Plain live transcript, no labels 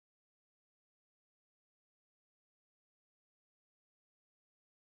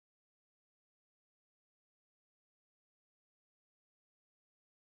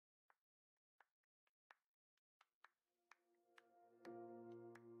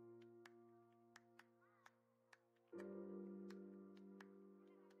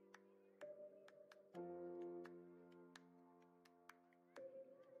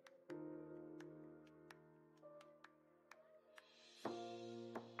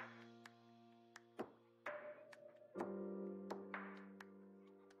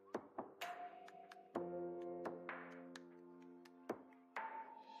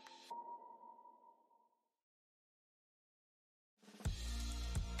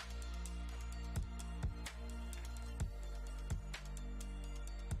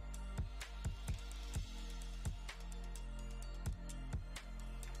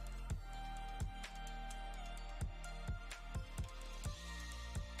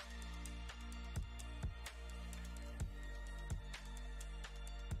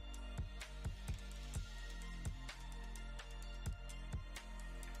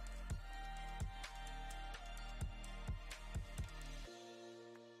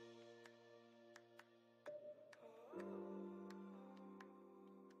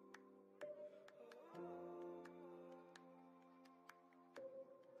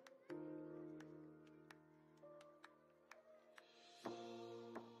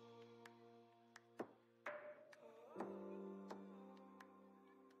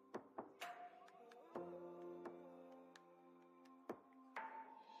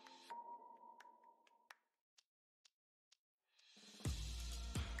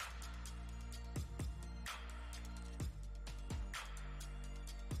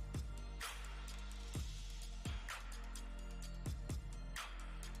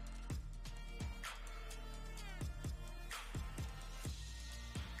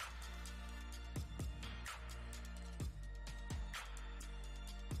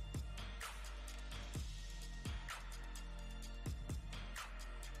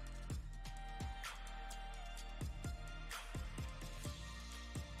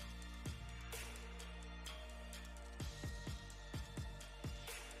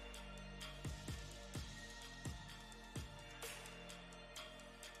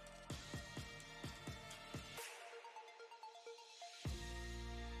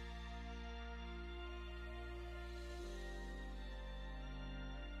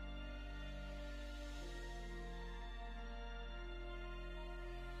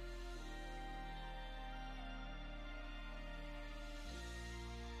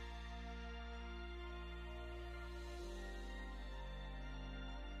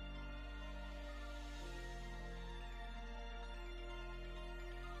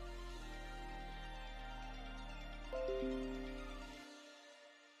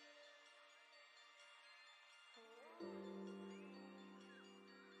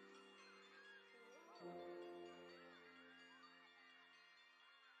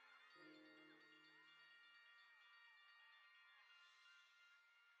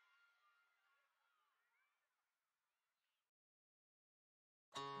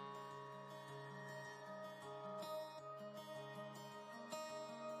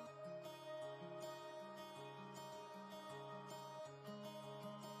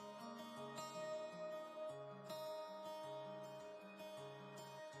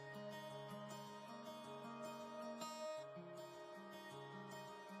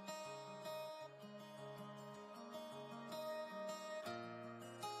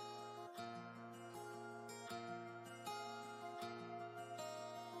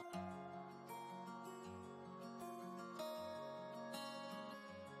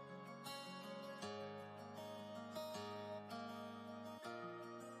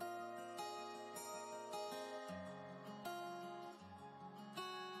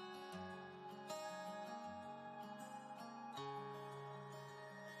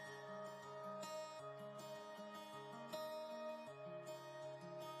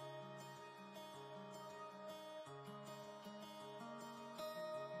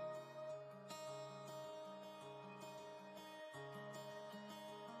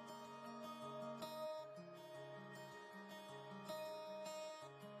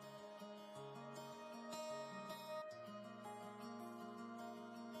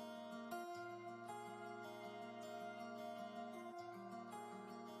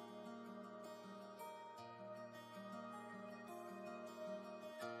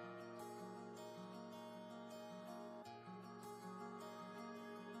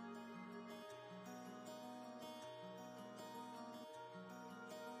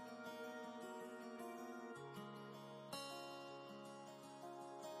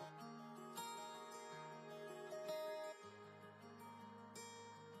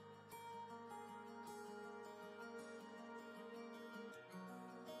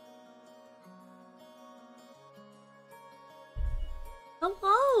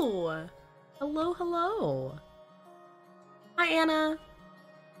hello! Hello, hello. Hi, Anna.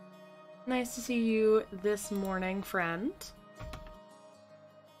 Nice to see you this morning, friend.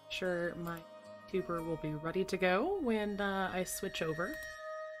 Sure, my tuber will be ready to go when I switch over.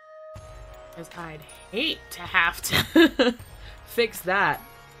 Because I'd hate to have to fix that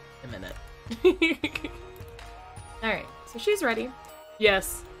in a minute. Alright, so she's ready.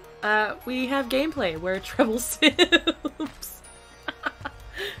 Yes, we have gameplay where Treble simps.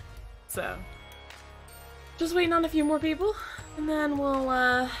 So, just waiting on a few more people, and then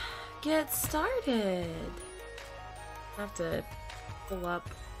we'll get started. I have to pull up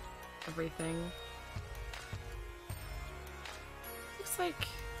everything. Looks like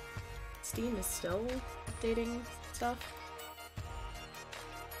Steam is still updating stuff.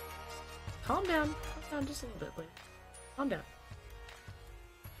 Calm down just a little bit, please. Calm down.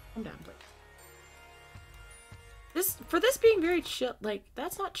 Calm down, please. For this being very chill, like,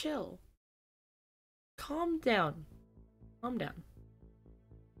 that's not chill. Calm down. Calm down.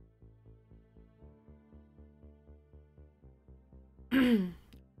 There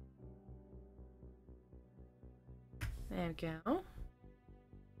we go.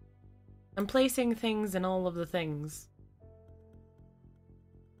 I'm placing things in all of the things.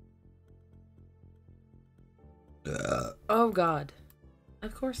 Oh god.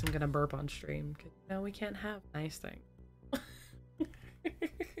 Of course I'm gonna burp on stream, because you know we can't have nice things.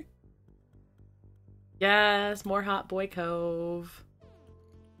 Yes, more Hot Boy Cove.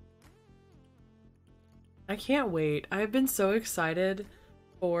 I can't wait. I've been so excited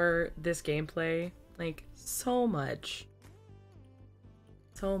for this gameplay. Like, so much.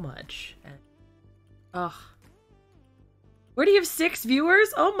 So much. And, ugh. Where do you have 6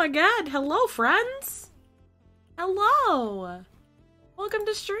 viewers? Oh my god. Hello, friends. Hello. Welcome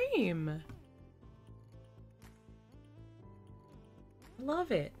to stream. I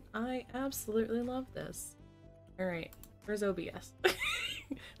love it. I absolutely love this. Alright, where's OBS?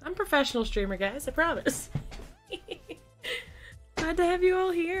 I'm a professional streamer, guys, I promise. Glad to have you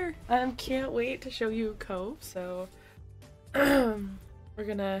all here. I can't wait to show you Cove, so we're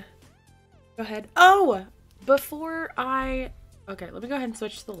gonna go ahead. Oh! Before I... Okay, let me go ahead and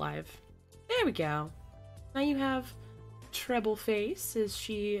switch to the live. There we go. Now you have Treble face as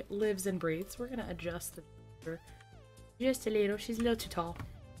she lives and breathes. We're gonna adjust the picture just a little. She's a little too tall.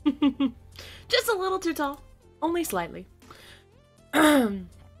 Just a little too tall. Only slightly.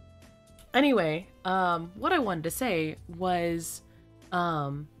 Anyway, what I wanted to say was,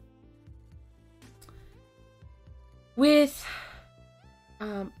 hello?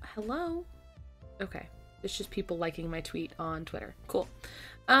 Okay. It's just people liking my tweet on Twitter. Cool.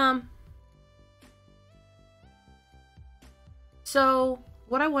 So,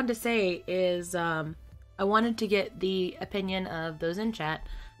 what I wanted to say is, I wanted to get the opinion of those in chat.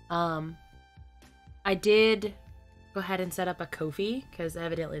 I did go ahead and set up a Ko-fi, because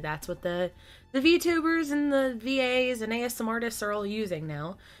evidently that's what the VTubers and the VAs and ASM artists are all using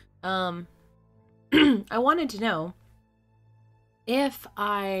now. I wanted to know if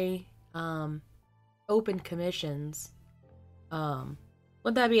I open commissions,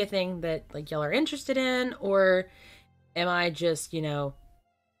 would that be a thing that like y'all are interested in, or am I just, you know,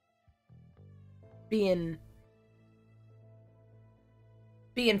 being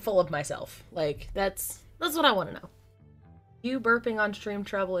full of myself? Like, that's what I want to know. You burping on stream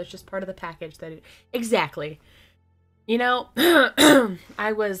Treble is just part of the package that it... Exactly. You know,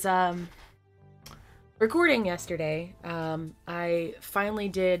 I was recording yesterday. I finally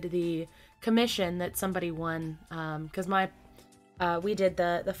did the commission that somebody won, because we did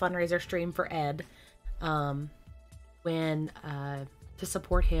the fundraiser stream for Ed, when to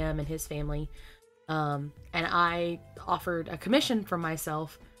support him and his family. And I offered a commission for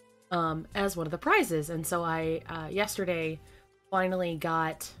myself as one of the prizes. And so I, yesterday, finally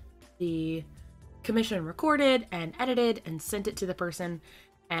got the commission recorded and edited and sent it to the person.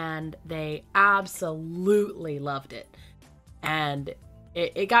 And they absolutely loved it. And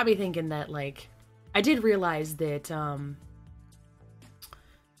it got me thinking that, like, I did realize that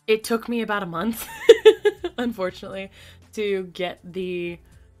it took me about a month, unfortunately, to get the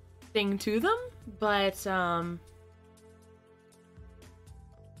thing to them. But,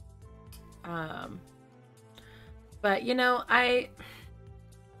 but, you know, I'm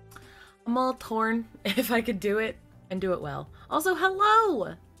all torn if I could do it and do it well. Also,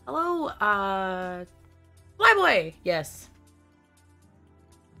 hello! Hello, Flyboy! Yes.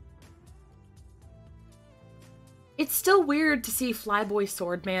 It's still weird to see Flyboy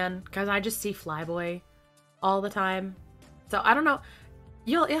Swordman, because I just see Flyboy all the time. So, I don't know.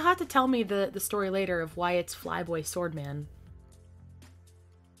 You'll have to tell me the story later of why it's Flyboy Swordman.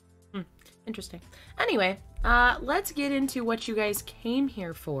 Interesting. Anyway, let's get into what you guys came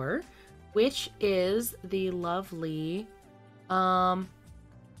here for, which is the lovely,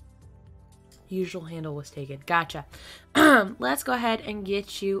 usual handle was taken. Gotcha. Let's go ahead and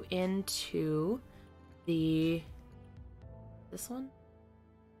get you into this one.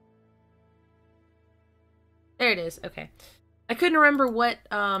 There it is. Okay. I couldn't remember what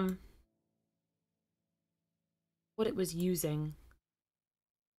it was using.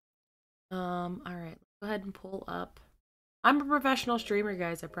 All right. Go ahead and pull up. I'm a professional streamer,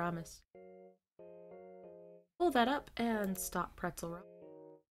 guys, I promise. Pull that up and stop Pretzel Rock,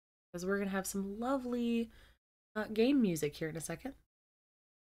 because we're going to have some lovely game music here in a second.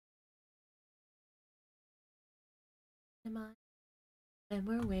 And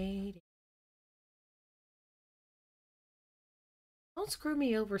we're waiting. Don't screw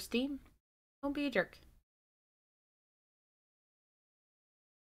me over, Steam. Don't be a jerk.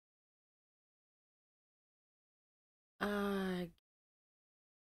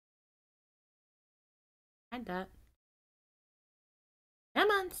 Had that. Come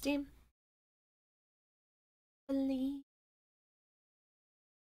on, Steam. Believe.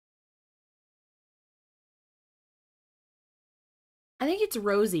 I think it's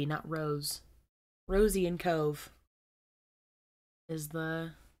Rosie, not Rose. Rosie and Cove is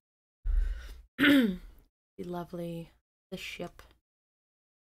the the ship.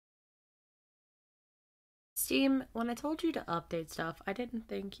 Steam, when I told you to update stuff, I didn't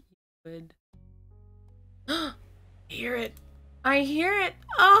think you would hear it. I hear it.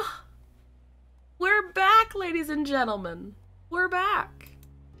 Oh, we're back, ladies and gentlemen. We're back.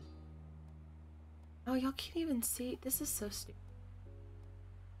 Oh, y'all can't even see. This is so stupid.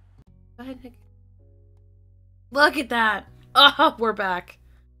 Go ahead, Nick. Look at that. Oh, we're back.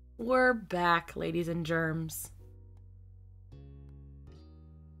 We're back, ladies and germs.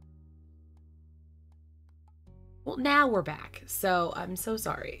 Well, now we're back, so I'm so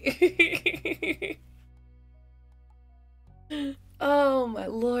sorry. Oh, my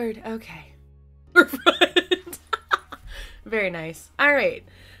lord. Okay. We're fine. Very nice. All right.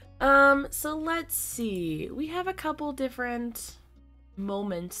 So let's see. We have a couple different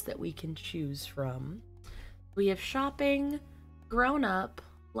moments that we can choose from. We have shopping, grown up,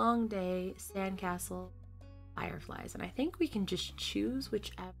 long day, sandcastle, fireflies. And I think we can just choose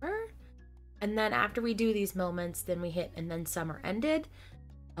whichever. And then after we do these moments, then we hit and then summer ended.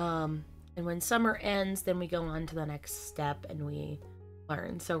 And when summer ends, then we go on to the next step and we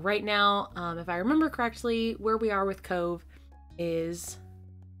learn. So right now, if I remember correctly, where we are with Cove is,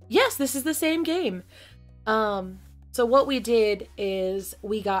 yes, this is the same game. So what we did is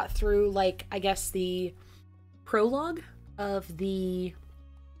we got through, like, I guess the prologue of the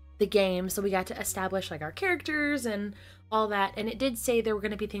game. So we got to establish like our characters and all that. And it did say there were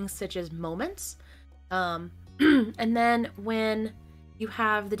going to be things such as moments. And then when you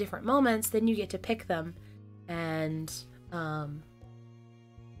have the different moments, then you get to pick them and,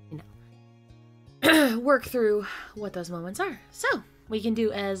 work through what those moments are. So we can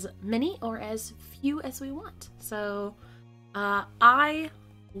do as many or as few as we want. So I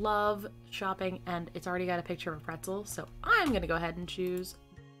love shopping, and it's already got a picture of a pretzel, so I'm going to go ahead and choose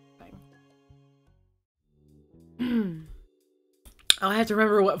shopping. Oh, I have to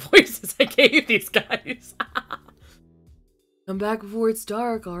remember what voices I gave these guys. Come back before it's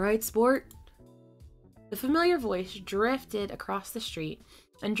dark, alright, sport? The familiar voice drifted across the street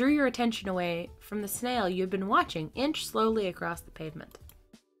and drew your attention away from the snail you had been watching inch slowly across the pavement.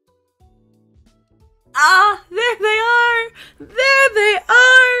 Ah, there they are! There they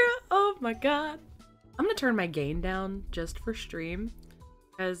are! Oh my god. I'm gonna turn my gain down just for stream,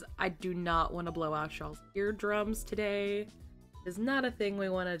 because I do not want to blow out y'all's eardrums today. Is not a thing we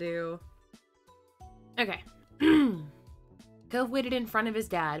want to do. Okay. Cove waited in front of his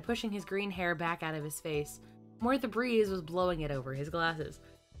dad, pushing his green hair back out of his face, where the breeze was blowing it over his glasses.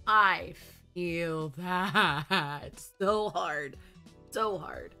 I feel that so hard. So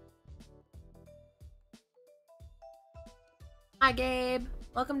hard. Hi, Gabe.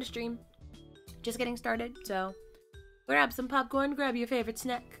 Welcome to stream. Just getting started, so grab some popcorn, grab your favorite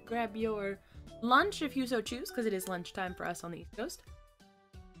snack, grab your lunch if you so choose, because it is lunchtime for us on the East Coast.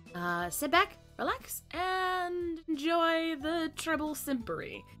 Sit back, relax, and enjoy the Treble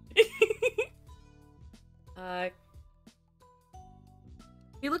simpery.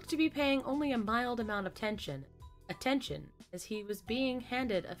 He looked to be paying only a mild amount of attention as he was being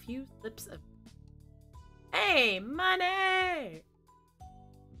handed a few slips of "Hey, money!"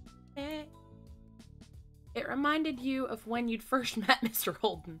 Hey. It reminded you of when you'd first met Mr.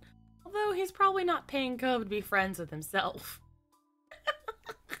 Holden, although he's probably not paying Cove to be friends with himself.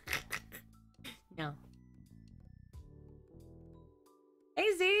 Yeah. Hey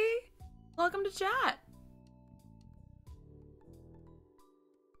Z! Welcome to chat!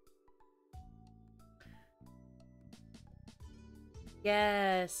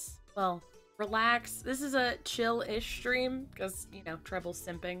 Yes. Well, relax. This is a chill-ish stream, because, you know, Treble's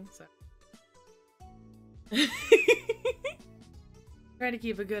simping, so. Trying to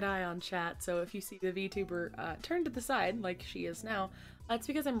keep a good eye on chat, so if you see the VTuber turn to the side, like she is now, it's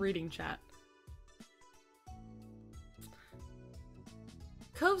because I'm reading chat.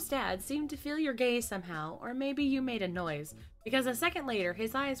 Cove's dad seemed to feel your gaze somehow, or maybe you made a noise, because a second later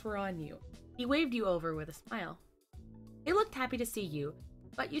his eyes were on you. He waved you over with a smile. He looked happy to see you,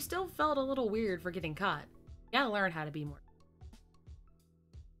 but you still felt a little weird for getting caught. You gotta learn how to be more.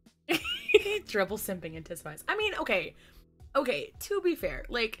 Treble simping intensifies. I mean, okay, to be fair,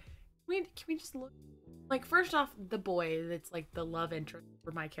 like, can we just look? Like, first off, the boy that's, like, the love interest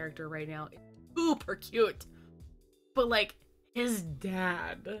for my character right now is super cute. But, like, his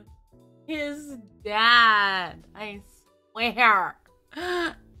dad, I swear.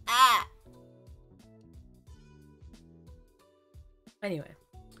 Ah. Anyway,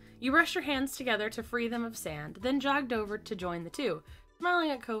 you rushed your hands together to free them of sand, then jogged over to join the two,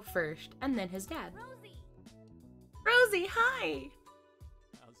 smiling at Cove first, and then his dad. Rosie, hi!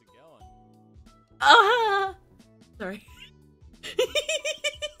 How's it going? Sorry.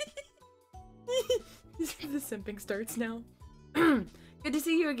 The simping starts now. Good to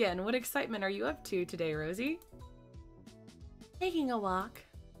see you again. What excitement are you up to today, Rosie? Taking a walk.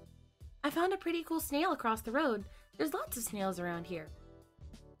 I found a pretty cool snail across the road. There's lots of snails around here.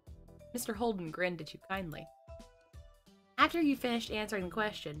 Mr. Holden grinned at you kindly. After you finished answering the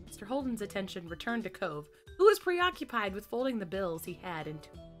question, Mr. Holden's attention returned to Cove, who was preoccupied with folding the bills he had into.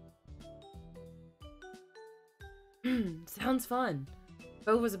 Sounds fun.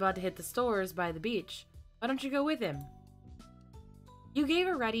 Cove was about to hit the stores by the beach. Why don't you go with him? You gave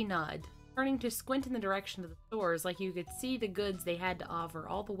a ready nod, turning to squint in the direction of the stores like you could see the goods they had to offer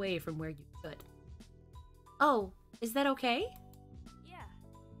all the way from where you stood. Oh, is that okay?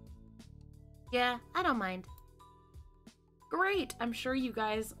 Yeah, I don't mind. Great! I'm sure you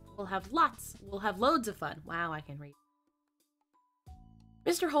guys will have loads of fun. Wow, I can read.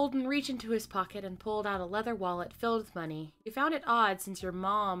 Mr. Holden reached into his pocket and pulled out a leather wallet filled with money. You found it odd since your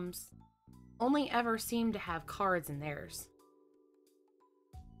moms only ever seemed to have cards in theirs.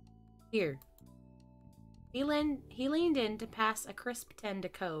 Here. He leaned in to pass a crisp 10 to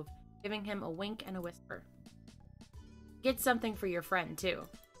Cove, giving him a wink and a whisper. Get something for your friend, too.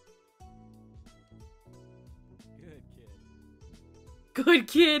 Good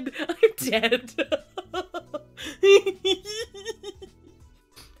kid. I'm dead.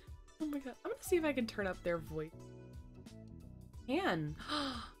 Oh my god. I'm gonna see if I can turn up their voice.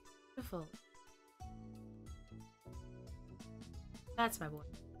 Beautiful. That's my boy.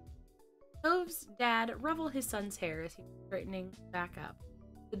 Cove's dad ruffled his son's hair as he was straightening back up.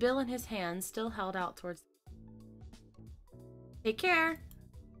 The bill in his hand still held out towards. Take care.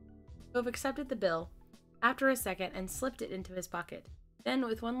 Cove accepted the bill after a second and slipped it into his pocket. Then,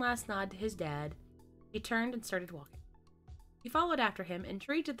 with one last nod to his dad, he turned and started walking. He followed after him,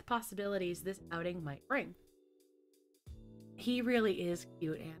 intrigued at the possibilities this outing might bring. He really is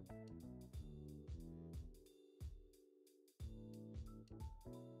cute, Anne.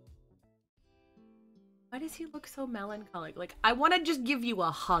 Why does he look so melancholic? Like, I want to just give you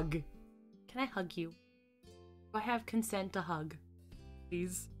a hug. Can I hug you? Do I have consent to hug?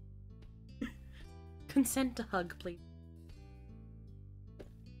 Please. Consent to hug, please.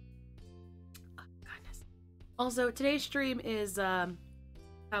 Oh, goodness. Also, today's stream is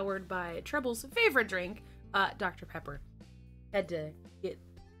powered by Treble's favorite drink, Dr. Pepper. Had to get...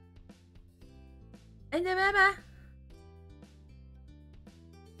 And the mama.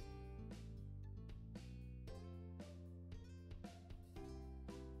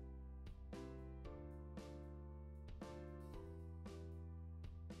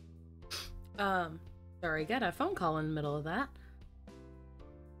 Sorry, got a phone call in the middle of that.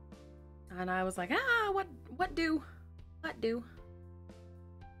 And I was like, what do?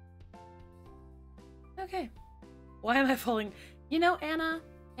 Okay. Why am I falling? You know, Anna,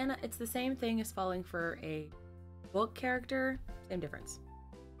 it's the same thing as falling for a book character. Same difference.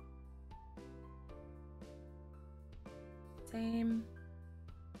 Same.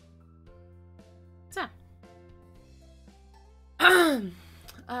 So.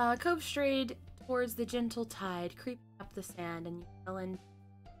 Cove strayed towards the gentle tide, creeping up the sand, and you fell in.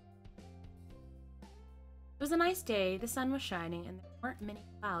 It was a nice day, the sun was shining, and there weren't many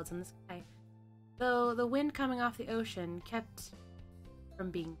clouds in the sky, though the wind coming off the ocean kept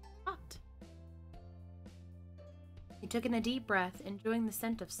from being hot. He took in a deep breath, enjoying the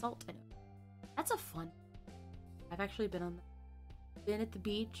scent of salt and oak. That's a fun. I've actually been at the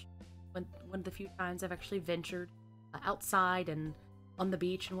beach. One of the few times I've actually ventured outside and on the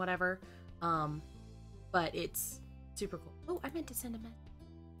beach and whatever. But it's super cool. Oh, I meant to send a message.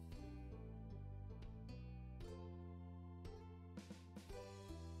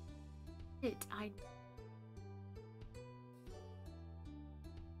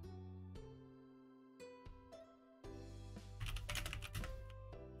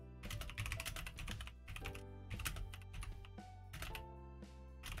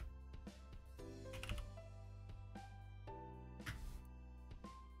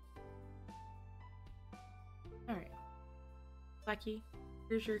 Alright. Clacky.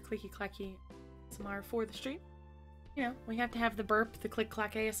 Here's your clicky clacky ASMR for the stream. You know, we have to have the burp, the click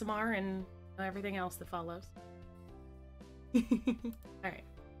clack ASMR, and everything else that follows. Alright.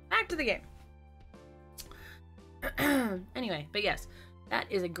 Back to the game. Anyway, but yes, that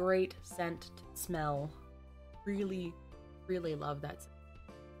is a great scent to smell. Really, really love that scent.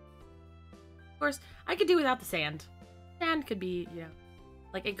 Of course, I could do without the sand. Sand could be, you know,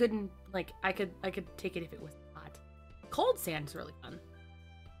 like it couldn't, like I could take it if it was hot. Cold sand's really fun.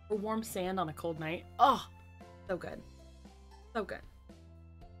 Or warm sand on a cold night. Oh, so good. So good.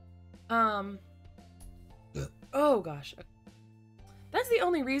 Oh gosh. That's the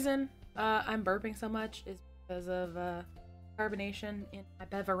only reason I'm burping so much is because of carbonation in my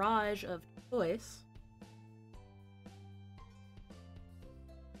beverage of choice.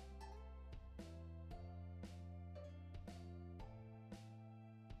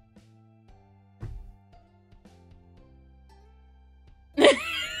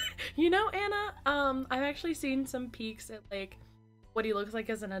 You know, Anna, I've actually seen some peeks at like what he looks like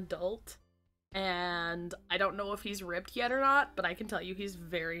as an adult, and I don't know if he's ripped yet or not, but I can tell you he's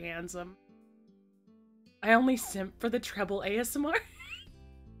very handsome. I only simp for the treble ASMR.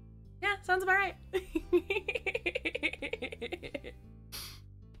 Yeah, sounds about right.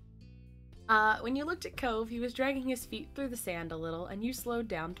 When you looked at Cove, he was dragging his feet through the sand a little, and you slowed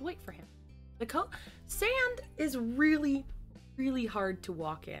down to wait for him. The sand is really, really hard to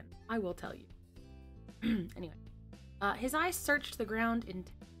walk in, I will tell you. Anyway, his eyes searched the ground in...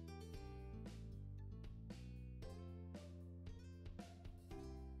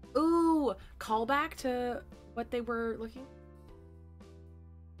 Ooh, callback to what they were looking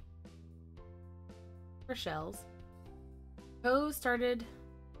for shells. Poe startled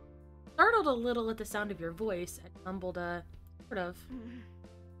a little at the sound of your voice and mumbled a sort of...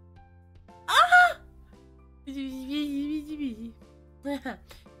 Ah!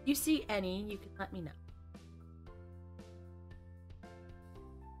 You see any, you can let me know.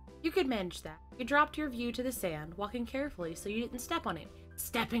 You could manage that. You dropped your view to the sand, walking carefully so you didn't step on it.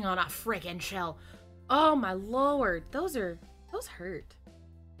 Stepping on a friggin' shell. Oh my lord. Those hurt.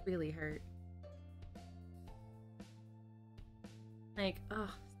 Really hurt. Like,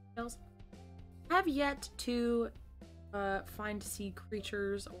 shells. I have yet to find sea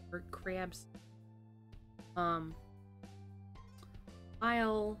creatures or crabs.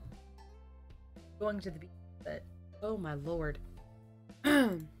 While going to the beach, but oh my lord.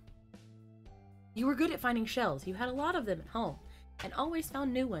 You were good at finding shells. You had a lot of them at home, and always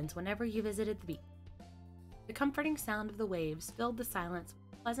found new ones whenever you visited the beach. The comforting sound of the waves filled the silence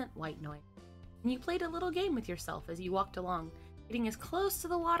with a pleasant white noise, and you played a little game with yourself as you walked along, getting as close to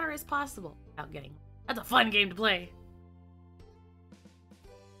the water as possible without getting... That's a fun game to play!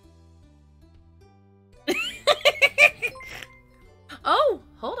 Oh!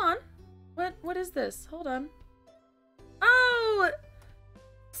 Hold on. What is this? Hold on. Oh!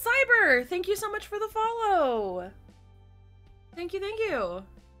 Cyber! Thank you so much for the follow! Thank you, thank you.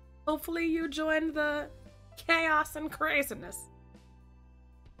 Hopefully you joined the chaos and craziness.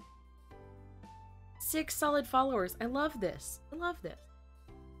 6 solid followers. I love this. I love this.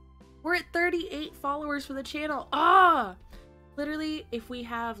 We're at 38 followers for the channel. Ah! Literally, if we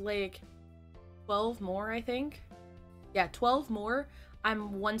have like 12 more, I think. Yeah, 12 more.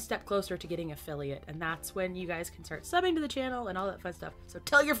 I'm one step closer to getting affiliate, and that's when you guys can start subbing to the channel and all that fun stuff. So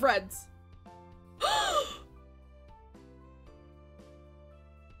tell your friends.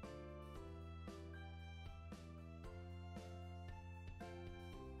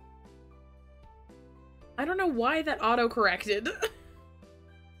 I don't know why that auto-corrected.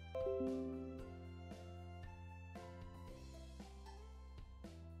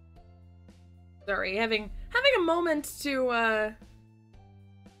 Sorry, having a moment to,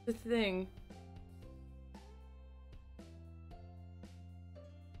 the thing.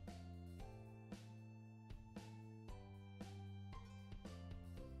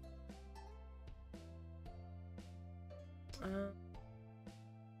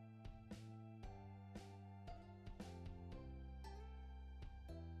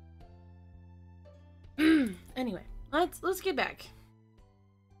 Anyway, let's get back.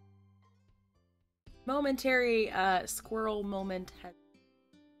 Momentary squirrel moment.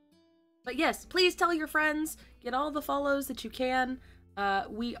 But yes, please tell your friends. Get all the follows that you can.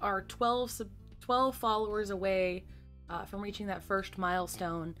 We are 12 followers away from reaching that first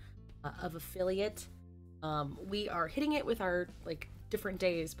milestone of affiliate. We are hitting it with our like different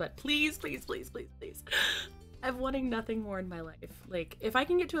days, but please, please, please, please, please. I'm wanting nothing more in my life. Like, if I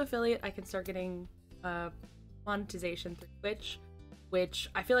can get to affiliate, I can start getting monetization through Twitch, which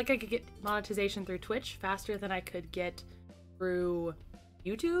I feel like I could get monetization through Twitch faster than I could get through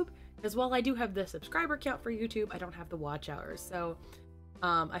YouTube. Because while I do have the subscriber count for YouTube, I don't have the watch hours. So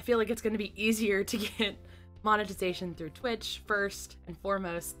I feel like it's going to be easier to get monetization through Twitch first and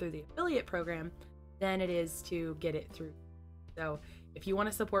foremost through the affiliate program than it is to get it through. So if you want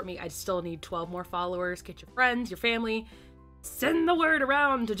to support me, I still need 12 more followers. Get your friends, your family. Send the word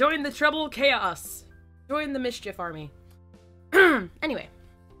around to join the Treble Chaos. Join the Mischief Army. Anyway.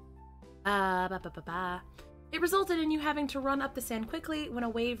 It resulted in you having to run up the sand quickly when a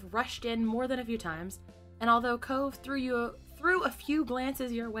wave rushed in more than a few times. And although Cove threw a few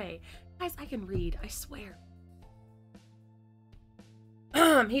glances your way. Guys, I can read, I swear.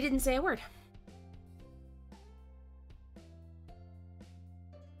 He didn't say a word.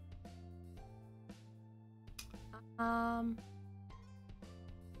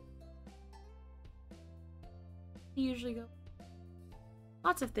 He usually go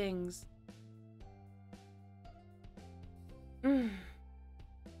lots of things.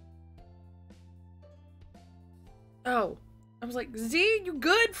 Oh, I was like, Z, you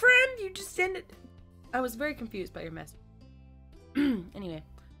good, friend? You just send it. I was very confused by your message. Anyway,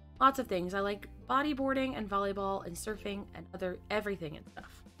 lots of things. I like bodyboarding and volleyball and surfing and everything and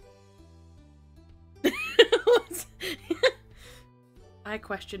stuff. I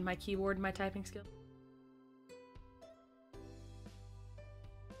questioned my keyboard and my typing skill.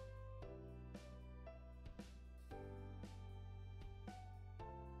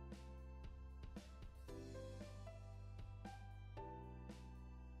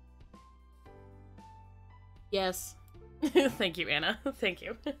 Yes. Thank you, Anna. Thank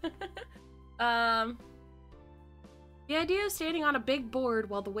you. The idea of standing on a big board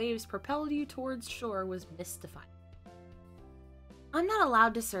while the waves propelled you towards shore was mystifying. I'm not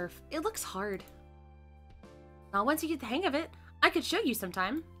allowed to surf. It looks hard. Well, once you get the hang of it, I could show you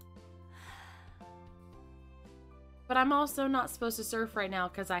sometime. But I'm also not supposed to surf right now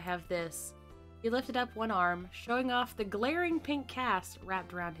because I have this. He lifted up one arm, showing off the glaring pink cast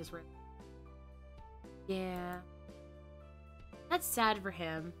wrapped around his wrist. Yeah. That's sad for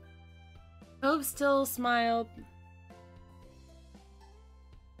him. Cove still smiled.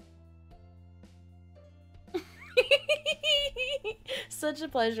 Such a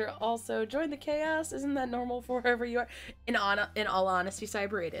pleasure. Also, join the chaos. Isn't that normal for wherever you are? In all honesty,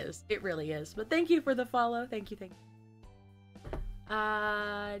 Cyber, it is. It really is. But thank you for the follow. Thank you, thank you.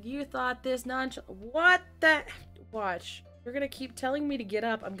 You thought this What the? Watch. You're gonna keep telling me to get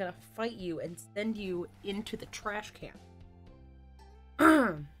up. I'm gonna fight you and send you into the trash can.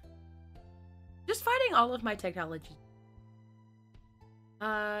 Just fighting all of my technology.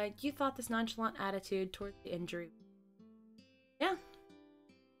 You thought this nonchalant attitude towards the injury. Yeah.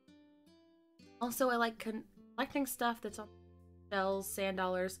 Also, I like collecting stuff that's on shells, sand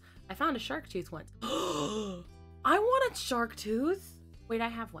dollars. I found a shark tooth once. I want a shark tooth. Wait, I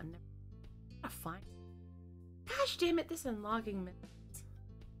have one. I find. Gosh damn it! This is logging minutes.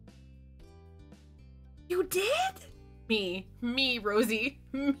 You did? Me, Rosie,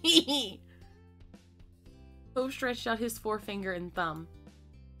 me. Cove stretched out his forefinger and thumb.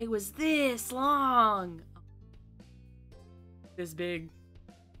 It was this long. This big,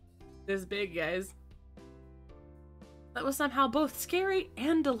 guys. That was somehow both scary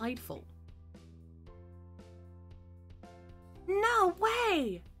and delightful. No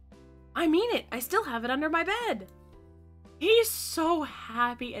way! I mean it. I still have it under my bed. He's so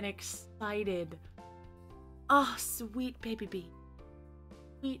happy and excited. Oh, sweet baby bee.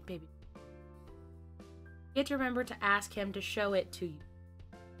 Sweet baby. You have to remember to ask him to show it to you.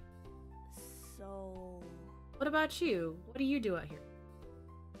 So... What about you? What do you do out here?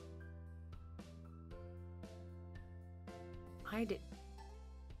 I did.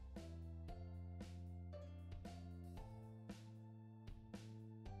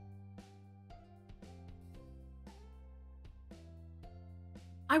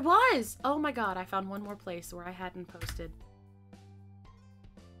 I was! Oh my god, I found one more place where I hadn't posted.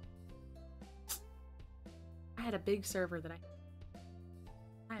 I had a big server that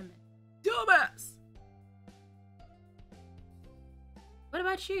I'm a dumbass. What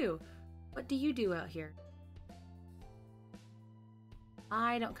about you? What do you do out here?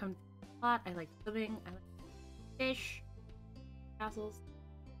 I don't come to a lot. I like swimming. I like fish. Castles.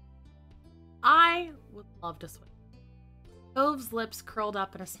 I would love to swim. Cove's lips curled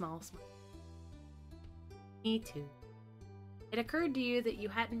up in a small smile. Me too. It occurred to you that you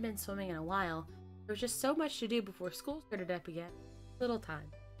hadn't been swimming in a while. There was just so much to do before school started up again. Little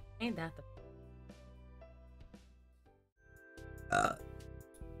time. Ain't that the...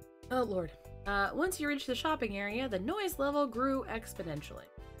 Oh lord. Once you reached the shopping area, the noise level grew exponentially.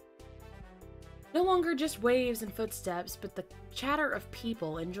 No longer just waves and footsteps, but the chatter of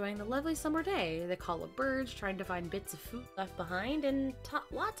people enjoying the lovely summer day, the call of birds trying to find bits of food left behind, and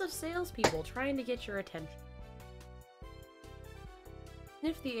lots of salespeople trying to get your attention.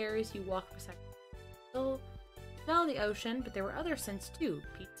 Sniff the areas you walked beside. Still smell the ocean, but there were other scents too.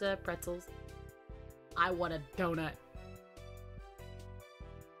 Pizza, pretzels. I want a donut.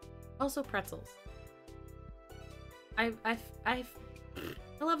 Also pretzels. I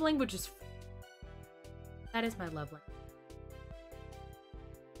love languages. That is my love language.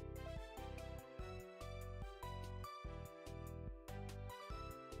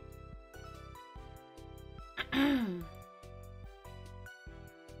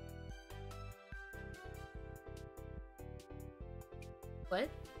 What?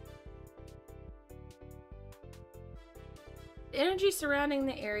 The energy surrounding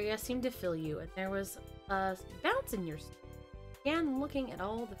the area seemed to fill you, and there was a bounce in your stomach. You began looking at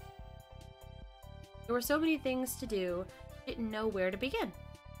all the... There were so many things to do, you didn't know where to begin.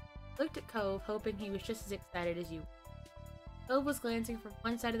 Looked at Cove, hoping he was just as excited as you. Cove was glancing from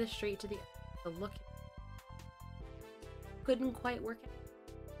one side of the street to the other, looking. Couldn't quite work it.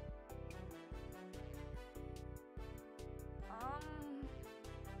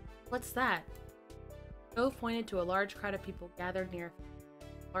 What's that? Cove pointed to a large crowd of people gathered near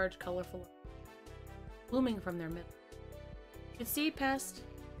a large, colorful, blooming from their middle. You could see past.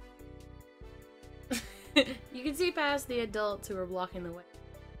 You could see past the adults who were blocking the way.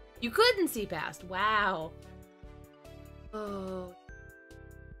 You couldn't see past. Wow. Oh.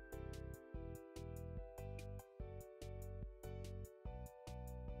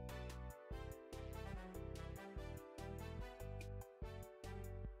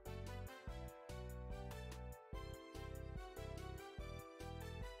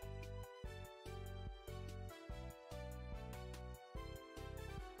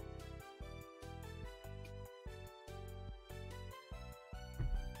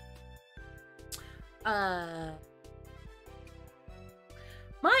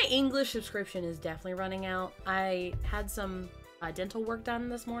 My English subscription is definitely running out. I had some dental work done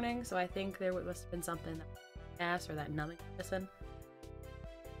this morning, so I think there must have been something that gas or that numbing medicine.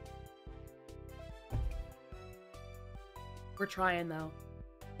 We're trying though.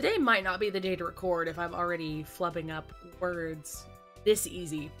 Today might not be the day to record if I'm already flubbing up words this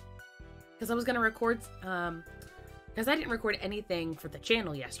easy. Because I was gonna record, because I didn't record anything for the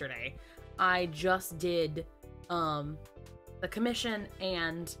channel yesterday. I just did the commission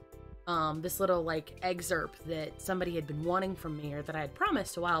and this little like excerpt that somebody had been wanting from me, or that I had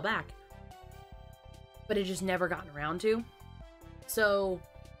promised a while back, but it just never gotten around to. So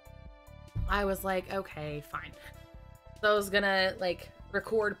I was like, okay, fine. So I was gonna like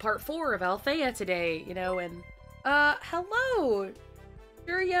record part 4 of Althea today, you know, and hello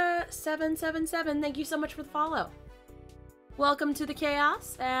Juria777, thank you so much for the follow. Welcome to the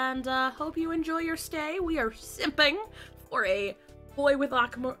chaos, and hope you enjoy your stay. We are simping for a boy with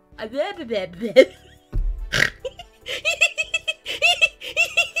Akamo.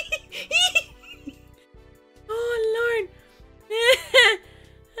 Oh Lord!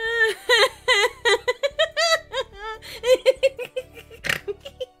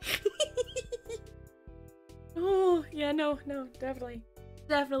 Oh yeah, no,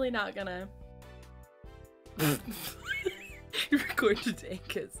 definitely not gonna. Record today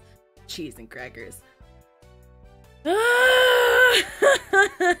because cheese and crackers.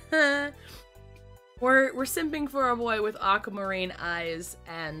 We're simping for a boy with aquamarine eyes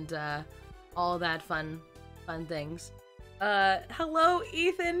and all that fun things. Hello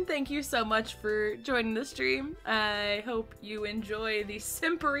Ethan, thank you so much for joining the stream. I hope you enjoy the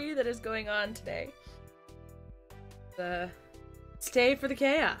simpery that is going on today. Stay for the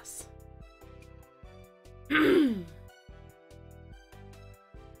chaos.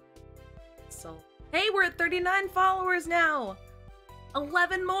 So, hey, we're at 39 followers now.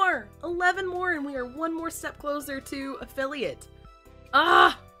 11 more, and we are one more step closer to affiliate.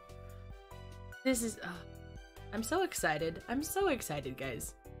 Ah, this is I'm so excited. I'm so excited,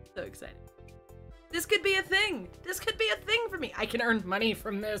 guys. So excited. This could be a thing. This could be a thing for me. I can earn money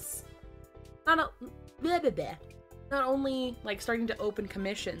from this. Not only like starting to open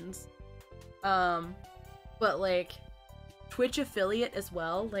commissions, but like Twitch affiliate as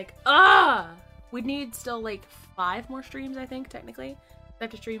well. Like, we need still like 5 more streams, I think, technically. I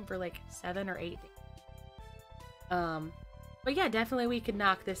have to stream for like 7 or 8 days. But yeah, definitely we could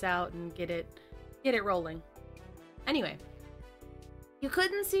knock this out and get it rolling. Anyway, you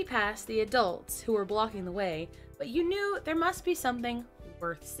couldn't see past the adults who were blocking the way, but you knew there must be something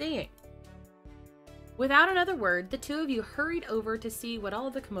worth seeing. Without another word, the two of you hurried over to see what all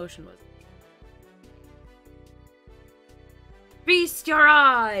the commotion was. Feast your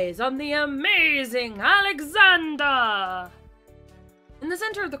eyes on the amazing Alexander! In the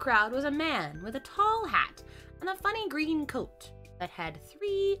center of the crowd was a man with a tall hat and a funny green coat that had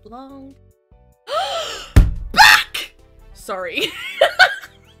 3 long... Back! Sorry.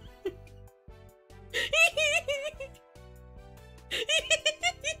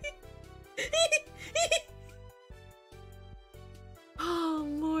 Oh,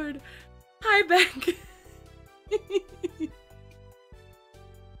 Lord. Hi, Beck.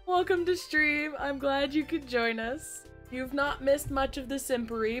 Welcome to stream. I'm glad you could join us. You've not missed much of the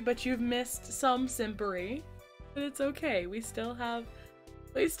simpery, but you've missed some simpery. But it's okay. We still have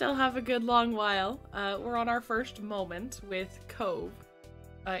a good long while. We're on our first moment with Cove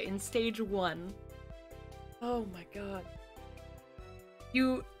in stage 1. Oh my god.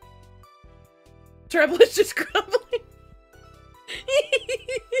 Treble is just grumbling.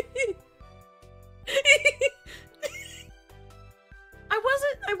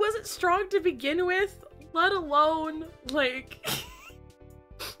 I wasn't strong to begin with, let alone like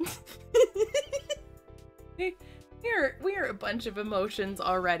we're a bunch of emotions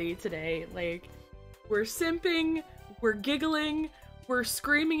already today. Like, we're simping, we're giggling, we're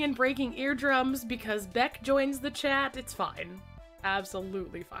screaming and breaking eardrums because Beck joins the chat. It's fine.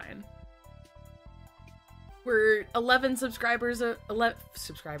 Absolutely fine. We're 11 subscribers. 11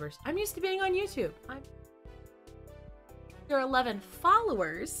 subscribers. I'm used to being on YouTube. There are 11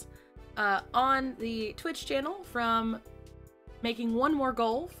 followers on the Twitch channel from making one more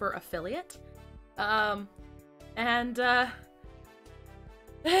goal for affiliate. Oh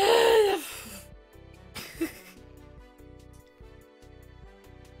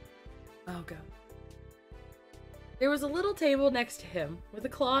god. There was a little table next to him with a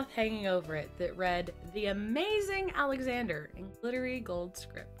cloth hanging over it that read, "The Amazing Alexander" in glittery gold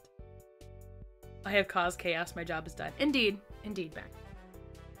script. I have caused chaos, my job is done. Indeed, Beck.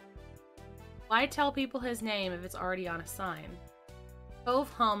 Why tell people his name if it's already on a sign?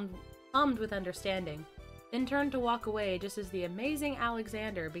 Cove hummed with understanding, then turned to walk away just as the amazing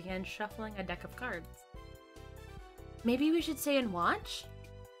Alexander began shuffling a deck of cards. Maybe we should stay and watch?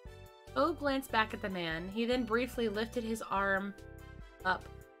 Cove glanced back at the man. He then briefly lifted his arm up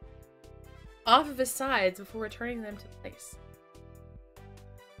off of his sides before returning them to place.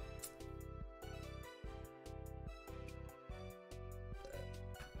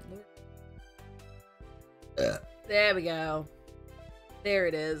 There we go. There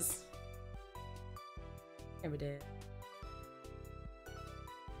it is. There we did.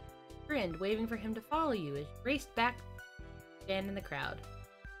 Grinned, waving for him to follow you as you raced back and in the crowd.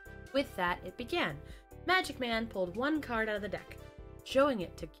 With that, it began. Magic Man pulled one card out of the deck, showing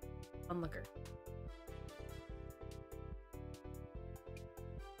it to onlooker.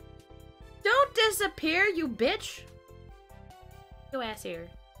 Don't disappear, you bitch! Go ass here.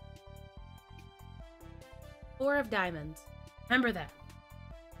 4 of diamonds. Remember that.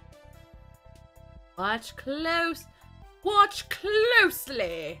 Watch closely!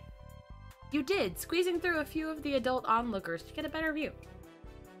 You did, squeezing through a few of the adult onlookers to get a better view.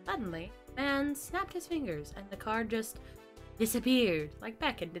 Suddenly, man snapped his fingers and the card just disappeared, like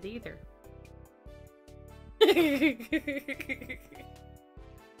back into the ether.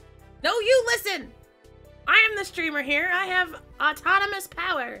 No, you listen! I am the streamer here. I have autonomous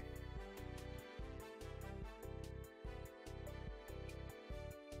power.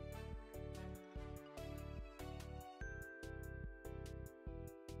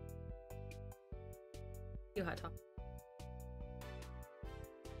 You hot top.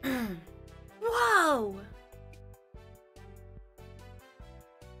 Whoa!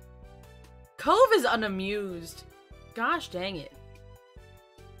 Cove is unamused. Gosh dang it.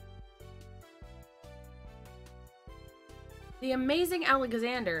 The amazing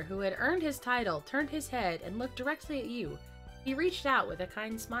Alexander, who had earned his title, turned his head and looked directly at you. He reached out with a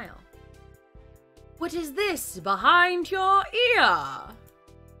kind smile. What is this behind your ear?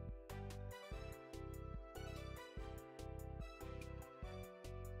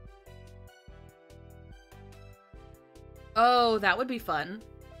 Oh, that would be fun.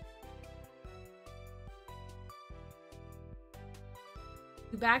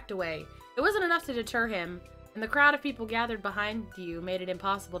 You backed away. It wasn't enough to deter him, and the crowd of people gathered behind you made it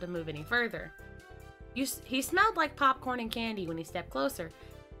impossible to move any further. He smelled like popcorn and candy when he stepped closer.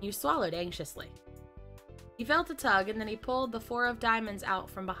 You swallowed anxiously. He felt a tug, and then he pulled the 4 of diamonds out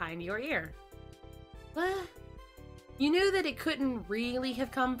from behind your ear. What? You knew that it couldn't really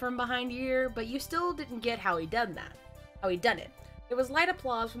have come from behind your ear, but you still didn't get how he done it. There was light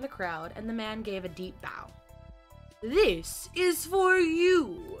applause from the crowd, and the man gave a deep bow. This is for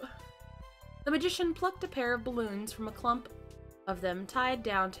you! The magician plucked a pair of balloons from a clump of them tied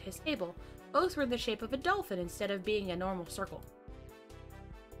down to his table. Both were in the shape of a dolphin instead of being a normal circle.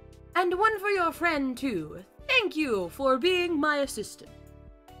 And one for your friend, too. Thank you for being my assistant.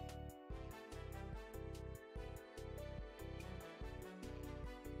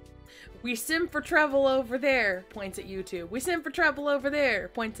 We simp for Treble over there, points at YouTube. We simp for Treble over there,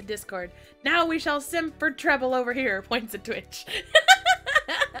 points at Discord. Now we shall simp for Treble over here, points at Twitch.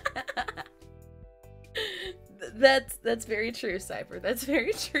 That's very true, Cypher. That's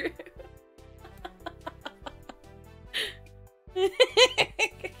very true. You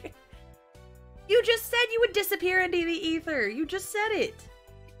just said you would disappear into the ether. You just said it.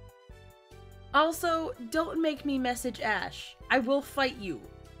 Also, don't make me message Ash. I will fight you.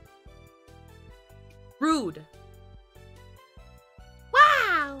 Rude.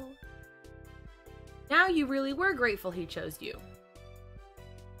 Wow! Now you really were grateful he chose you.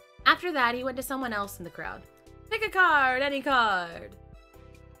 After that, he went to someone else in the crowd. Pick a card, any card.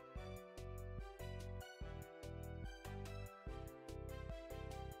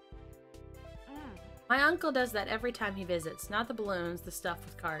 My uncle does that every time he visits, not the balloons, the stuff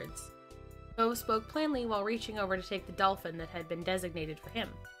with cards. Bo spoke plainly while reaching over to take the dolphin that had been designated for him.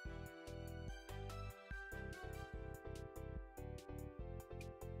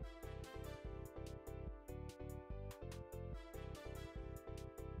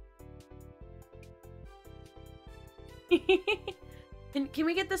 Can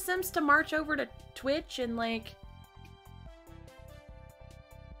we get the Sims to march over to Twitch and, like...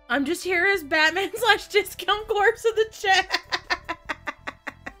 I'm just here as Batman / discount course of the chat.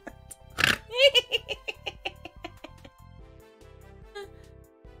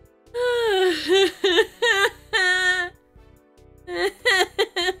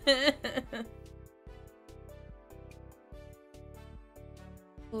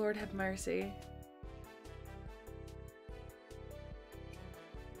 Lord have mercy.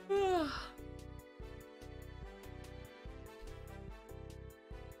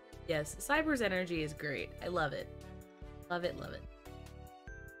 Yes, Cyber's energy is great. I love it. Love it, love it.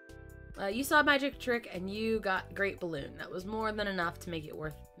 You saw a magic trick and you got great balloon. That was more than enough to make it a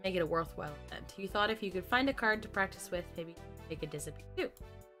worthwhile event. You thought if you could find a card to practice with, maybe make it disappear too.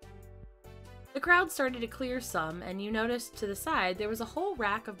 The crowd started to clear some, and you noticed to the side there was a whole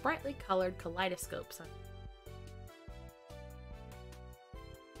rack of brightly colored kaleidoscopes.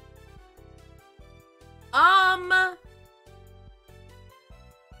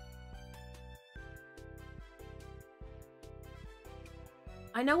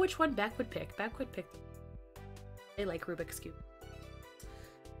 I know which one Beck would pick. Beck would pick them. They like Rubik's Cube.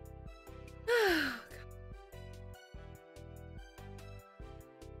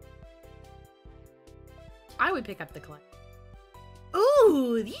 I would pick up the collect.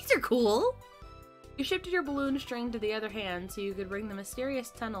 Ooh, these are cool! You shifted your balloon string to the other hand so you could bring the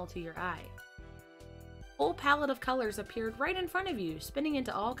mysterious tunnel to your eye. A whole palette of colors appeared right in front of you, spinning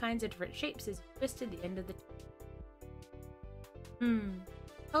into all kinds of different shapes as you twisted the end of the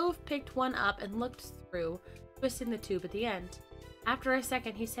Cove picked one up and looked through, twisting the tube at the end. After a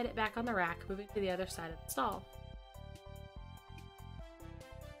second, he set it back on the rack, moving to the other side of the stall.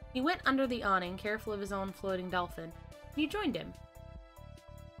 He went under the awning, careful of his own floating dolphin, and you joined him.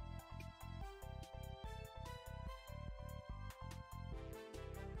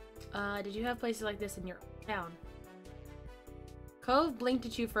 Did you have places like this in your town? Cove blinked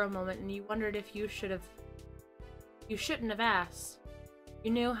at you for a moment, and you wondered if you shouldn't have asked. You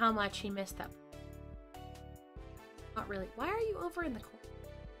knew how much he missed that. Not really. Why are you over in the corner?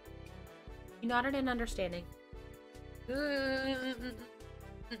 You nodded in understanding.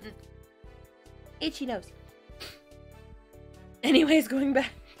 Itchy nose. Anyways, going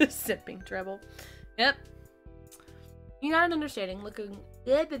back to sipping Treble. Yep. You nodded understanding, looking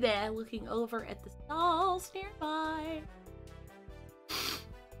over at the stalls nearby.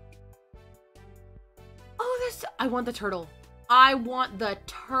 Oh, this. I want the turtle. I want the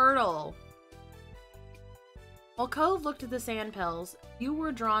turtle. While Cove looked at the sand pels, you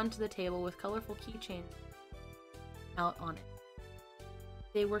were drawn to the table with colorful keychains. out on it.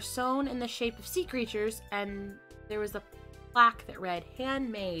 They were sewn in the shape of sea creatures, and there was a plaque that read,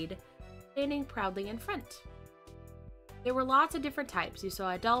 "Handmade," standing proudly in front. There were lots of different types. You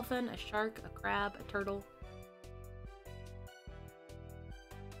saw a dolphin, a shark, a crab, a turtle.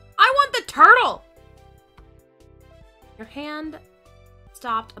 I want the turtle! Your hand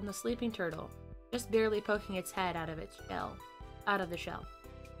stopped on the sleeping turtle, just barely poking its head out of the shell.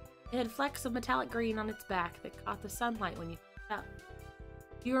 It had flecks of metallic green on its back that caught the sunlight when you picked it up.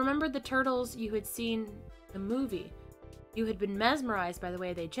 You remembered the turtles you had seen in the movie. You had been mesmerized by the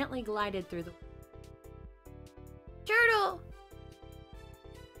way they gently glided through the... Turtle!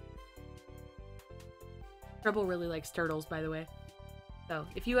 Treble really likes turtles, by the way. So,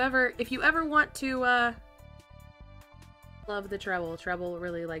 if you ever want to, love the Treble. Treble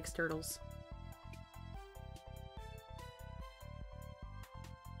really likes turtles.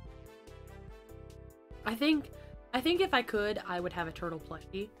 I think if I could, I would have a turtle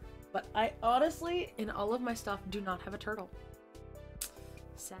plushie. But I honestly, in all of my stuff, do not have a turtle.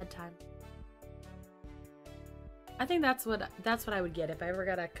 Sad time. I think that's what I would get if I ever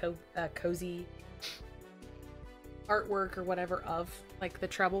got a cozy artwork or whatever of like the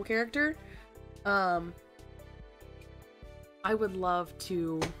Treble character. I would love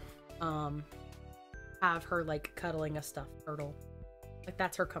to have her like cuddling a stuffed turtle. Like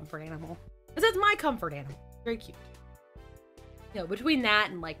that's her comfort animal. Because it's my comfort animal. Very cute. You know, between that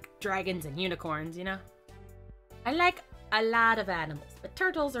and like dragons and unicorns, you know. I like a lot of animals, but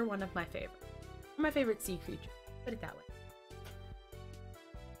turtles are one of my favorites. My favorite sea creature. Put it that way.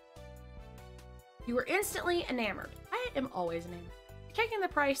 You were instantly enamored. I am always enamored. Checking the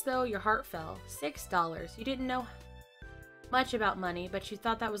price though, your heart fell. $6. You didn't know much about money, but you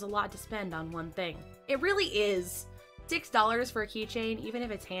thought that was a lot to spend on one thing. It really is. $6 for a keychain, even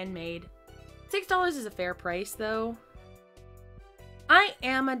if it's handmade. $6 is a fair price though. I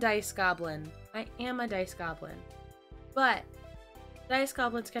am a dice goblin. I am a dice goblin. But dice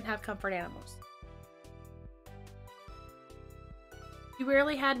goblins can have comfort animals. You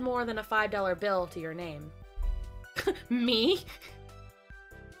rarely had more than a $5 bill to your name. Me?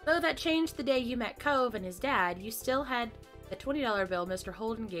 Though that changed the day you met Cove and his dad, you still had the $20 bill Mr.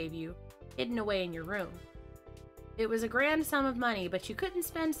 Holden gave you hidden away in your room. It was a grand sum of money, but you couldn't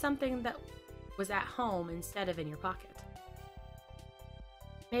spend something that was at home instead of in your pocket.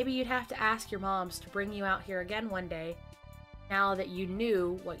 Maybe you'd have to ask your moms to bring you out here again one day, now that you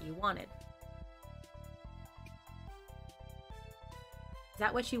knew what you wanted. Is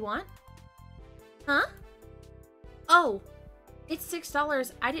that what you want? Huh? Oh, it's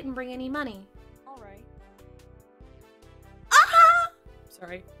 $6. I didn't bring any money. Alright. Aha!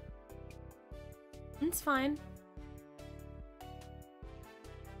 Sorry. It's fine.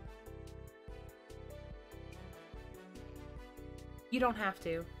 You don't have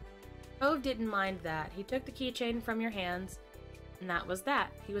to. Cove didn't mind that. He took the keychain from your hands, and that was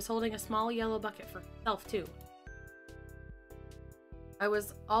that. He was holding a small yellow bucket for himself, too. I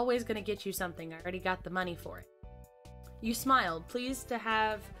was always gonna get you something. I already got the money for it. You smiled, pleased to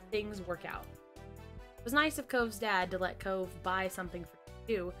have things work out. It was nice of Cove's dad to let Cove buy something for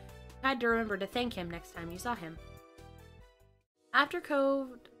you, too. You had to remember to thank him next time you saw him. After Cove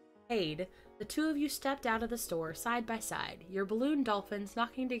paid, the two of you stepped out of the store side by side, your balloon dolphins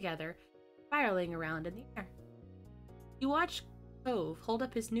knocking together, spiraling around in the air. You watched Cove hold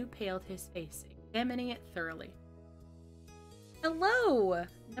up his new pail to his face, examining it thoroughly. Hello,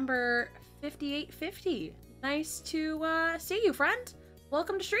 number 5850. Nice to see you, friend.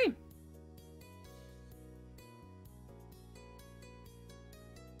 Welcome to stream.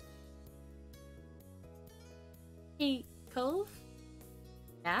 Hey, Cove?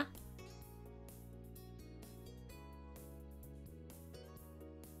 Yeah?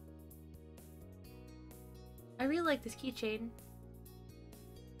 I really like this keychain.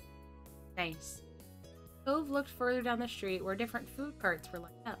 Nice. Cove looked further down the street where different food carts were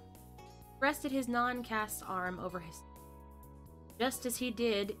lined up. Rested his non-cast arm over his... Just as he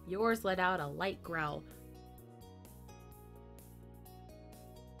did, yours let out a light growl.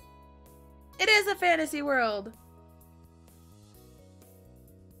 It is a fantasy world!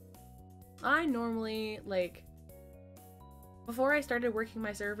 I normally, like... Before I started working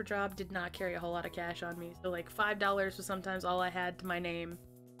my server job, did not carry a whole lot of cash on me. So, like, $5 was sometimes all I had to my name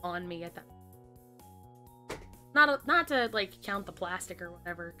on me at that. Not to, like, count the plastic or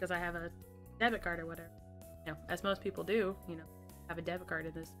whatever, because I have a debit card or whatever. You know, as most people do, you know, have a debit card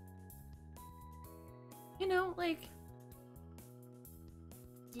in this. You know, like...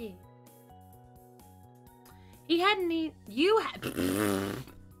 Yeah. He hadn't You had...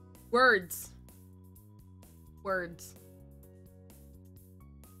 Words. Words.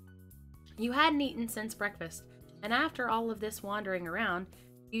 You hadn't eaten since breakfast, and after all of this wandering around,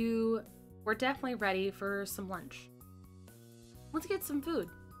 you were definitely ready for some lunch. Let's get some food.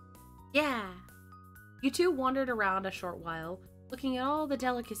 Yeah. You two wandered around a short while, looking at all the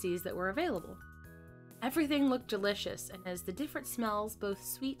delicacies that were available. Everything looked delicious, and as the different smells, both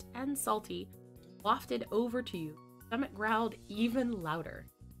sweet and salty, wafted over to you, your stomach growled even louder.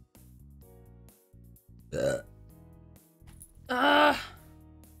 Ragdoll!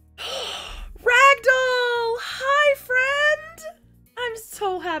 Hi, friend! I'm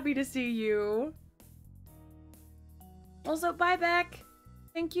so happy to see you. Also, bye, Beck.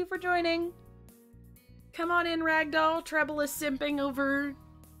 Thank you for joining. Come on in, Ragdoll. Treble is simping over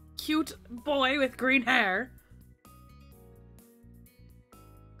cute boy with green hair.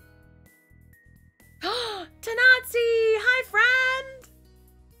 Tanatsi! Hi, friend!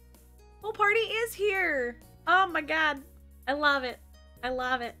 Whole party is here. Oh my god. I love it. I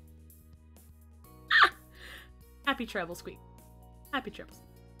love it. Ah! Happy Treble squeak. Happy Trebles.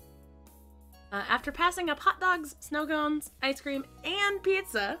 After passing up hot dogs, snow cones, ice cream, and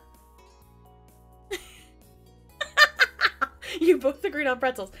pizza, you both agreed on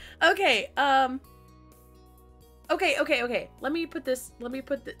pretzels. Okay, okay. Let me put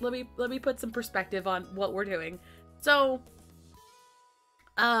some perspective on what we're doing. So,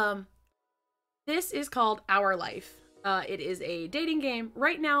 this is called Our Life. It is a dating game.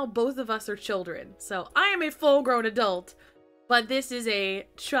 Right now, both of us are children. So, I am a full-grown adult, but this is a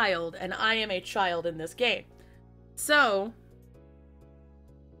child, and I am a child in this game. So,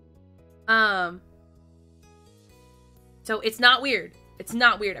 so it's not weird. It's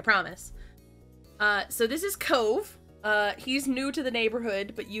not weird, I promise. So this is Cove. He's new to the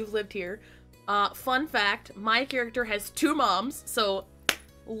neighborhood, but you've lived here. Fun fact, my character has 2 moms, so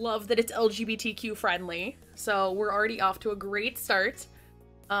love that it's LGBTQ friendly. So we're already off to a great start.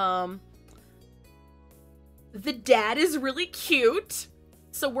 The dad is really cute,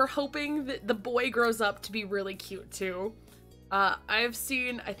 so we're hoping that the boy grows up to be really cute too. I've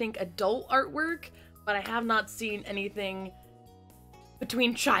seen, I think, adult artwork, but I have not seen anything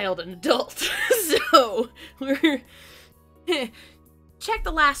between child and adult. So, we're... check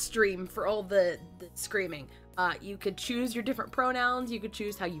the last stream for all the screaming. You could choose your different pronouns, you could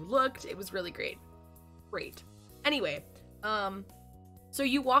choose how you looked. It was really great. Great. Anyway, so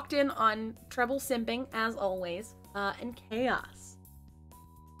you walked in on Treble simping, as always, and chaos.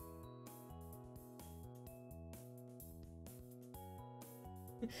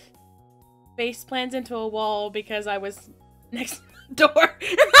 Face plants into a wall because I was next to the door.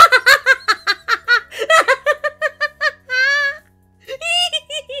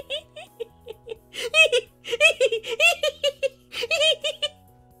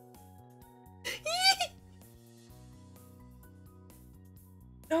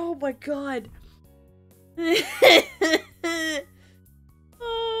 Oh my god.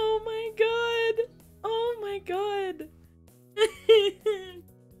 Oh my god. Oh my god.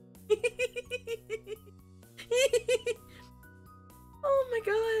 Oh my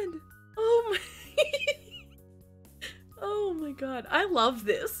god. Oh my. Oh my god. I love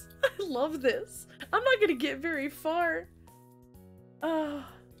this. I love this. I'm not gonna get very far. Oh.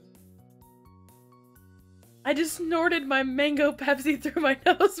 I just snorted my mango Pepsi through my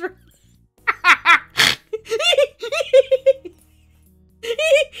nose. I'm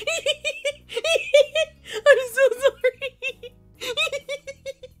so sorry.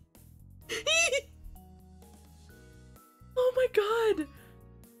 Oh my god.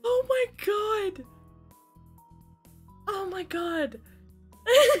 Oh my god. Oh my god.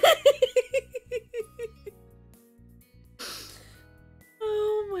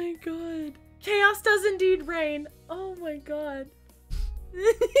 Oh my god. Chaos does indeed reign. Oh my god.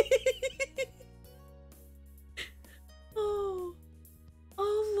 Oh.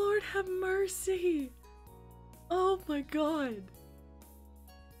 Oh Lord have mercy. Oh my god.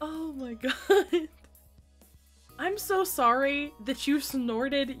 Oh my god. I'm so sorry that you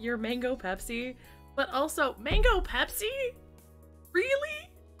snorted your mango Pepsi, but also, mango Pepsi? Really?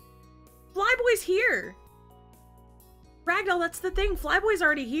 Flyboy's here. Ragdoll, that's the thing. Flyboy's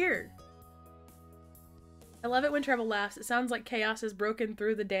already here. I love it when Treble laughs. It sounds like chaos has broken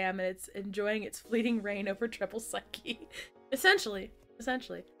through the dam and it's enjoying its fleeting reign over Treble's psyche. Essentially.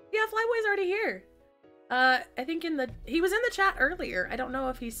 Yeah, Flyboy's already here. I think he was in the chat earlier. I don't know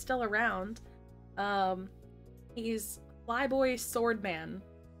if he's still around. He's Flyboy Swordman,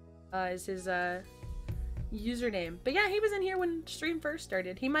 is his, username. But yeah, he was in here when stream first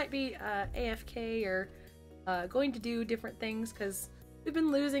started. He might be, AFK or, going to do different things because we've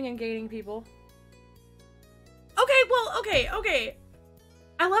been losing and gaining people. Okay, well, okay.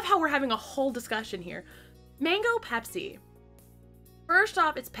 I love how we're having a whole discussion here. Mango Pepsi. First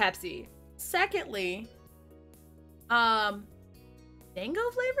off, it's Pepsi. Secondly, mango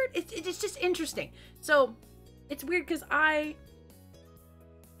flavored? It's just interesting. So, it's weird because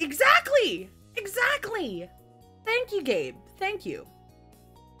Exactly! Thank you, Gabe. Thank you.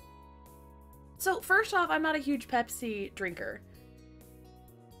 So, first off, I'm not a huge Pepsi drinker.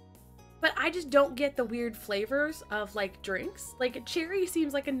 But I just don't get the weird flavors of, like, drinks. Like, cherry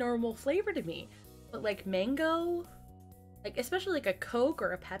seems like a normal flavor to me. But, like, mango, like, especially, like, a Coke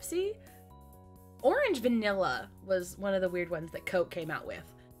or a Pepsi. Orange vanilla was one of the weird ones that Coke came out with.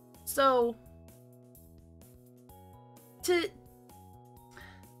 So, I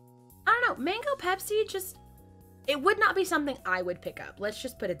don't know, mango Pepsi just, it would not be something I would pick up. Let's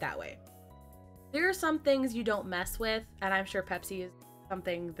just put it that way. There are some things you don't mess with, and I'm sure Pepsi is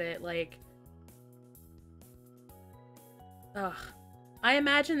something that, like, ugh. I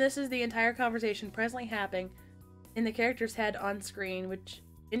imagine this is the entire conversation presently happening in the character's head on screen, which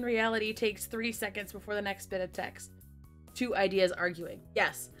in reality takes 3 seconds before the next bit of text. 2 ideas arguing.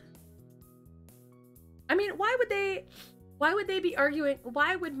 Yes. I mean, why would they be arguing?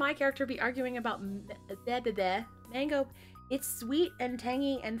 Why would my character be arguing about mango? It's sweet and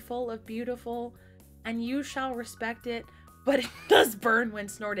tangy and full of beautiful, and you shall respect it, but it does burn when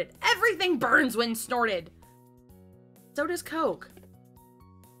snorted. Everything burns when snorted. So does Coke.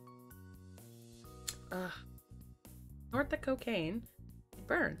 Ugh. Snort the cocaine. It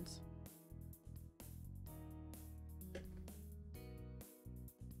burns.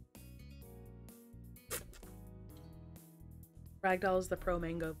 Ragdoll is the pro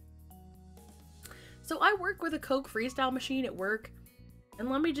mango. So I work with a Coke freestyle machine at work, and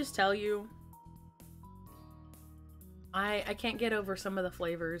let me just tell you, I can't get over some of the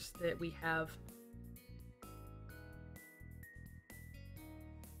flavors that we have.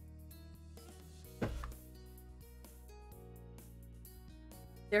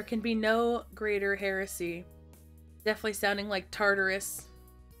 There can be no greater heresy. Definitely sounding like Tartarus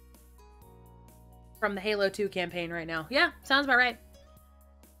from the Halo 2 campaign right now. Yeah, sounds about right.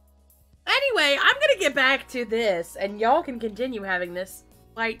 Anyway, I'm gonna get back to this, and y'all can continue having this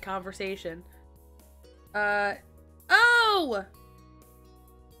light conversation. Oh,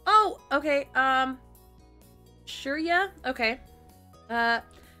 okay, sure, yeah, okay.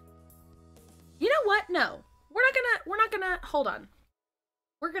 You know what? No. We're not gonna, hold on.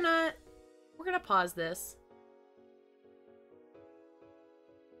 We're gonna pause this.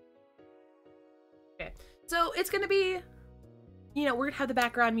 Okay, so it's gonna be, you know, we're gonna have the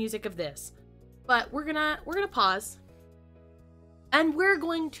background music of this, but we're gonna pause, and we're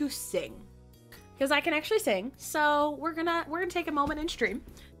going to sing, because I can actually sing. So we're gonna take a moment and stream,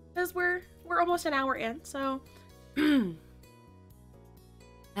 because we're almost an hour in. So,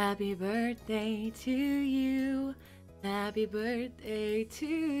 happy birthday to you. Happy birthday to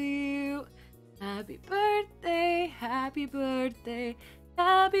you. Happy birthday, happy birthday,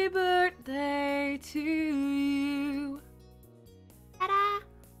 happy birthday to you. Ta-da!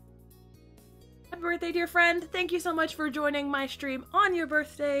 Happy birthday, dear friend. Thank you so much for joining my stream on your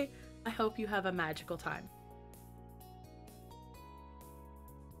birthday. I hope you have a magical time.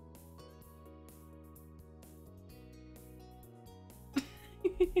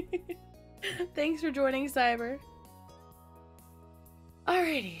 Thanks for joining, Cyber.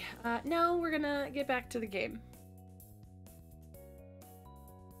 Alrighty, now we're gonna get back to the game.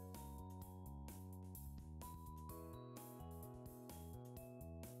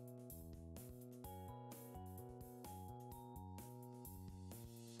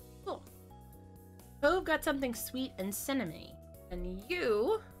 Cool. Cove got something sweet and cinnamony, and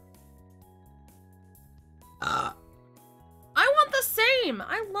you... I want the same!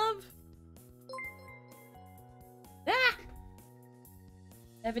 I love... Ah!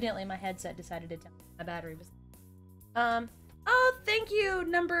 Evidently my headset decided to tell me my battery was... Oh, thank you,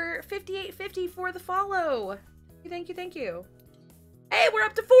 number 5850 for the follow! Thank you. Hey, we're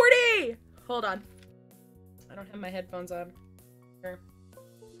up to 40! Hold on. I don't have my headphones on. Here.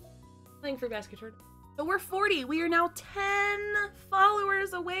 Playing Fruit Basket Turn. So we're 40! We are now 10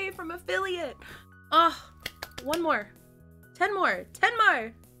 followers away from affiliate! Oh, one more. 10 more! 10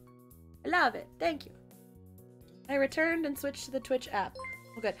 more! I love it. Thank you. I returned and switched to the Twitch app.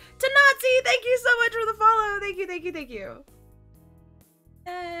 Oh, good. Tanatsi, thank you so much for the follow. Thank you.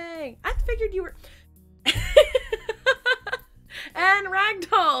 Yay. I figured you were... And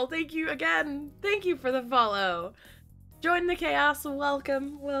Ragdoll, thank you again. Thank you for the follow. Join the chaos.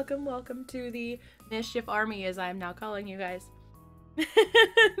 Welcome to the Mischief Army, as I'm now calling you guys.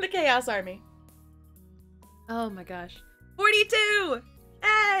 The Chaos Army. Oh my gosh. 42!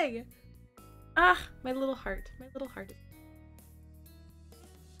 Hey! Ah, my little heart. My little heart.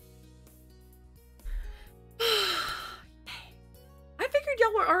 I figured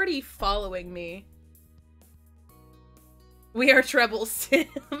y'all were already following me. We are Treble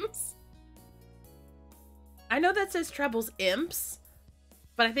Sims. I know that says Treble's Imps,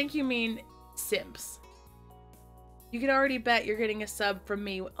 but I think you mean Simps. You can already bet you're getting a sub from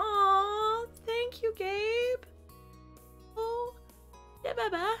me. Aw, thank you, Gabe. Oh, yeah,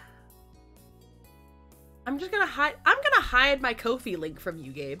 baba. I'm gonna hide my Ko-fi link from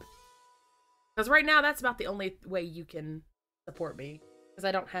you, Gabe. Because right now, that's about the only way you can support me. Because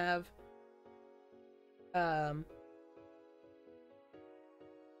I don't have...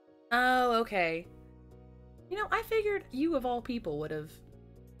 Oh, okay. You know, I figured you of all people would have...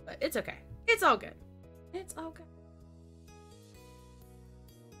 But it's okay. It's all good. It's all good.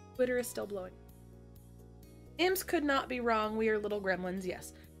 Twitter is still blowing. Imps could not be wrong. We are little gremlins.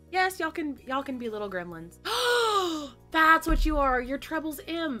 Yes. Yes, y'all can be little gremlins. That's what you are. You're Treble's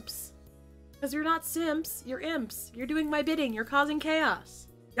imps. Because you're not simps. You're imps. You're doing my bidding. You're causing chaos.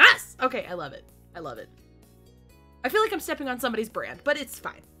 Yes! Okay, I love it. I love it. I feel like I'm stepping on somebody's brand, but it's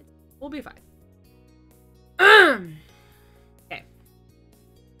fine. We'll be fine. Okay.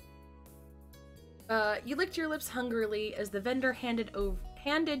 You licked your lips hungrily as the vendor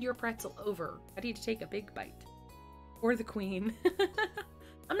handed your pretzel over. Ready to take a big bite. Or the queen.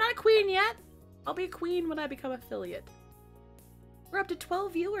 I'm not a queen yet. I'll be a queen when I become affiliate. We're up to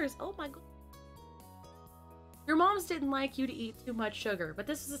 12 viewers. Oh my god. Your moms didn't like you to eat too much sugar, but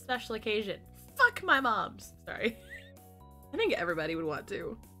this is a special occasion. Fuck my moms. Sorry. I think everybody would want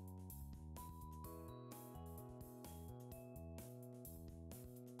to.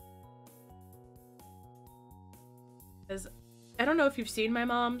 Because I don't know if you've seen my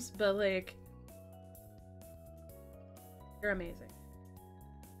moms, but like, they're amazing.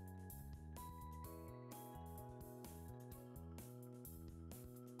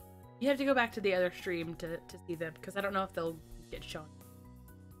 You have to go back to the other stream to see them, because I don't know if they'll get shown.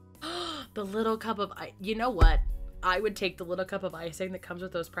 The little cup of ice. You know what? I would take the little cup of icing that comes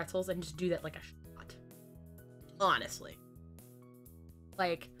with those pretzels and just do that like a shot. Honestly.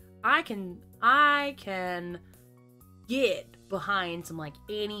 Like, I can get behind some like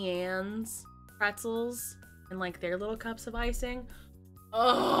Annie Ann's pretzels and like their little cups of icing.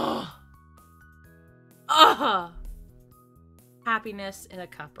 Oh. Oh. Happiness in a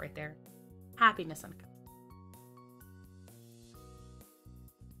cup right there. Happiness in a cup.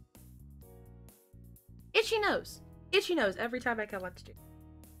 Itchy nose. Itchy nose every time I come on stream.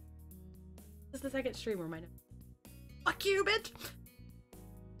 This is the second stream where my nose. Fuck you, bitch!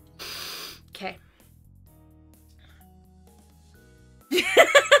 Okay.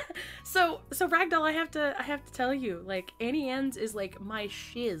 So Ragdoll, I have to tell you, like, Annie Ann's is like my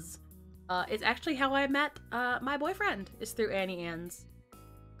shiz. It's actually how I met my boyfriend, is through Annie Ann's.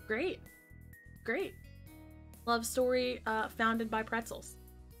 Great. Great. Love story founded by pretzels.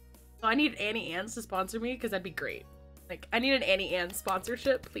 So I need Annie Ann's to sponsor me, because that'd be great. Like, I need an Annie Ann's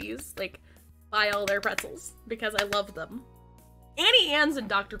sponsorship, please. Like, buy all their pretzels, because I love them. Annie Ann's and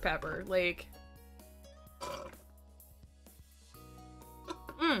Dr. Pepper, like...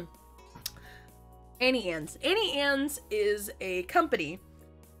 Annie Ann's. Annie Ann's is a company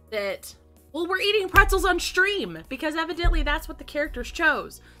that... Well, we're eating pretzels on stream, because evidently that's what the characters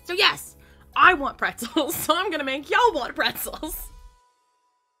chose. So yes, I want pretzels, so I'm gonna make y'all want pretzels.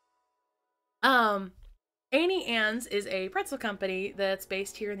 Annie Ann's is a pretzel company that's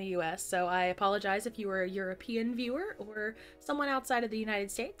based here in the US, so I apologize if you were a European viewer or someone outside of the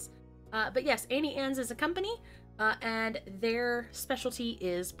United States. But yes, Annie Ann's is a company, and their specialty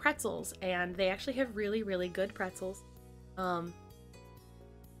is pretzels, and they actually have really, really good pretzels.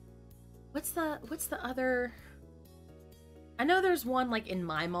 What's the other... I know there's one, like, in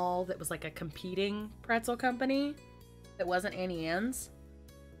my mall that was, like, a competing pretzel company that wasn't Annie Ann's.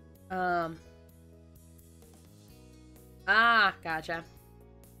 Gotcha.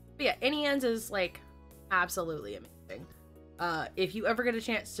 But yeah, Annie Ann's is, like, absolutely amazing. If you ever get a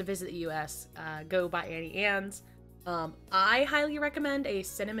chance to visit the US, go by Annie Ann's. I highly recommend a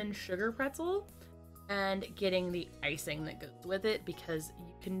cinnamon sugar pretzel and getting the icing that goes with it, because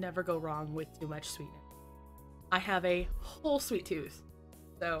you can never go wrong with too much sweetness. I have a whole sweet tooth,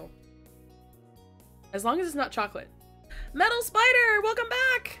 so as long as it's not chocolate. Metal Spider, welcome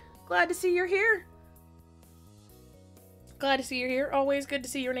back! Glad to see you're here. Glad to see you're here. Always good to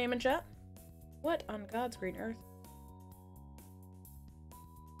see your name in chat. What on God's green earth?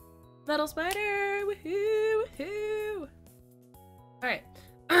 Metal Spider! Woohoo! Woohoo! Alright.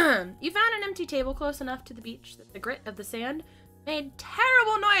 You found an empty table close enough to the beach that the grit of the sand made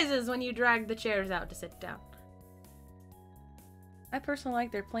terrible noises when you dragged the chairs out to sit down. I personally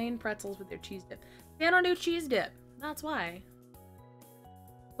like their plain pretzels with their cheese dip. They don't do cheese dip. That's why.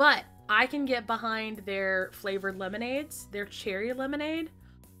 But I can get behind their flavored lemonades, their cherry lemonade.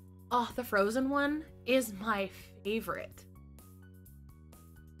 Oh, the frozen one is my favorite.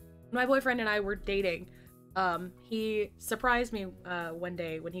 My boyfriend and I were dating. He surprised me one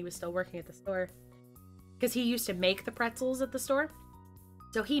day when he was still working at the store. Because he used to make the pretzels at the store.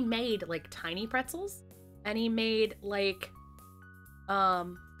 So he made, like, tiny pretzels. And he made, like a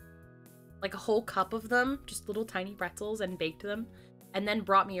whole cup of them. Just little tiny pretzels and baked them. And then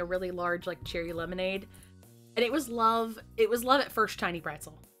brought me a really large, like, cherry lemonade. And it was love. It was love at first tiny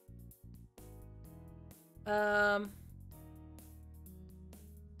pretzel.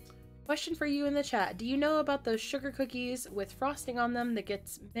 Question for you in the chat. Do you know about those sugar cookies with frosting on them that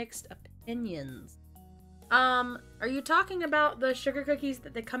gets mixed opinions? Are you talking about the sugar cookies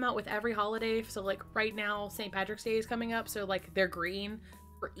that they come out with every holiday? So, like, right now, St. Patrick's Day is coming up, so, like, they're green.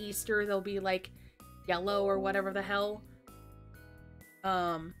 For Easter, they'll be, like, yellow or whatever the hell.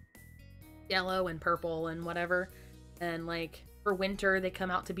 Yellow and purple and whatever. And, like, for winter, they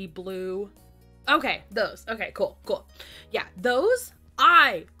come out to be blue. Okay, those. Okay, cool, cool. Yeah, those,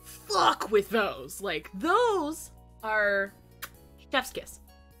 I fuck with those. Like, those are chef's kiss.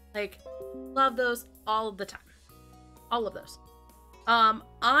 Like, love those all of the time. All of those.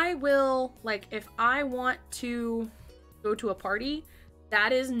 I will, like, if I want to go to a party,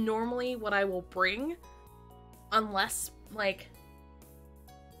 that is normally what I will bring. Unless, like,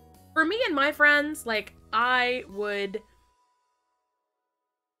 for me and my friends, like, I would,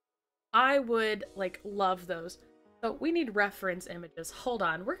 like, love those. So we need reference images. Hold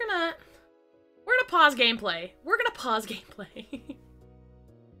on. We're gonna pause gameplay. We're gonna pause gameplay.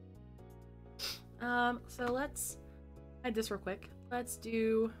 So let's hide this real quick. Let's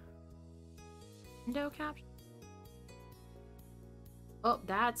do window caption. Oh,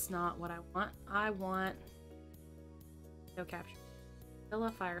 that's not what I want. I want window caption.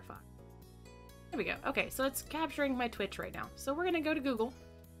 Villa Firefox. There we go. Okay, so it's capturing my Twitch right now. So we're gonna go to Google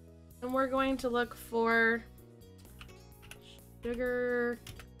and we're going to look for sugar.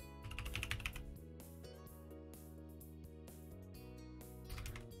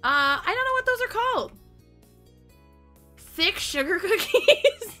 I don't know what those are called. Thick sugar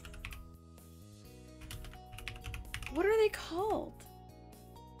cookies? What are they called?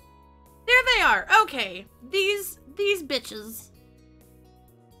 There they are. Okay. These bitches.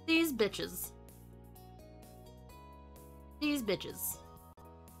 These bitches. These bitches.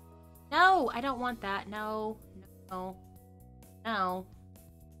 No, I don't want that. No. No. No.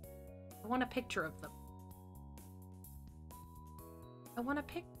 I want a picture of them. I want a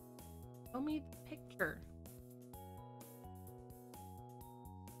pic. Show me the picture.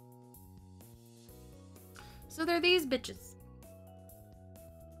 So they're these bitches.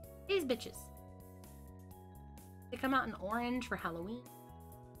 These bitches. They come out in orange for Halloween.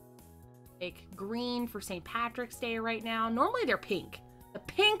 Like green for St. Patrick's Day right now. Normally they're pink. The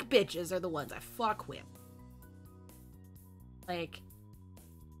pink bitches are the ones I fuck with. Like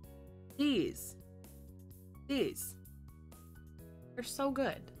these. These. They're so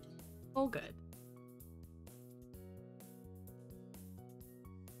good. So good.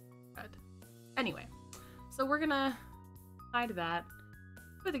 Good. Anyway, so we're gonna hide that,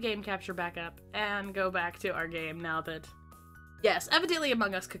 put the game capture back up, and go back to our game now that, yes, evidently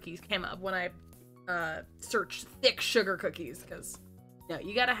Among Us cookies came up when I searched thick sugar cookies, because, you know,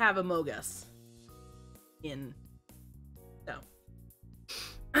 you gotta have Among Us in, so.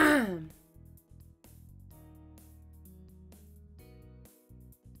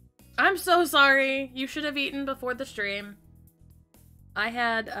 I'm so sorry. You should have eaten before the stream. I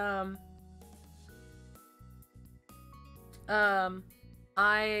had,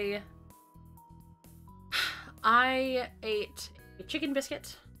 I ate a chicken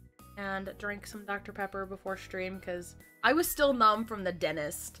biscuit and drank some Dr. Pepper before stream because I was still numb from the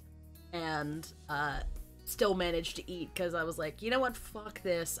dentist and, still managed to eat because I was like, you know what? Fuck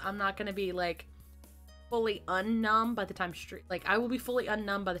this. I'm not gonna be, like, fully unnumb by the time stream, like, I will be fully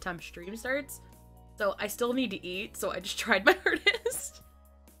unnumb by the time stream starts, so I still need to eat, so I just tried my hardest.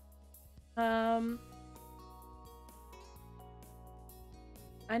 I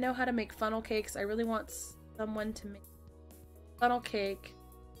know how to make funnel cakes. I really want someone to make funnel cake,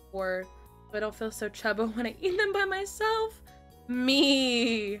 or so I don't feel so chubbo when I eat them by myself.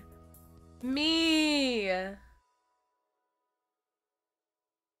 Me. No.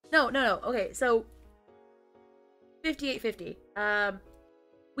 Okay, so 5850.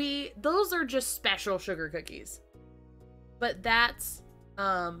 those are just special sugar cookies. But that's,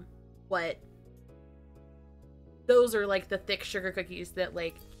 what, those are, like, the thick sugar cookies that,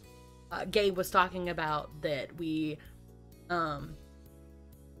 like, Gabe was talking about that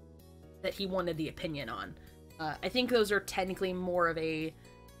that he wanted the opinion on. I think those are technically more of a,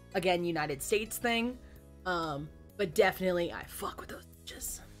 again, United States thing. But definitely I fuck with those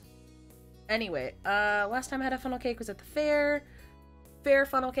bitches. Anyway, last time I had a funnel cake was at the fair. Fair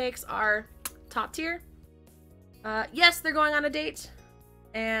funnel cakes are top tier. Yes, they're going on a date.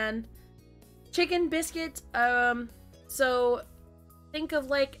 And chicken biscuit, so think of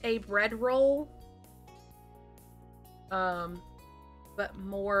like a bread roll, but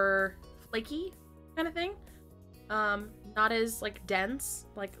more flaky kind of thing. Not as like dense,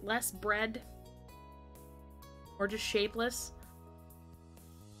 like less bread, or just shapeless.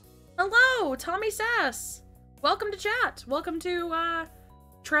 Hello, Tommy Sass. Welcome to chat. Welcome to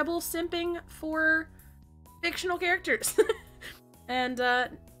Treble simping for fictional characters. And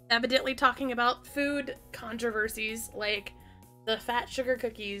evidently talking about food controversies like the fat sugar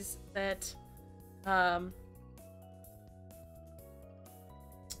cookies that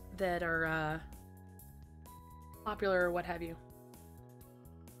that are popular or what have you.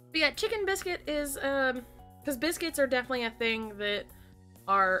 But yeah, chicken biscuit is because biscuits are definitely a thing that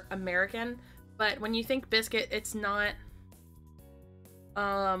are American, but when you think biscuit, it's not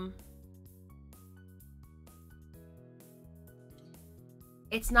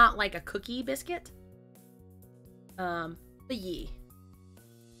it's not like a cookie biscuit. But yeah.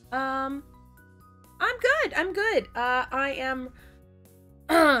 I'm good. I'm good. I am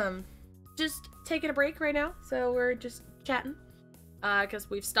just taking a break right now, so we're just chatting. Because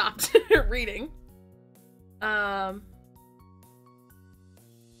we've stopped reading. But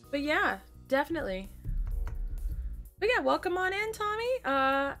yeah, definitely. But yeah, welcome on in, Tommy.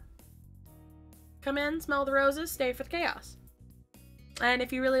 Come in, smell the roses, stay for the chaos. And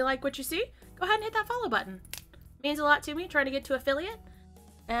if you really like what you see, go ahead and hit that follow button. It means a lot to me, trying to get to affiliate.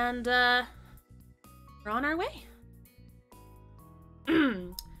 And we're on our way.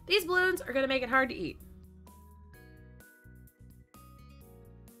 These balloons are gonna make it hard to eat.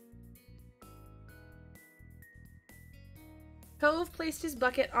 Cove placed his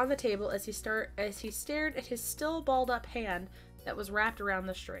bucket on the table as he stared at his still balled up hand that was wrapped around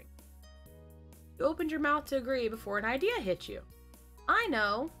the string. You opened your mouth to agree before an idea hit you. I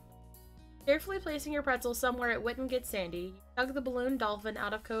know. Carefully placing your pretzel somewhere it wouldn't get sandy, you tugged the balloon dolphin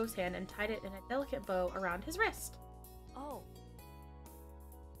out of Cove's hand and tied it in a delicate bow around his wrist. Oh.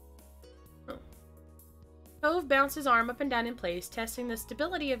 Cove bounced his arm up and down in place, testing the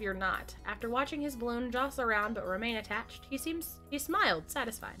stability of your knot. After watching his balloon jostle around but remain attached, he smiled,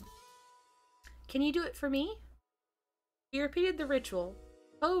 satisfied. Can you do it for me? He repeated the ritual.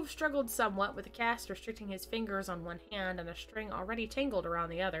 Cove struggled somewhat with the cast restricting his fingers on one hand and a string already tangled around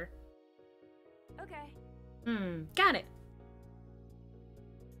the other. Okay. Got it.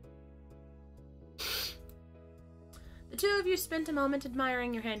 The two of you spent a moment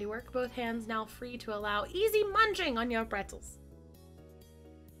admiring your handiwork, both hands now free to allow easy munching on your pretzels.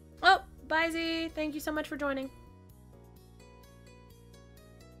 Oh, bye Z, thank you so much for joining.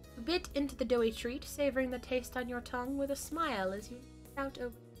 You bit into the doughy treat, savoring the taste on your tongue with a smile as you out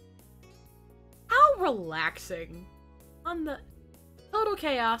over. How relaxing! On the total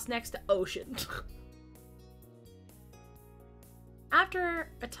chaos next to ocean. After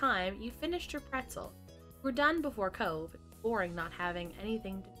a time, you finished your pretzel. You were done before Cove, boring not having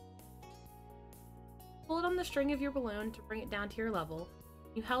anything to do. Pulled on the string of your balloon to bring it down to your level.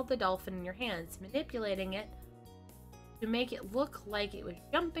 You held the dolphin in your hands, manipulating it to make it look like it was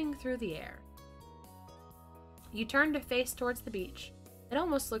jumping through the air. You turned to face towards the beach. It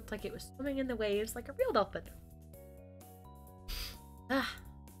almost looked like it was swimming in the waves like a real dolphin.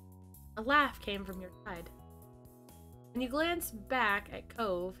 A laugh came from your side. When you glanced back at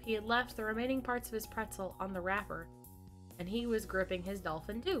Cove, he had left the remaining parts of his pretzel on the wrapper, and he was gripping his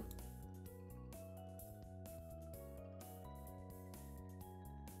dolphin too.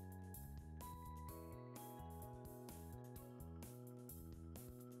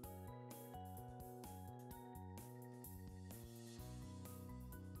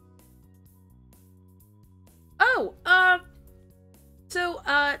 Oh,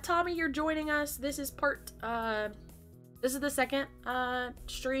 Tommy, you're joining us. This is this is the second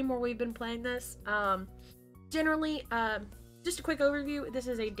stream where we've been playing this. Generally, just a quick overview, this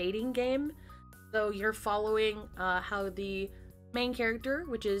is a dating game. So you're following how the main character,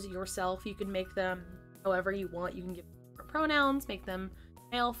 which is yourself, you can make them however you want. You can give them pronouns, make them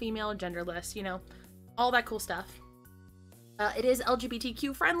male, female, genderless, you know, all that cool stuff. It is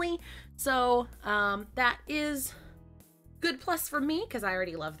LGBTQ friendly, so that is good plus for me because I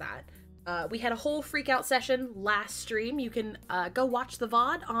already love that. We had a whole freak out session last stream. You can go watch the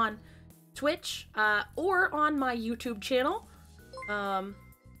VOD on Twitch or on my YouTube channel.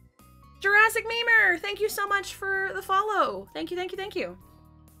 Jurassic Memer, thank you so much for the follow. Thank you, thank you, thank you.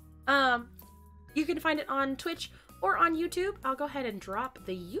 You can find it on Twitch or on YouTube. I'll go ahead and drop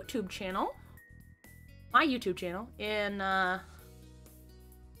the YouTube channel, my YouTube channel, in,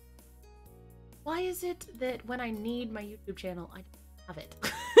 why is it that when I need my YouTube channel, I don't have it?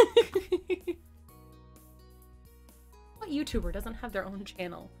 What YouTuber doesn't have their own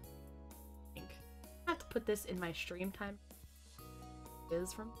channel? I think I have to put this in my stream time. It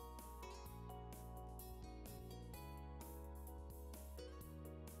is from...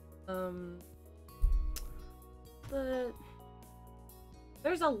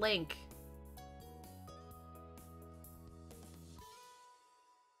 There's a link.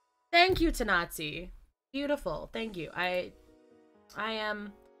 Thank you, Tanatsi. Beautiful. Thank you. I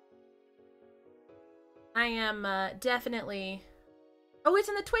am definitely... Oh, it's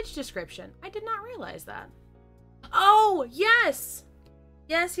in the Twitch description. I did not realize that. Oh, yes!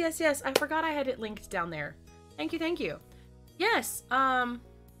 Yes, yes, yes. I forgot I had it linked down there. Thank you, thank you. Yes,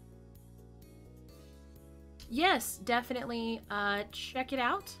 yes, definitely, check it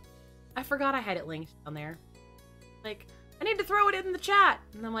out. I forgot I had it linked down there. Like, I need to throw it in the chat.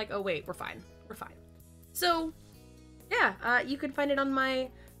 And I'm like, oh wait, we're fine. We're fine. So, yeah, you can find it on find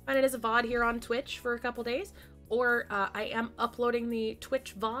it as a VOD here on Twitch for a couple days. Or, I am uploading the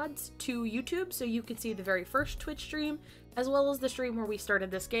Twitch VODs to YouTube, so you can see the very first Twitch stream, as well as the stream where we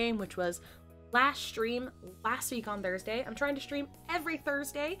started this game, which was last week on Thursday. I'm trying to stream every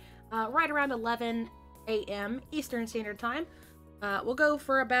Thursday, right around 11 a.m. Eastern Standard Time. We'll go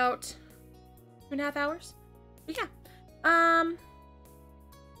for about 2.5 hours. But yeah.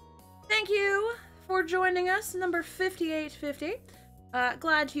 Thank you for joining us, number 5850.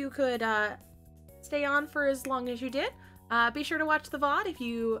 Glad you could stay on for as long as you did. Be sure to watch the VOD if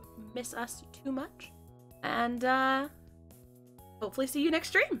you miss us too much. And hopefully see you next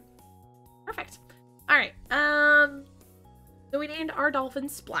stream. Perfect. Alright, so we named our dolphin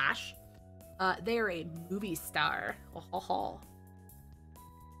Splash. They're a movie star.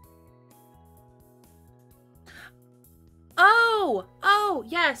 Oh,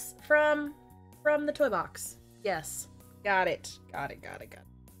 yes, from the toy box. Yes, got it.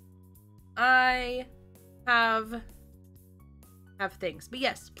 I have things, but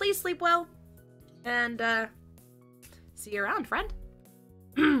yes, please sleep well, and see you around, friend.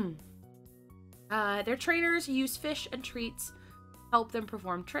 Their trainers use fish and treats to help them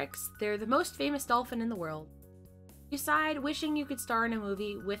perform tricks. They're the most famous dolphin in the world. You sighed, wishing you could star in a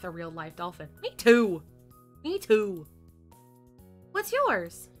movie with a real-life dolphin. Me too! Me too! What's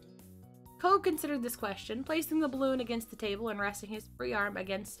yours? Code considered this question, placing the balloon against the table and resting his free arm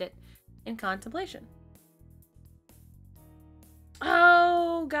against it in contemplation.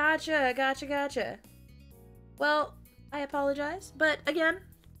 Oh, gotcha. Well, I apologize, but again,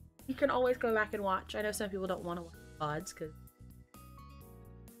 you can always go back and watch. I know some people don't want to watch VODs, because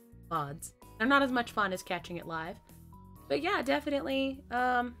VODs. They're not as much fun as catching it live. But yeah, definitely,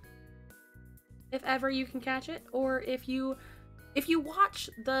 if ever you can catch it, or if you watch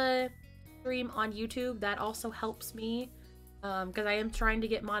the stream on YouTube, that also helps me, because I am trying to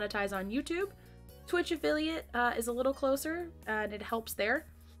get monetized on YouTube. Twitch affiliate is a little closer, and it helps there.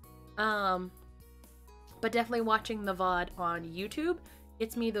 But definitely watching the VOD on YouTube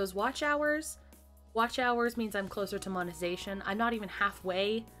gets me those watch hours. Watch hours means I'm closer to monetization. I'm not even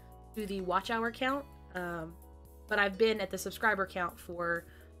halfway to the watch hour count, but I've been at the subscriber count for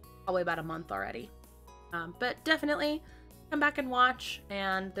probably about a month already. But definitely come back and watch,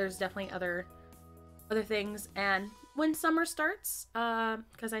 and there's definitely other things. And when summer starts,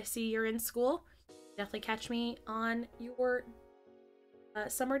 because I see you're in school, definitely catch me on your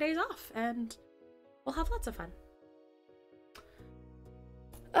summer days off, and we'll have lots of fun.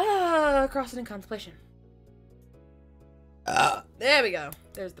 Crossing in contemplation. There we go.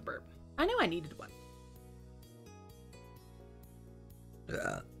 There's the burp. I knew I needed one.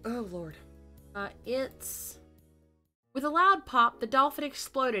 Oh, Lord. It's... With a loud pop, the dolphin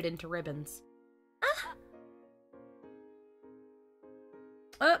exploded into ribbons.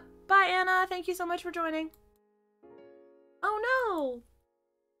 Bye, Anna. Thank you so much for joining. Oh,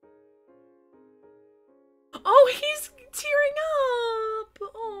 no. Oh, he's tearing up.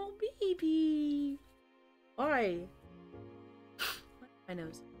 Oh, baby. Why? My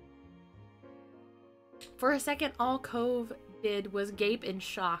nose. For a second, all Cove did was gape in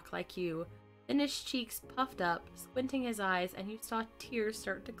shock like you. Then his cheeks puffed up, squinting his eyes, and you saw tears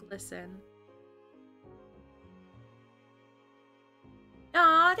start to glisten.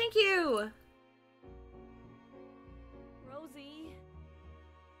 Aw, thank you! Rosie.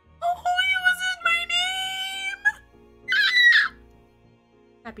 Oh, you was in my name! Ah!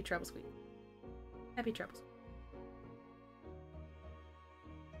 Happy Treble Squeak. Happy Treble Squeak.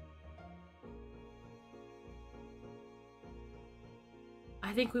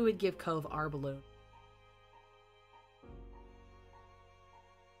 I think we would give Cove our balloon.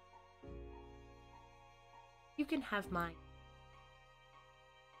 You can have mine.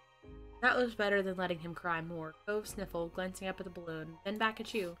 That was better than letting him cry more. Cove sniffled, glancing up at the balloon, then back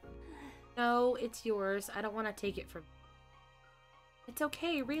at you. No, it's yours. I don't want to take it from you. It's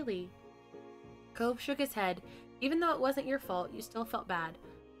okay, really. Cove shook his head. Even though it wasn't your fault, you still felt bad.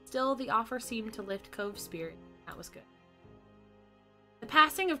 Still, the offer seemed to lift Cove's spirit. That was good. The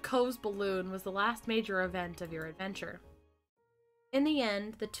passing of Cove's balloon was the last major event of your adventure. In the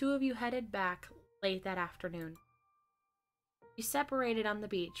end, the two of you headed back late that afternoon. You separated on the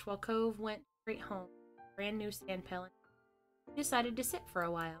beach while Cove went straight home, brand new sand pail. You decided to sit for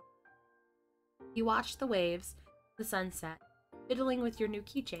a while. You watched the waves, the sunset, fiddling with your new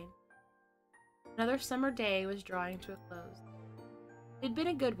keychain. Another summer day was drawing to a close. It had been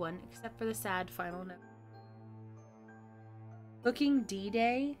a good one, except for the sad final note. Booking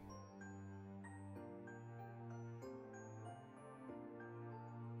D-Day?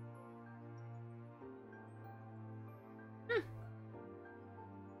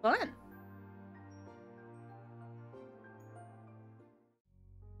 Fun.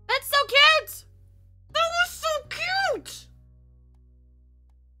 That's so cute! That was so cute!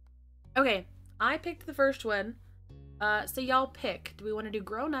 Okay, I picked the first one. So y'all pick. Do we want to do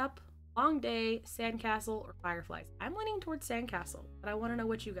Grown Up, Long Day, Sandcastle, or Fireflies? I'm leaning towards Sandcastle, but I want to know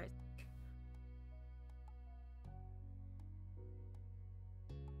what you guys think.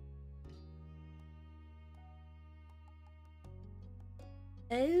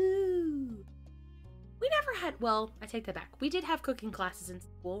 Oh. We never had, well, I take that back. We did have cooking classes in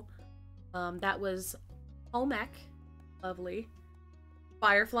school. That was home ec. Lovely.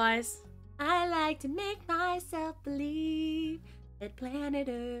 Fireflies. I like to make myself believe that planet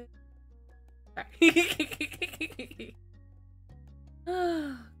Earth. Sorry.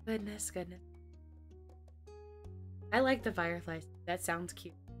 Oh, goodness. I like the Fireflies. That sounds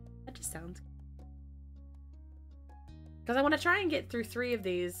cute. That just sounds cute. Because I want to try and get through 3 of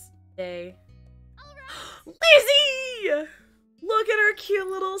these today. Lizzie! Look at our cute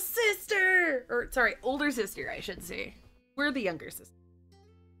little sister! Or, sorry, older sister, I should say. We're the younger sister.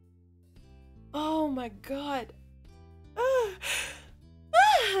 Oh my god.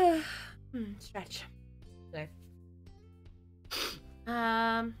 Stretch. Okay.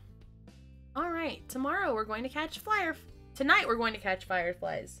 Alright. Tomorrow we're going to catch Tonight we're going to catch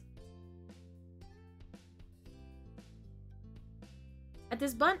fireflies. At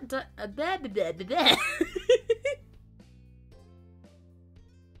this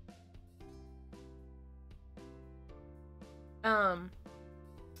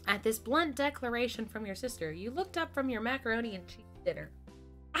At this blunt declaration from your sister, you looked up from your macaroni and cheese dinner.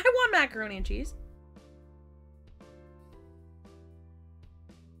 I want macaroni and cheese.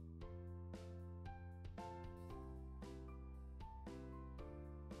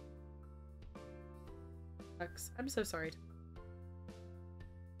 I'm so sorry.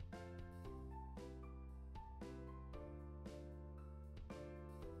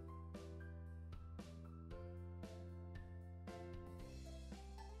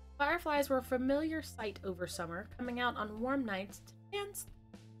 Fireflies were a familiar sight over summer, coming out on warm nights to dance.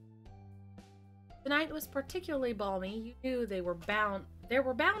 The night was particularly balmy. You knew there were bound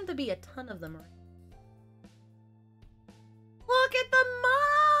to be a ton of them around. Look at the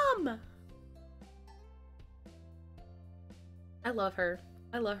mom! I love her.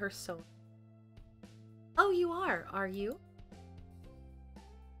 I love her so much. Oh, you are you?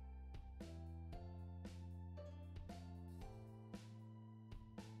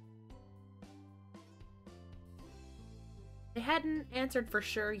 They hadn't answered for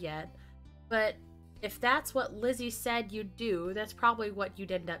sure yet, but if that's what Lizzie said you'd do, that's probably what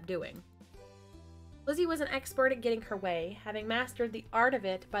you'd end up doing. Lizzie was an expert at getting her way, having mastered the art of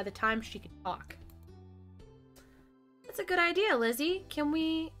it by the time she could talk. That's a good idea, Lizzie. Can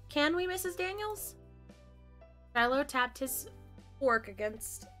we, Mrs. Daniels? Shiloh tapped his fork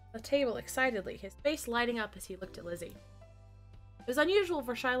against the table excitedly, his face lighting up as he looked at Lizzie. It was unusual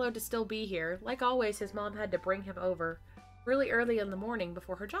for Shiloh to still be here. Like always, his mom had to bring him over really early in the morning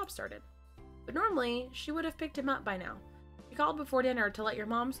before her job started. But normally, she would have picked him up by now. She called before dinner to let your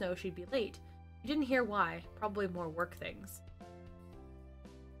moms know she'd be late. You didn't hear why. Probably more work things.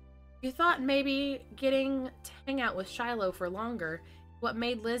 You thought maybe getting to hang out with Shiloh for longer what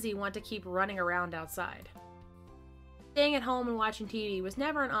made Lizzie want to keep running around outside. Staying at home and watching TV was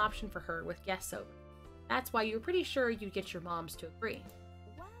never an option for her with guests over. That's why you were pretty sure you'd get your moms to agree.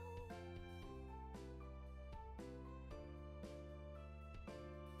 Wow.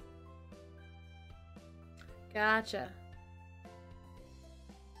 Gotcha.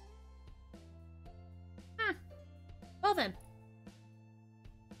 Well then.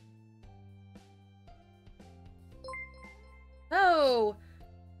 Oh!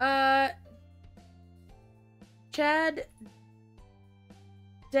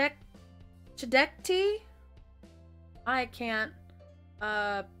 Chadekti? I can't,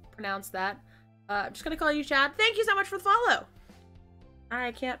 pronounce that. I'm just gonna call you Chad. Thank you so much for the follow!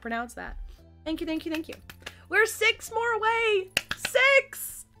 I can't pronounce that. Thank you, thank you, thank you. We're 6 more away!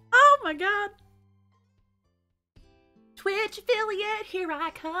 6! Oh my god! Twitch affiliate, here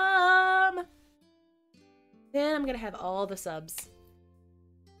I come! Then I'm gonna have all the subs.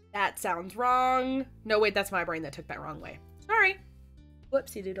 That sounds wrong. No, wait, that's my brain that took that wrong way. Sorry.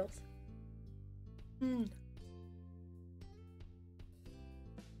 Whoopsie doodles.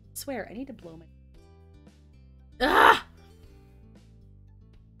 Swear, I need to blow my... Ah!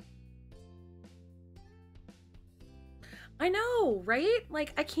 I know, right?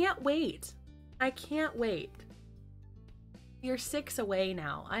 Like, I can't wait. I can't wait. You're 6 away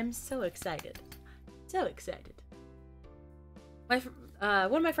now. I'm so excited. So excited. One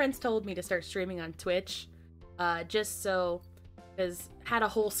of my friends told me to start streaming on Twitch, just so, because had a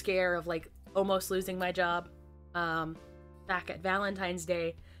whole scare of like almost losing my job, back at Valentine's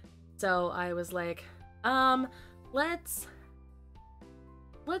Day. So I was like, let's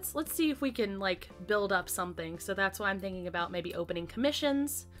see if we can like build up something. So that's why I'm thinking about maybe opening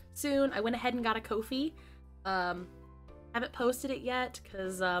commissions soon. I went ahead and got a Ko-fi. Haven't posted it yet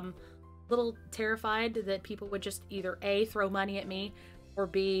because little terrified that people would just either A, throw money at me, or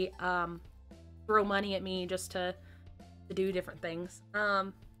B, throw money at me just to do different things.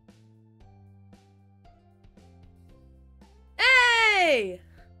 Hey!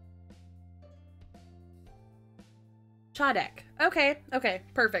 Chadek. Okay, okay,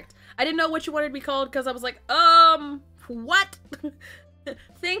 perfect. I didn't know what you wanted to be called because I was like, what?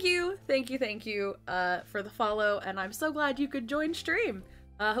 Thank you for the follow, and I'm so glad you could join stream.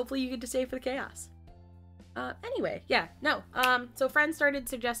 Hopefully you get to stay for the chaos. Anyway, yeah, no. So friends started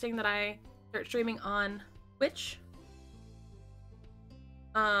suggesting that I start streaming on Twitch.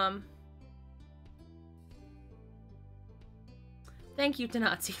 Thank you,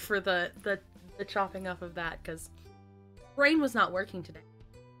 Tanatsi, for the chopping up of that, because brain was not working today.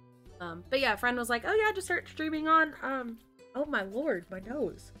 But yeah, a friend was like, oh yeah, just start streaming on, oh my lord, my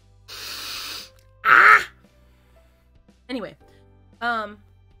nose. Ah! Anyway,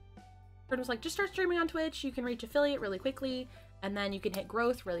 friend was like, just start streaming on Twitch, you can reach affiliate really quickly, and then you can hit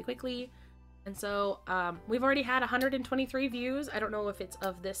growth really quickly. And so, we've already had 123 views. I don't know if it's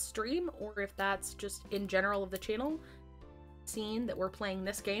of this stream, or if that's just in general of the channel scene that we're playing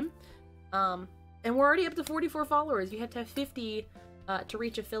this game. And we're already up to 44 followers. You have to have 50 to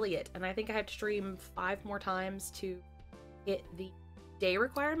reach affiliate, and I think I have to stream 5 more times to hit the day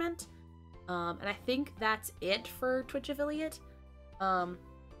requirement. And I think that's it for Twitch affiliate.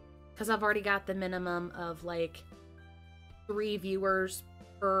 Because I've already got the minimum of like 3 viewers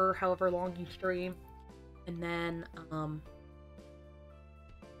per however long you stream, and then I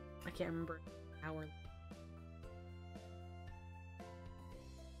can't remember hour.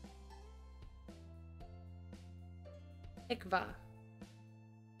 Ikva.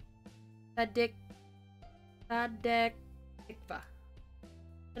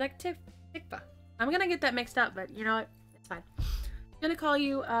 Tikva. I'm gonna get that mixed up, but you know what? It's fine. I'm gonna call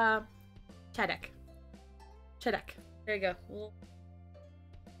you Chadek. Chadek. There you go.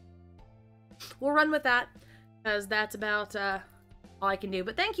 We'll run with that, because that's about all I can do.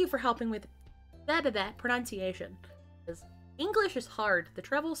 But thank you for helping with that pronunciation. Because English is hard. The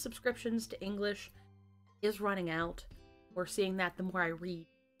Treble subscriptions to English is running out. We're seeing that the more I read.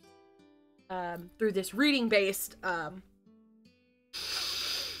 Through this reading-based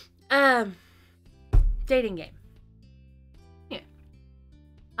dating game.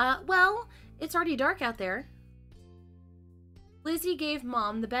 Yeah. Well, it's already dark out there. Lizzie gave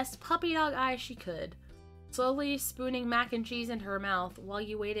Mom the best puppy dog eye she could, slowly spooning mac and cheese into her mouth while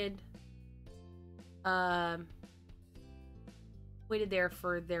you waited there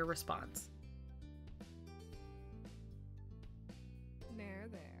for their response.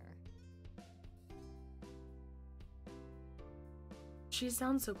 she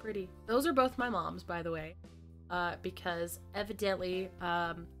sounds so pretty. Those are both my moms, by the way. Because evidently,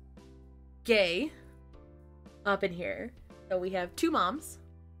 gay up in here. So we have two moms.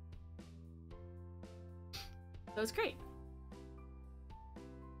 So it's great.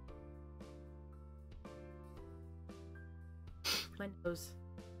 My nose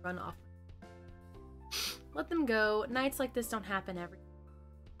run off. Let them go. Nights like this don't happen every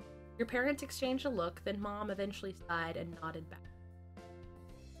day. Your parents exchanged a look, then Mom eventually sighed and nodded back.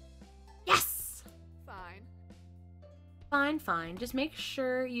 Yes! Fine. Fine, fine. Just make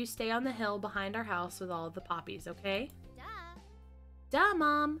sure you stay on the hill behind our house with all of the poppies, okay? Duh. Duh,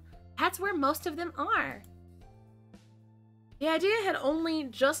 Mom. That's where most of them are. The idea had only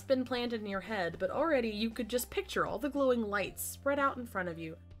just been planted in your head, but already you could just picture all the glowing lights spread out in front of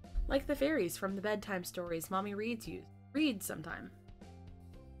you, like the fairies from the bedtime stories Mommy reads sometime.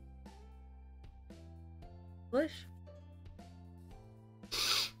 English?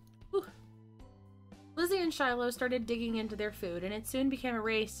 Lizzie and Shiloh started digging into their food, and it soon became a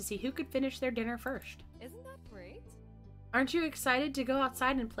race to see who could finish their dinner first. Isn't that great? Aren't you excited to go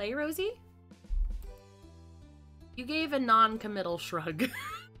outside and play, Rosie? You gave a non-committal shrug.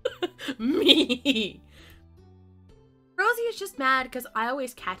 Me! Rosie is just mad because I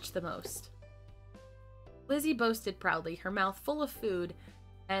always catch the most. Lizzie boasted proudly, her mouth full of food,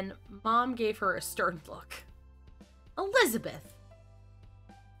 and Mom gave her a stern look. Elizabeth!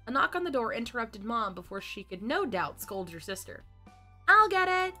 A knock on the door interrupted Mom before she could no doubt scold your sister. I'll get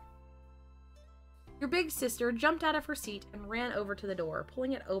it! Your big sister jumped out of her seat and ran over to the door,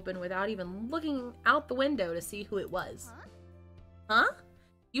 pulling it open without even looking out the window to see who it was. Huh?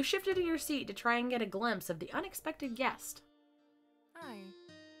 You shifted in your seat to try and get a glimpse of the unexpected guest. Hi.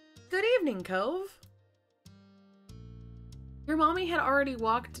 Good evening, Cove. Your mommy had already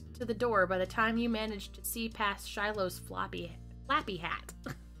walked to the door by the time you managed to see past Shiloh's flappy hat.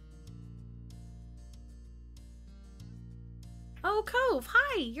 Oh, Cove,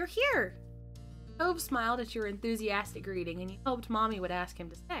 hi, you're here. Cove smiled at your enthusiastic greeting, and you hoped Mommy would ask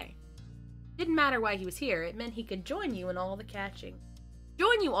him to stay. Didn't matter why he was here, it meant he could join you in all in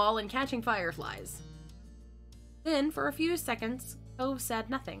catching fireflies. Then, for a few seconds, Cove said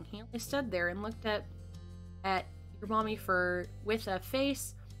nothing. He only stood there and looked at your mommy with a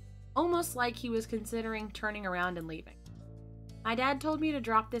face almost like he was considering turning around and leaving. My dad told me to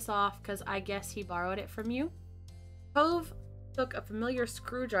drop this off because I guess he borrowed it from you. Cove took a familiar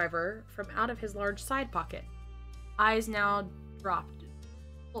screwdriver from out of his large side pocket. Eyes now dropped to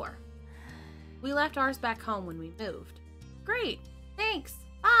the floor. We left ours back home when we moved. Great! Thanks!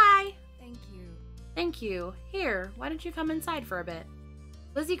 Bye! Thank you. Thank you. Here, why don't you come inside for a bit?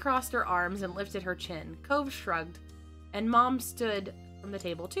 Lizzie crossed her arms and lifted her chin. Cove shrugged, and Mom stood from the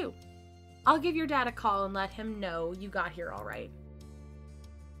table too. I'll give your dad a call and let him know you got here all right.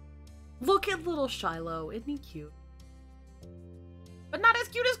 Look at little Shiloh. Isn't he cute? But not as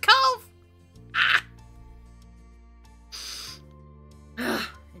cute as Cove! Ah!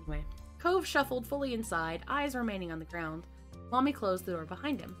 Anyway, Cove shuffled fully inside, eyes remaining on the ground. Mommy closed the door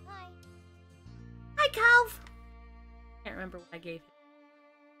behind him. Hi. Hi, Cove! Can't remember what I gave him.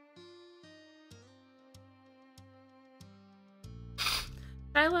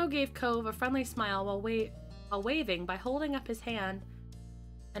 Shiloh gave Cove a friendly smile while waving by holding up his hand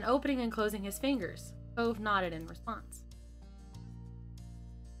and opening and closing his fingers. Cove nodded in response.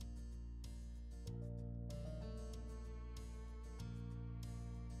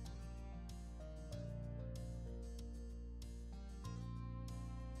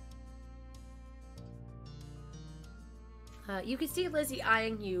 You could see Lizzie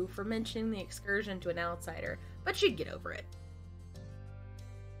eyeing you for mentioning the excursion to an outsider, but she'd get over it.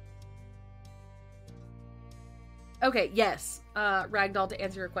 Okay, yes, Ragdoll, to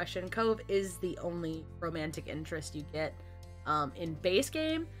answer your question, Cove is the only romantic interest you get in base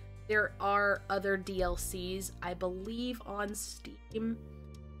game. There are other DLCs, I believe, on Steam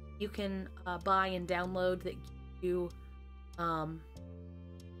you can buy and download that give you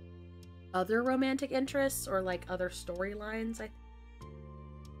other romantic interests or like other storylines, I think.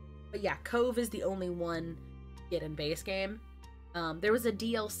 But yeah, Cove is the only one you get in base game. There was a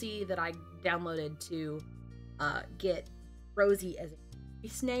DLC that I downloaded to get Rosie as a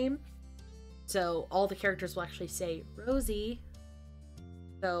base name. So all the characters will actually say Rosie.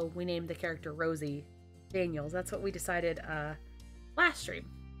 So we named the character Rosie Daniels. That's what we decided last stream.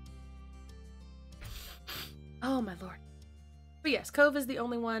 Oh my lord. But yes, Cove is the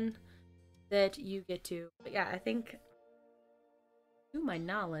only one that you get to. But yeah, I think, to my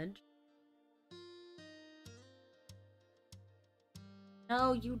knowledge...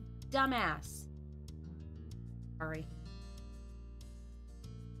 No, you dumbass. Sorry.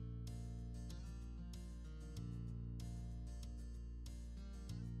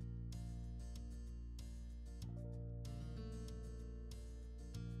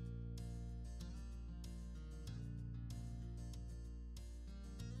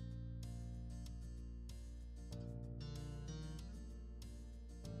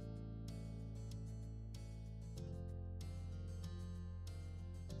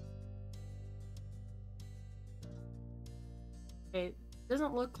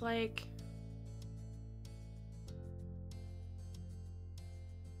 Doesn't look like...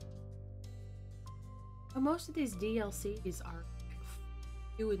 Well, most of these DLCs are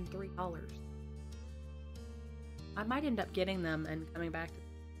 $2 and $3. I might end up getting them and coming back to them.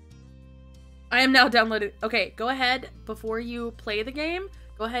 I am now downloaded. Okay, go ahead, before you play the game,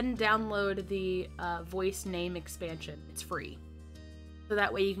 go ahead and download the voice name expansion. It's free. So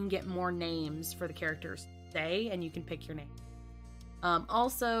that way you can get more names for the characters to say, and you can pick your name.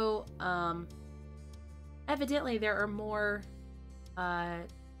 Also, evidently there are more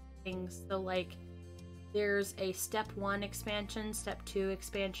things. So, like, there's a Step 1 expansion, Step 2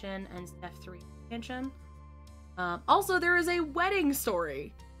 expansion, and Step 3 expansion. Also, there is a wedding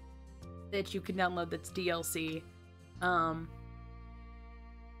story that you can download that's DLC.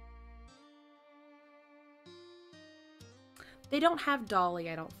 They don't have Dolly,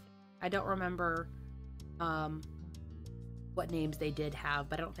 I don't remember what names they did have,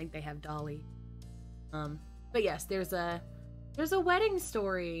 but I don't think they have Dolly. But yes, there's a wedding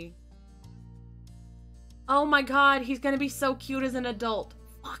story. Oh my god, he's gonna be so cute as an adult.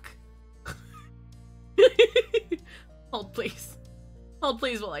 Fuck. Hold please. Hold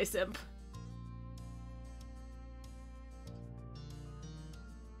please while I simp.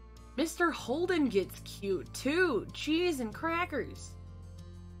 Mr. Holden gets cute too. Cheese and crackers.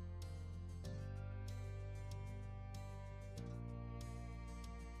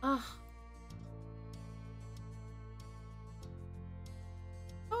 Ugh.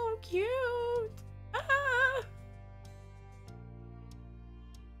 Oh, cute. Ah.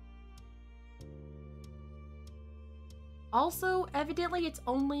 Also, evidently it's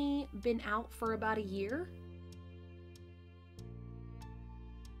only been out for about a year.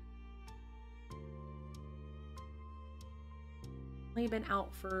 Only been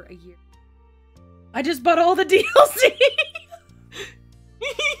out for a year. I just bought all the DLC.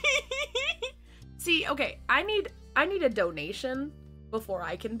 See, okay, I need a donation before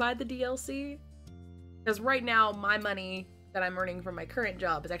I can buy the DLC. Because right now, my money that I'm earning from my current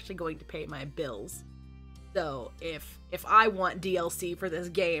job is actually going to pay my bills. So, if I want DLC for this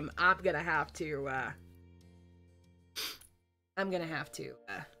game, I'm gonna have to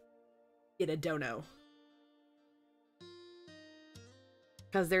get a dono.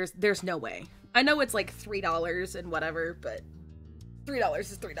 Because there's no way. I know it's like $3 and whatever, but $3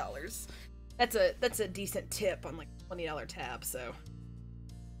 is $3. That's a decent tip on like a $20 tab, so.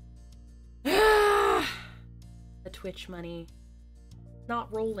 The Twitch money.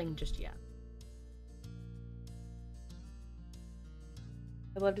 Not rolling just yet.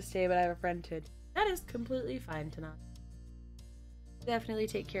 I'd love to stay, but I have a friend to. That is completely fine to not. Definitely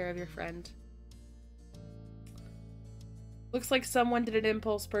take care of your friend. Looks like someone did an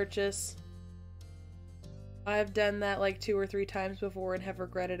impulse purchase. I've done that like 2 or 3 times before and have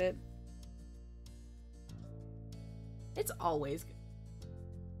regretted it. It's always good.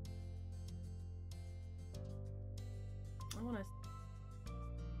 I wanna...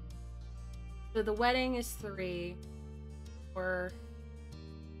 So the wedding is 3. Or...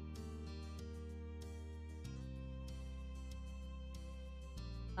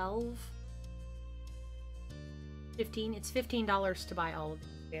 12? 15? It's $15 to buy all of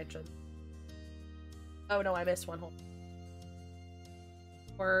the expansions. Oh no, I missed one. Hold on.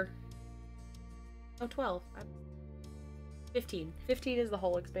 Or... Oh, 12. 15. 15 is the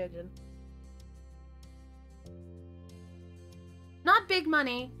whole expansion. Not big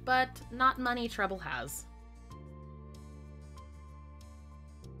money, but not money Treble has.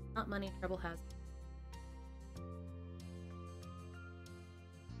 Not money Treble has.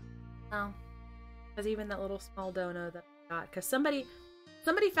 Oh. Because even that little small dono that I got, because somebody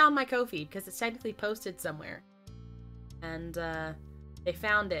found my Ko-fi, because it's technically posted somewhere. And, they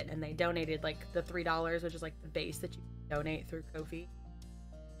found it, and they donated, like, the $3, which is, like, the base that you can donate through Ko-fi.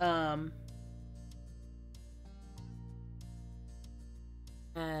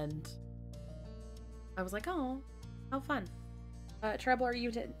 And I was like, oh, how fun. Treble, are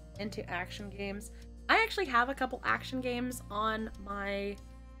you into action games? I actually have a couple action games on my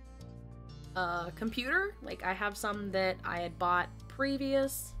computer. Like, I have some that I had bought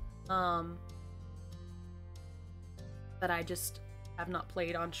previous, that I just have not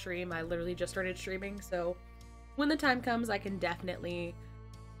played on stream. I literally just started streaming, so when the time comes, I can definitely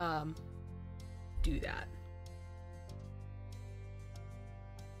do that.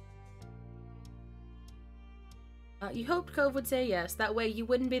 You hoped Cove would say yes. That way you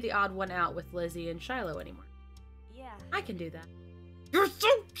wouldn't be the odd one out with Lizzie and Shiloh anymore. Yeah. I can do that. You're so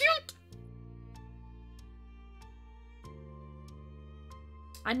cute!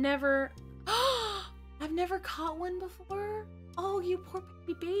 I've never caught one before. Oh, you poor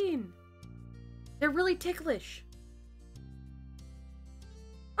baby bean. They're really ticklish.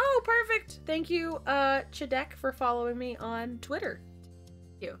 Oh, perfect. Thank you, Chidek, for following me on Twitter.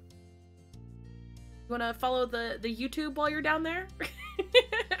 Thank you. You want to follow the YouTube while you're down there?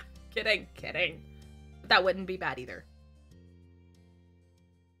 Kidding. That wouldn't be bad either.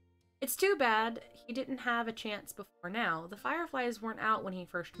 It's too bad he didn't have a chance before now. The fireflies weren't out when he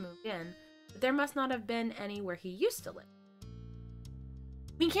first moved in, but there must not have been any where he used to live.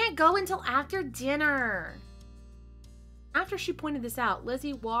 We can't go until after dinner. After she pointed this out,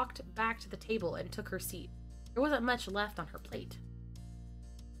 Lizzie walked back to the table and took her seat. There wasn't much left on her plate.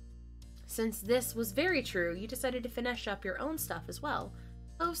 Since this was very true, you decided to finish up your own stuff as well.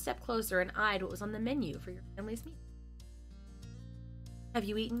 Clove stepped closer and eyed what was on the menu for your family's meal. Have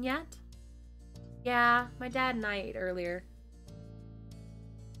you eaten yet? Yeah, my dad and I ate earlier.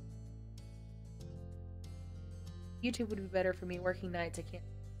 YouTube would be better for me working nights. I can't.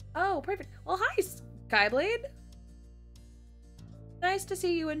 Oh, perfect. Well, hi, Skyblade. Nice to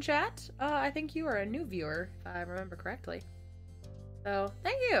see you in chat. I think you are a new viewer, if I remember correctly. So,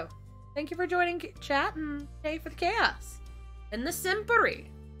 thank you. Thank you for joining chat and stay for the chaos. And the simpery.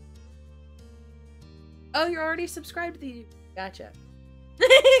 Oh, you're already subscribed to the... Gotcha.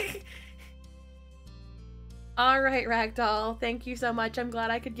 Alright, Ragdoll. Thank you so much. I'm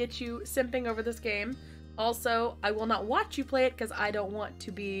glad I could get you simping over this game. Also, I will not watch you play it because I don't want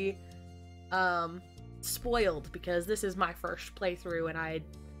to be spoiled, because this is my first playthrough and I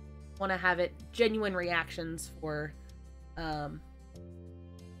want to have it genuine reactions for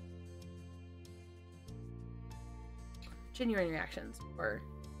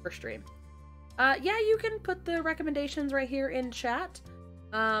stream. Yeah, you can put the recommendations right here in chat.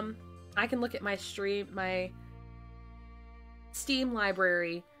 I can look at my Steam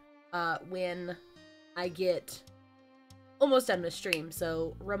library when I get almost done with stream,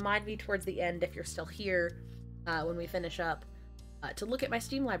 so remind me towards the end if you're still here when we finish up to look at my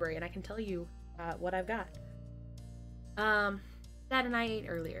Steam library and I can tell you what I've got. Dad and I ate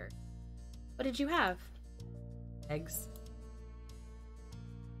earlier. What did you have? Eggs.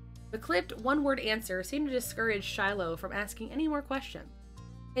 The clipped one-word answer seemed to discourage Shiloh from asking any more questions.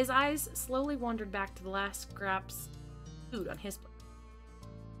 His eyes slowly wandered back to the last scraps of food on his plate.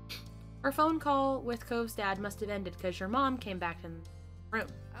 Our phone call with Cove's dad must have ended because your mom came back in the room.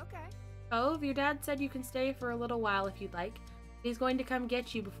 Okay. Cove, your dad said you can stay for a little while if you'd like. He's going to come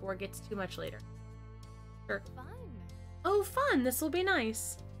get you before it gets too much later. Sure. Fun. Oh, fun. This will be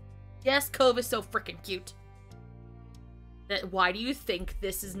nice. Yes, Cove is so freaking cute. Why do you think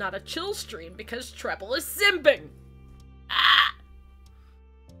this is not a chill stream? Because Treble is simping. Ah!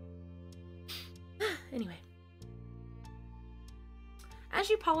 Anyway. As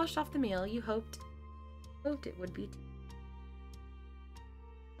you polished off the meal, you hoped it would be tea.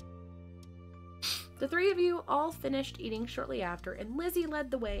 The three of you all finished eating shortly after, and Lizzie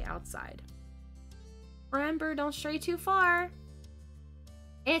led the way outside. Remember, don't stray too far.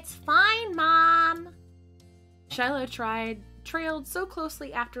 It's fine, Mom. Shiloh trailed so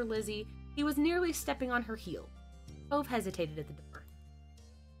closely after Lizzie, he was nearly stepping on her heel. Cove hesitated at the door.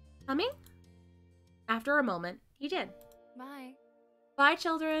 Coming? After a moment, he did. Bye. Bye,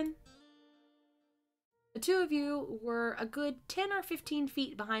 children. The two of you were a good 10 or 15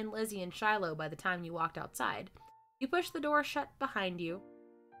 feet behind Lizzie and Shiloh by the time you walked outside. You pushed the door shut behind you,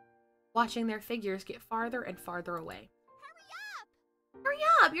 watching their figures get farther and farther away. Hurry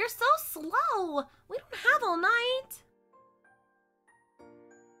up! You're so slow! We don't have all night!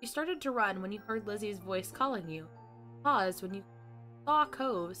 You started to run when you heard Lizzie's voice calling you. Paused when you saw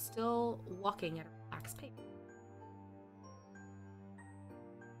Cove still walking at a relaxed pace.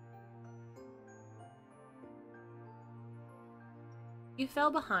 You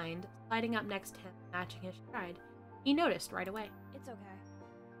fell behind, sliding up next to him, matching his stride. He noticed right away. It's okay.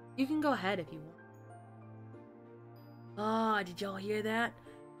 You can go ahead if you want. Oh, did y'all hear that?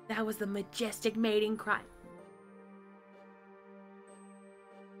 That was the majestic mating cry.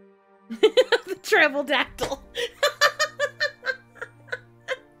 The treble dactyl.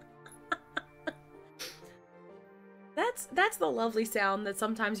 That's the lovely sound that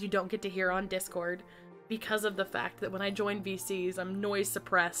sometimes you don't get to hear on Discord because of the fact that when I join VCs, I'm noise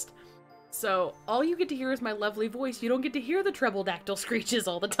suppressed. So all you get to hear is my lovely voice. You don't get to hear the treble dactyl screeches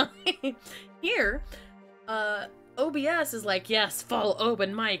all the time. Here, OBS is like, yes, full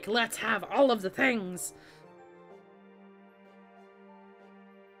open mic. Let's have all of the things.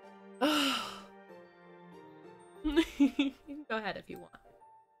 You can go ahead if you want.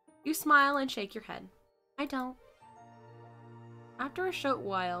 You smile and shake your head. I don't. After a short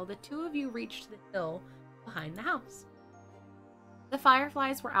while, the two of you reached the hill behind the house. The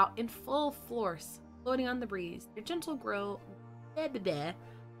fireflies were out in full force, floating on the breeze, their gentle glow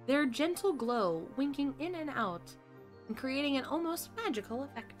winking in and out and creating an almost magical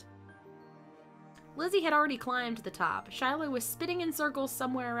effect. Lizzie had already climbed to the top. Shiloh was spinning in circles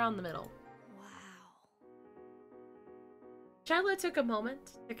somewhere around the middle. Wow. Shiloh took a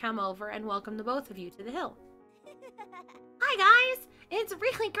moment to come over and welcome the both of you to the hill. Hi guys! It's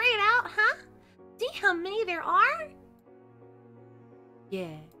really great out, huh? See how many there are?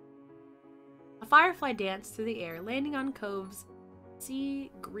 Yeah. A firefly danced through the air, landing on Cove's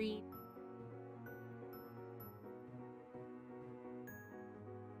sea green.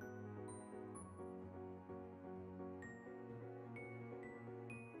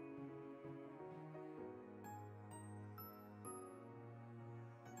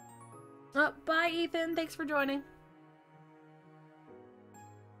 Oh, bye, Ethan. Thanks for joining.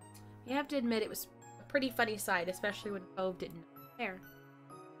 You have to admit it was a pretty funny sight, especially when Cove didn't know it was there.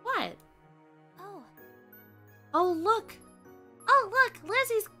 What? Oh. Oh, look! Oh, look!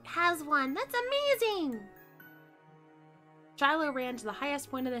 Lizzie's has one! That's amazing! Shiloh ran to the highest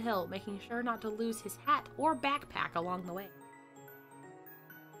point of the hill, making sure not to lose his hat or backpack along the way.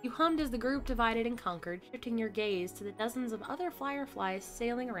 You hummed as the group divided and conquered, shifting your gaze to the dozens of other fireflies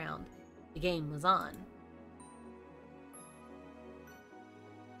sailing around. The game was on.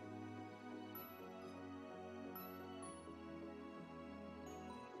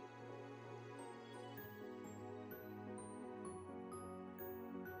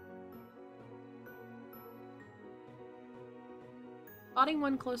 Spotting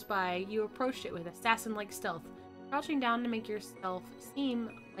one close by, you approached it with assassin-like stealth, crouching down to make yourself seem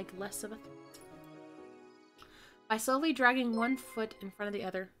like less of a threat. By slowly dragging one foot in front of the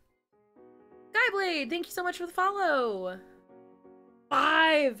other. Skyblade, thank you so much for the follow!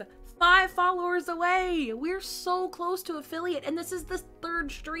 5 followers away! We're so close to affiliate, and this is the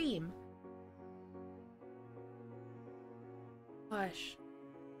 3rd stream. Gosh.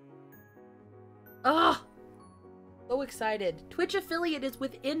 Ugh! So excited. Twitch affiliate is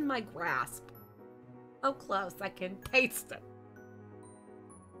within my grasp. So close, I can taste it.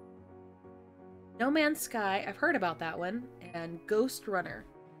 No Man's Sky, I've heard about that one. And Ghost Runner.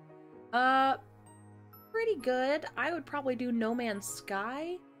 Pretty good. I would probably do No Man's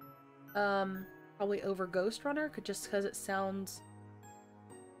Sky. Probably over Ghost Runner, just because it sounds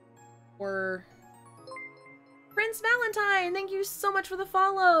more... Prince Valentine, thank you so much for the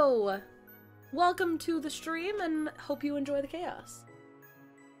follow! Welcome to the stream, and hope you enjoy the chaos.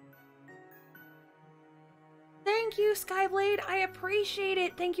 Thank you, Skyblade! I appreciate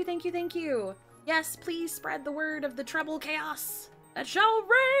it! Thank you, thank you, thank you! Yes, please spread the word of the Treble chaos that shall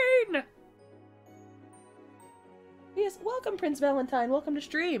reign! Yes, welcome, Prince Valentine. Welcome to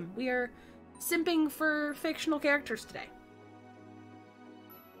stream. We are simping for fictional characters today.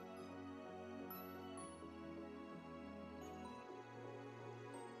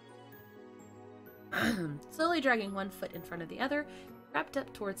 Slowly dragging one foot in front of the other, crept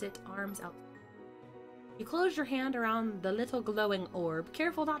up towards it, arms out. You closed your hand around the little glowing orb,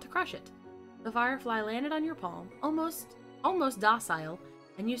 careful not to crush it. The firefly landed on your palm, almost docile,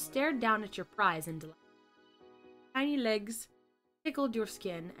 and you stared down at your prize in delight. Tiny legs tickled your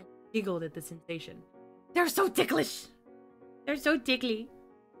skin and giggled at the sensation. They're so ticklish! They're so tickly!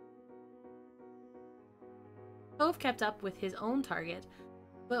 Cove kept up with his own target,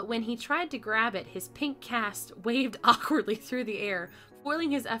 but when he tried to grab it, his pink cast waved awkwardly through the air,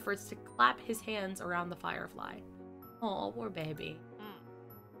 foiling his efforts to clap his hands around the firefly. Aw, poor baby.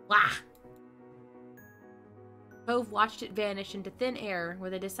 Wah! Cove watched it vanish into thin air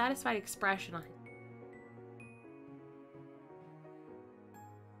with a dissatisfied expression on his face.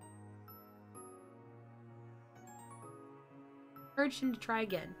 Urged him to try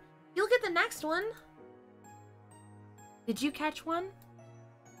again. You'll get the next one! Did you catch one?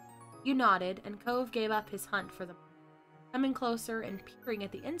 You nodded, and Cove gave up his hunt for the moment, coming closer and peering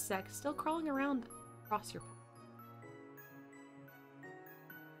at the insect still crawling around across your path.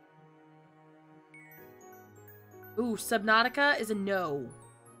 Ooh, Subnautica is a no.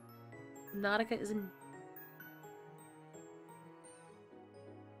 Subnautica is a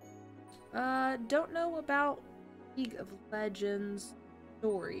no. Don't know about League of Legends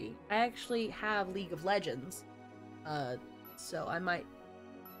story. I actually have League of Legends. So I might...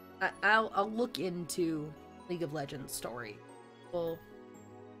 I'll look into League of Legends story. Well,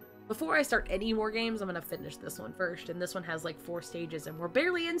 before I start any more games, I'm gonna finish this one first, and this one has like 4 stages, and we're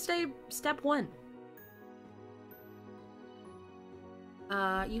barely in step 1.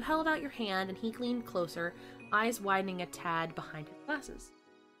 You held out your hand, and he leaned closer, eyes widening a tad behind his glasses.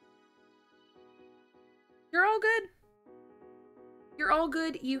 You're all good. You're all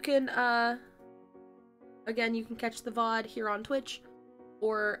good. You can, again, you can catch the VOD here on Twitch,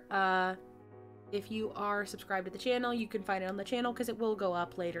 or, if you are subscribed to the channel, you can find it on the channel because it will go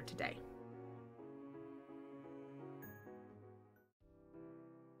up later today.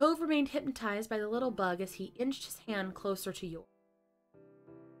 Cove remained hypnotized by the little bug as he inched his hand closer to yours.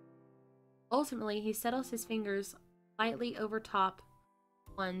 Ultimately, he settles his fingers lightly over top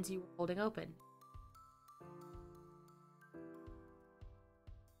ones you were holding open.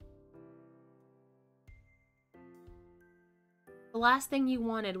 The last thing you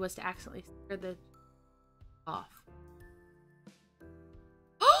wanted was to accidentally scare the off.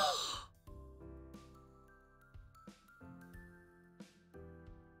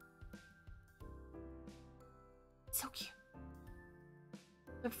 So cute.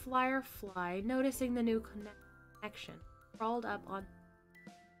 The firefly, noticing the new connection, crawled up on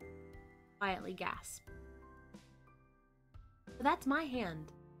quietly gasped. So that's my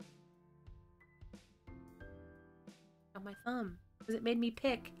hand. On my thumb, because it made me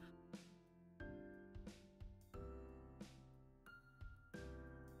pick.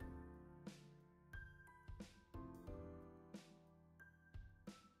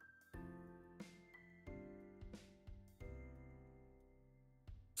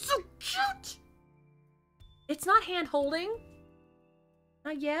 So cute! It's not hand holding.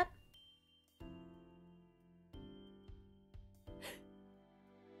 Not yet.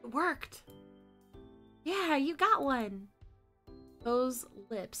 It worked. Yeah, you got one. Those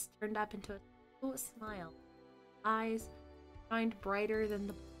lips turned up into a little smile. Eyes shined brighter than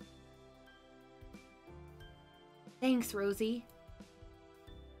the... Thanks, Rosie.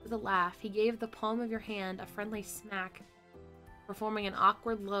 With a laugh, he gave the palm of your hand a friendly smack, performing an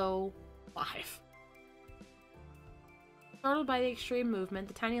awkward low 5. Startled by the extreme movement,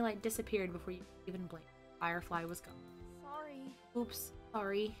 the tiny light disappeared before you even blinked. Firefly was gone. Sorry. Oops,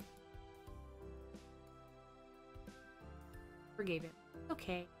 sorry. Forgave it.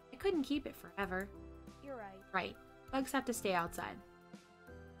 Okay, I couldn't keep it forever. You're right. Right. Bugs have to stay outside.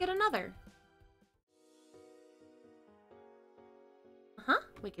 Get another. Uh-huh,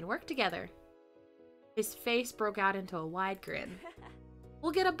 we can work together. His face broke out into a wide grin.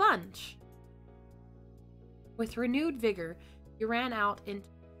 We'll get a bunch. With renewed vigor, you ran out into...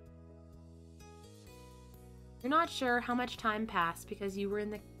 You're not sure how much time passed because you were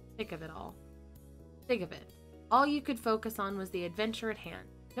in the thick of it all. Thick of it. All you could focus on was the adventure at hand.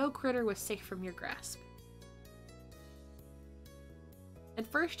 No critter was safe from your grasp. At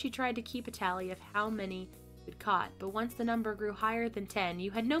first, you tried to keep a tally of how many you'd caught, but once the number grew higher than 10, you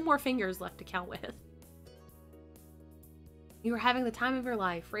had no more fingers left to count with. You were having the time of your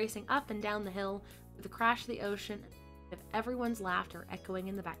life, racing up and down the hill with the crash of the ocean and everyone's laughter echoing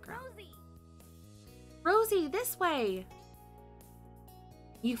in the background. Rosie! Rosie, this way!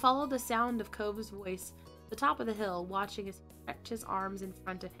 You followed the sound of Cove's voice the top of the hill, watching as he stretched his arms in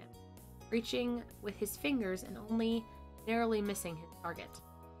front of him, reaching with his fingers and only narrowly missing his target.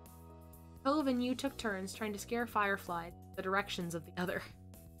 Cove and you took turns trying to scare Firefly the directions of the other.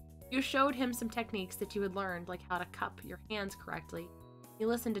 You showed him some techniques that you had learned, like how to cup your hands correctly. He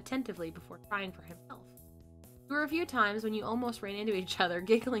listened attentively before trying for himself. There were a few times when you almost ran into each other,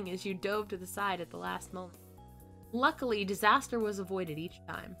 giggling as you dove to the side at the last moment. Luckily, disaster was avoided each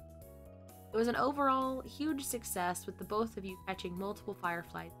time. It was an overall huge success, with the both of you catching multiple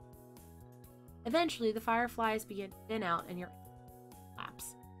fireflies. Eventually, the fireflies began to thin out in your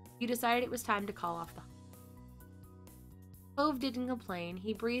laps. You decided it was time to call off the hunt. Cove didn't complain.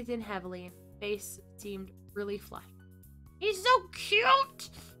 He breathed in heavily and his face seemed really flushed. He's so cute!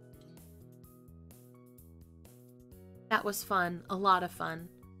 That was fun. A lot of fun.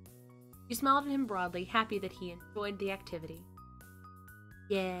 You smiled at him broadly, happy that he enjoyed the activity.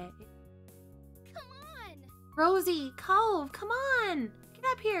 Yeah. Come on! Rosie, Cove, come on! Get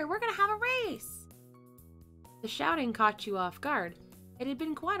up here, we're gonna have a race! The shouting caught you off guard. It had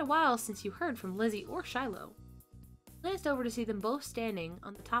been quite a while since you heard from Lizzie or Shiloh. You glanced over to see them both standing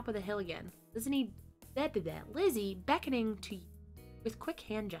on the top of the hill again. Lizzie beckoning to you with quick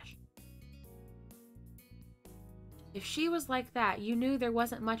hand gestures. If she was like that, you knew there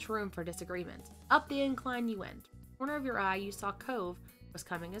wasn't much room for disagreement. Up the incline you went. Corner of your eye, you saw Cove was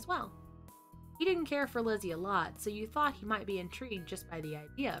coming as well. He didn't care for Lizzie a lot, so you thought he might be intrigued just by the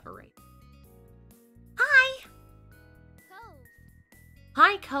idea of a race. Hi! Cove!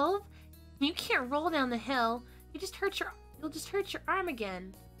 Hi, Cove! You can't roll down the hill. You'll just hurt your arm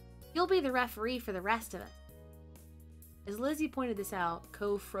again. You'll be the referee for the rest of us. As Lizzie pointed this out,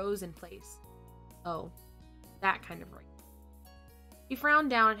 Cove froze in place. Oh, that kind of race. He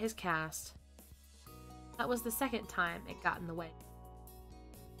frowned down at his cast. That was the second time it got in the way.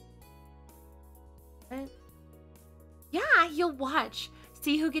 Yeah, you'll watch.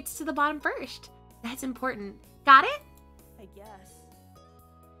 See who gets to the bottom first. That's important. Got it? I guess.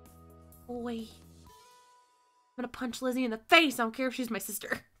 Boy. I'm gonna punch Lizzie in the face. I don't care if she's my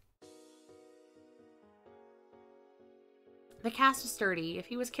sister. The cast was sturdy. If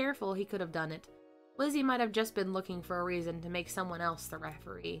he was careful, he could have done it. Lizzie might have just been looking for a reason to make someone else the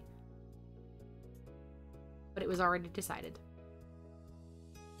referee. But it was already decided.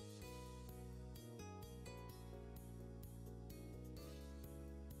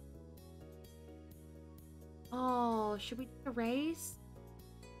 Oh, should we do a race?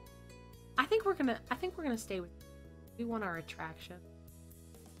 I think we're gonna stay with. We want our attraction.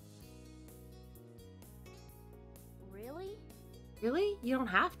 Really? Really? You don't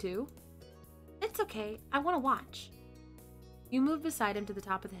have to. It's okay. I want to watch. You moved beside him to the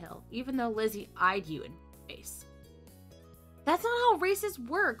top of the hill, even though Lizzie eyed you in the face. That's not how races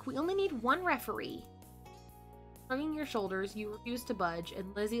work. We only need one referee. Shrugging your shoulders, you refused to budge,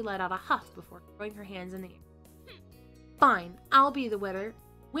 and Lizzie let out a huff before throwing her hands in the air. Fine, I'll be the winner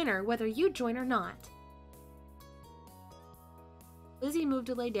whether you join or not. Lizzie moved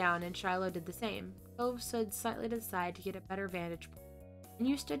to lay down, and Shiloh did the same. Cove stood slightly to the side to get a better vantage point, and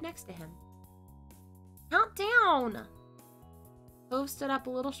you stood next to him. Count down! Cove stood up a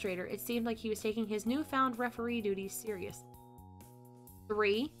little straighter. It seemed like he was taking his newfound referee duties seriously.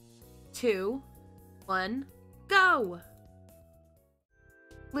 3, 2, 1, go!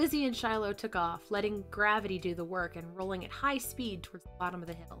 Lizzie and Shiloh took off, letting gravity do the work and rolling at high speed towards the bottom of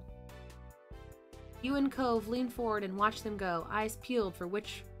the hill. You and Cove leaned forward and watched them go, eyes peeled for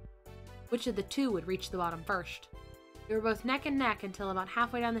which of the two would reach the bottom first. They were both neck and neck until about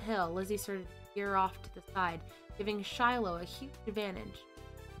halfway down the hill, Lizzie started to veer off to the side, giving Shiloh a huge advantage.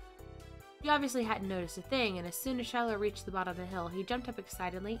 He obviously hadn't noticed a thing, and as soon as Shiloh reached the bottom of the hill, he jumped up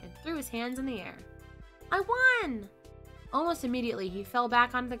excitedly and threw his hands in the air. I won! Almost immediately, he fell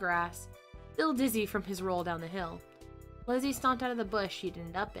back onto the grass, still dizzy from his roll down the hill. Lizzie stomped out of the bush she'd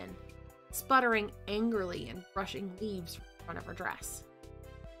ended up in, sputtering angrily and brushing leaves from the front of her dress.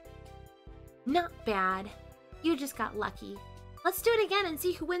 Not bad. You just got lucky. Let's do it again and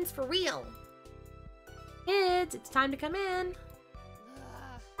see who wins for real. Kids, it's time to come in.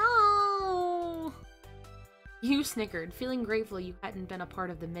 Oh! You snickered, feeling grateful you hadn't been a part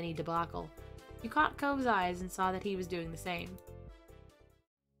of the mini debacle. You caught Cove's eyes and saw that he was doing the same.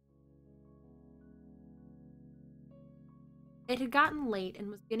 It had gotten late and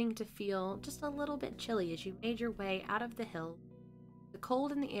was beginning to feel just a little bit chilly as you made your way out of the hill. The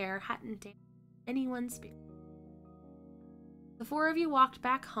cold in the air hadn't dampened anyone's spirit. The four of you walked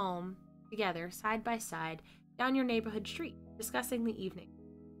back home together, side by side, down your neighborhood street, discussing the evening,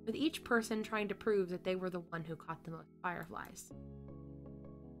 with each person trying to prove that they were the one who caught the most fireflies.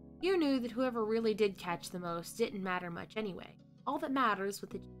 You knew that whoever really did catch the most didn't matter much anyway. All that mattered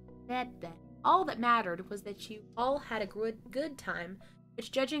was that you all had a good time,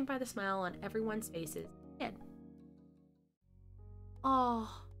 which, judging by the smile on everyone's faces, did.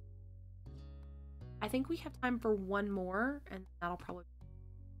 Oh, I think we have time for one more, and that'll probably.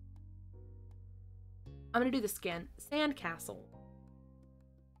 I'm gonna do the sandcastle.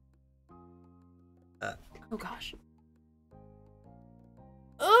 Oh gosh.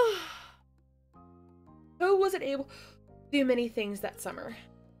 Ugh. Who wasn't able to do many things that summer?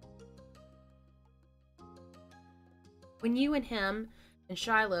 When you and him and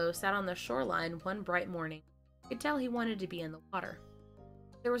Shiloh sat on the shoreline one bright morning, you could tell he wanted to be in the water.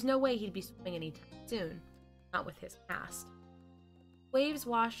 There was no way he'd be swimming anytime soon, not with his past. Waves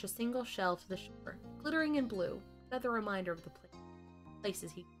washed a single shell to the shore, glittering in blue, another reminder of the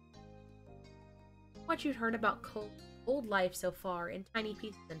places he. What you'd heard about Cole's old life so far in tiny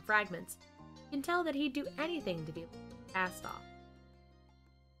pieces and fragments, you can tell that he'd do anything to be cast off.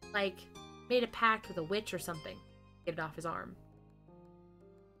 Like, made a pact with a witch or something, to get it off his arm.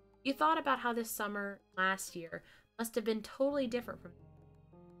 You thought about how this summer last year must have been totally different from his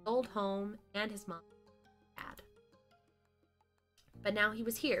old home and his mom and dad. But now he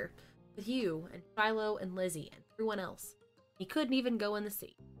was here, with you and Shiloh and Lizzie and everyone else. He couldn't even go in the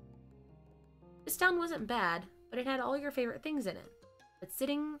sea. This town wasn't bad, but it had all your favorite things in it. But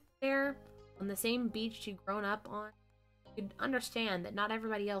sitting there on the same beach you'd grown up on, you'd understand that not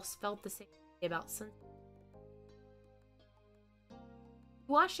everybody else felt the same way about sunset. You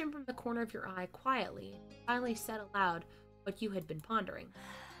watched him from the corner of your eye quietly and finally said aloud what you had been pondering.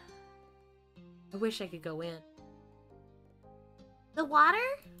 I wish I could go in. The water?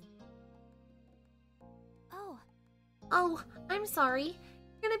 Oh, I'm sorry.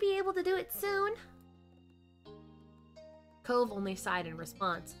 You're gonna be able to do it soon? Cove only sighed in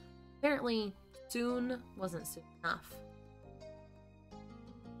response. Apparently, soon wasn't soon enough.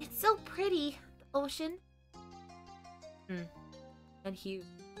 It's so pretty, the ocean. And huge.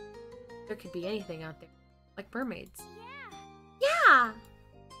 There could be anything out there, like mermaids. Yeah!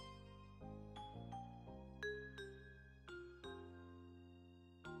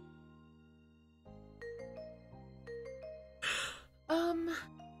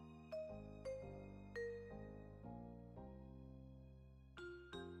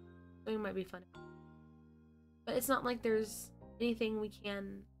 It might be fun. But it's not like there's anything we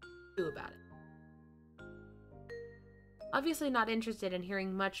can do about it. Obviously not interested in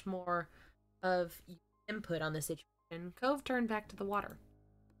hearing much more of input on the situation, Cove turned back to the water.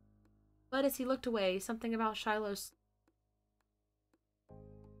 But as he looked away, something about Shiloh's...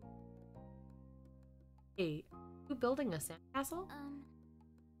 Hey, are you building a sandcastle?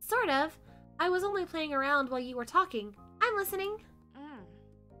 Sort of. I was only playing around while you were talking. I'm listening.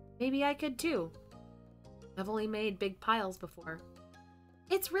 Maybe I could too. I've only made big piles before.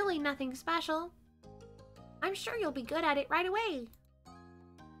 It's really nothing special. I'm sure you'll be good at it right away.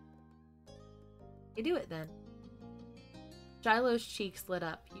 You do it then. Shiloh's cheeks lit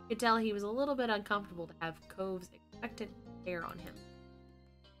up. You could tell he was a little bit uncomfortable to have Cove's expectant stare on him.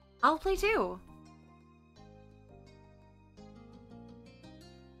 I'll play too.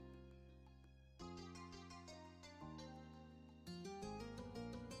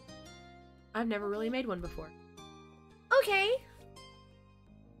 I've never really made one before. Okay.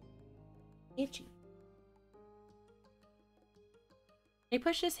 Itchy. He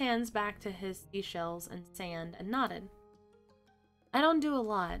pushed his hands back to his seashells and sand and nodded. I don't do a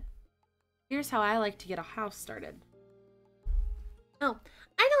lot. Here's how I like to get a house started. Oh,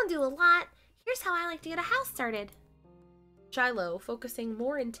 I don't do a lot. Here's how I like to get a house started. Shiloh, focusing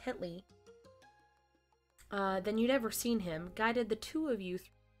more intently than you'd ever seen him, guided the two of you through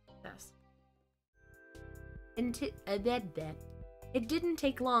the process. It didn't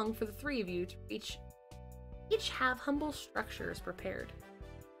take long for the three of you to each have humble structures prepared.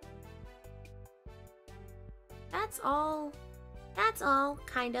 That's all,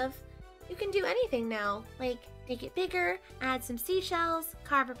 kind of. You can do anything now, like make it bigger, add some seashells,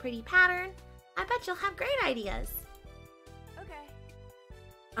 carve a pretty pattern. I bet you'll have great ideas. Okay.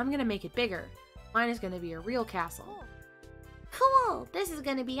 I'm gonna make it bigger. Mine is gonna be a real castle. Cool! This is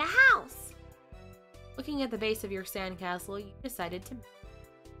gonna be a house! Looking at the base of your sandcastle, you decided to...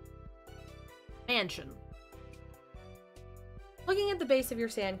 Mansion. Looking at the base of your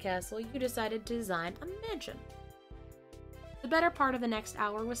sandcastle, you decided to design a mansion. The better part of the next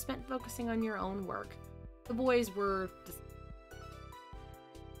hour was spent focusing on your own work. The boys were...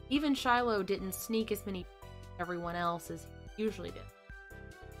 Even Shiloh didn't sneak as many everyone else as he usually did.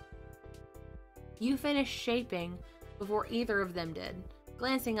 You finished shaping before either of them did,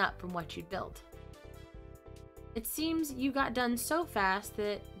 glancing up from what you'd built. It seems you got done so fast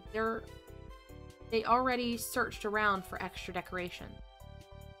that they already searched around for extra decoration.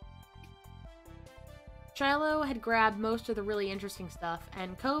 Shiloh had grabbed most of the really interesting stuff,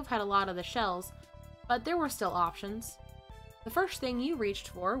 and Cove had a lot of the shells, but there were still options. The first thing you reached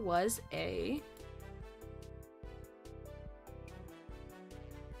for was a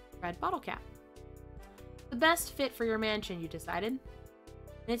red bottle cap. The best fit for your mansion, you decided. And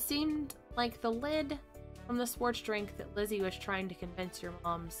it seemed like the lid from the sports drink that Lizzie was trying to convince your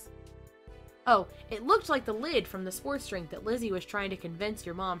moms... Oh, it looked like the lid from the sports drink that Lizzie was trying to convince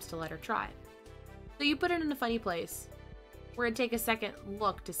your moms to let her try. So you put it in a funny place, where it'd take a second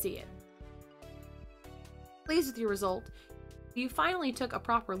look to see it. Pleased with your result, you finally took a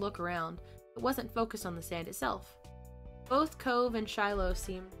proper look around, but wasn't focused on the sand itself. Both Cove and Shiloh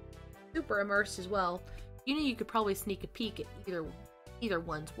seemed super immersed as well. You knew you could probably sneak a peek at either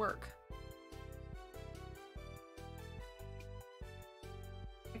one's work.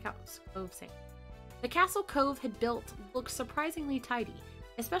 Check out Cove's sand. The castle Cove had built looked surprisingly tidy,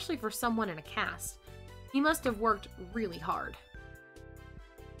 especially for someone in a cast. He must have worked really hard.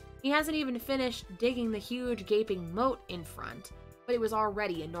 He hasn't even finished digging the huge gaping moat in front, but it was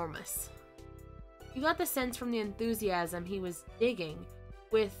already enormous. You got the sense from the enthusiasm he was digging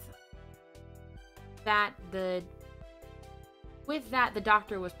with that the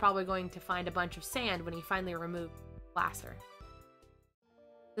doctor was probably going to find a bunch of sand when he finally removed the plaster.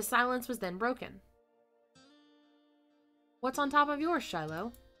 The silence was then broken. What's on top of yours,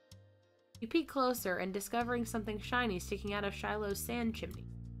 Shiloh? You peek closer and discovering something shiny sticking out of Shiloh's sand chimney.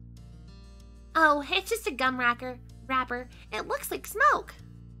 Oh, it's just a gum wrapper. It looks like smoke.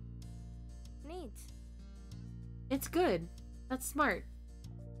 Neat. It's good. That's smart.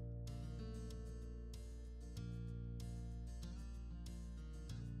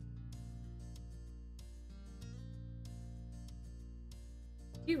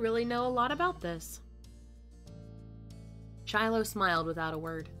 You really know a lot about this. Shiloh smiled without a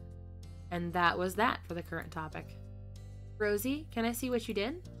word. And that was that for the current topic. Rosie, can I see what you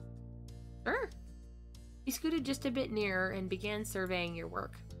did? Sure. He scooted just a bit nearer and began surveying your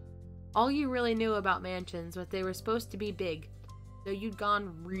work. All you really knew about mansions was they were supposed to be big, though you'd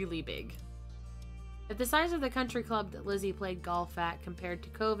gone really big. If the size of the country club that Lizzie played golf at compared to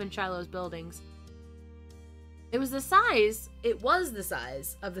Cove and Shiloh's buildings, it was the size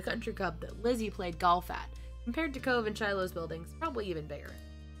of the country club that Lizzie played golf at, compared to Cove and Shiloh's buildings, probably even bigger.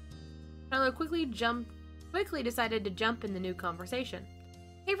 Shiloh quickly decided to jump in the new conversation.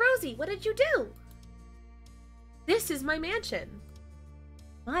 Hey Rosie, what did you do? This is my mansion.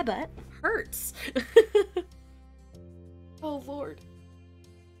 My butt hurts. Oh Lord.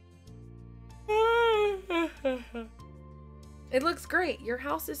 It looks great. Your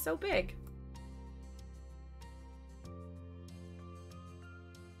house is so big.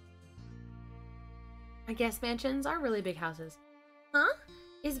 I guess mansions are really big houses. Huh?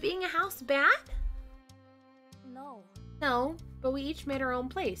 Is being a house bad? No. No, but we each made our own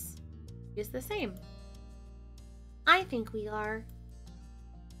place. It's the same. I think we are.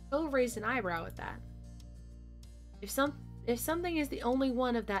 Cove raised an eyebrow at that. If something is the only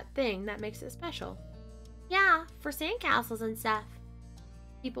one of that thing, that makes it special. Yeah, for sandcastles and stuff.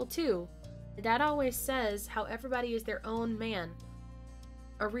 People too. Dad always says how everybody is their own man.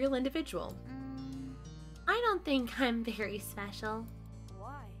 A real individual. I don't think I'm very special.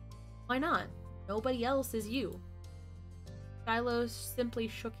 Why? Why not? Nobody else is you. Shiloh simply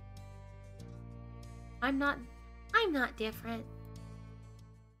shook. I'm not different.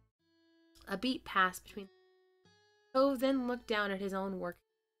 A beat passed between. Cove then looked down at his own work.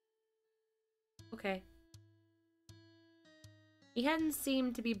 Okay. He hadn't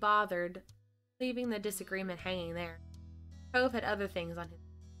seemed to be bothered, leaving the disagreement hanging there. Cove had other things on his.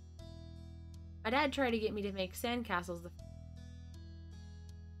 My dad tried to get me to make sandcastles.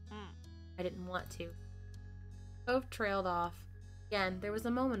 I didn't want to. Cove trailed off. Again, there was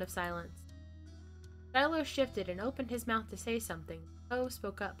a moment of silence. Shiloh shifted and opened his mouth to say something. Cove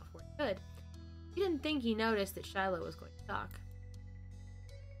spoke up before he could. He didn't think he noticed that Shiloh was going to talk.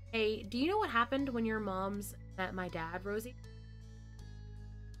 Hey, do you know what happened when your moms met my dad, Rosie?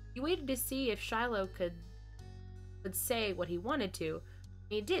 He waited to see if Shiloh could say what he wanted to.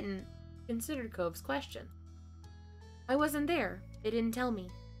 He didn't. Considered Cove's question. I wasn't there. They didn't tell me.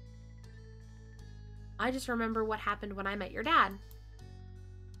 I just remember what happened when I met your dad.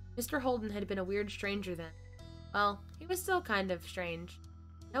 Mr. Holden had been a weird stranger then. Well, he was still kind of strange.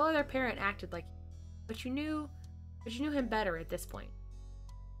 No other parent acted like him, but you knew him better at this point.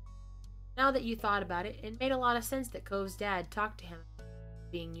 Now that you thought about it, it made a lot of sense that Cove's dad talked to him about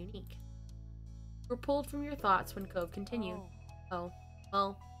being unique. You were pulled from your thoughts when Cove continued. Oh,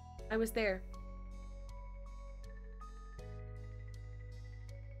 well, I was there.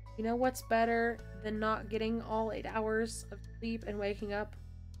 You know what's better than not getting all 8 hours of sleep and waking up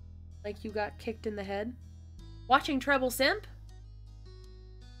like you got kicked in the head? Watching Treble simp?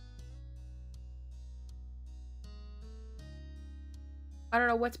 I don't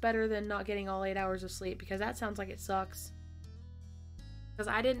know what's better than not getting all 8 hours of sleep, because that sounds like it sucks.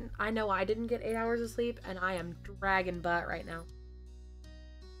 Because I know I didn't get 8 hours of sleep, and I am dragging butt right now.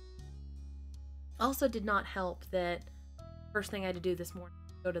 Also did not help that first thing I had to do this morning,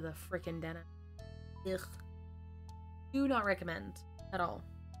 go to the frickin' dentist. Ugh. Do not recommend at all.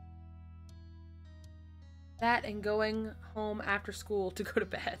 That and going home after school to go to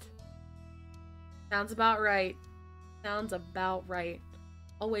bed. Sounds about right. Sounds about right.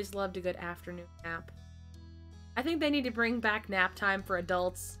 Always loved a good afternoon nap. I think they need to bring back nap time for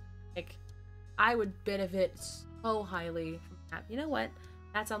adults. Like, I would benefit so highly from nap. You know what?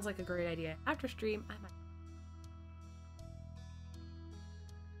 That sounds like a great idea. After stream, I might.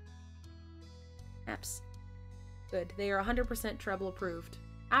 Naps. Good. They are 100% Treble approved.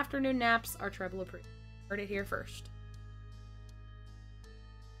 Afternoon naps are Treble approved. Heard it here first.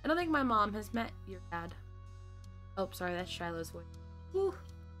 I don't think my mom has met your dad. Oh, sorry, that's Shiloh's voice. Whew.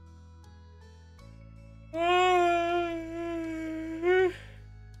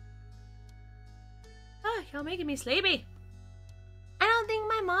 Y'all making me sleepy. I don't think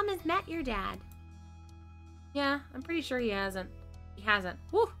my mom has met your dad. Yeah, I'm pretty sure he hasn't. He hasn't.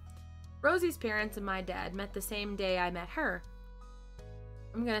 Whew. Rosie's parents and my dad met the same day I met her.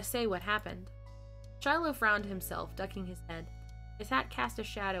 I'm gonna say what happened. Shiloh frowned himself, ducking his head. His hat cast a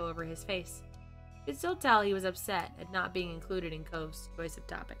shadow over his face. You could still tell he was upset at not being included in Cove's choice of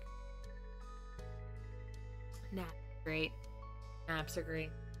topic. Naps are great. Naps are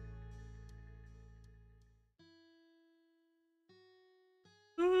great.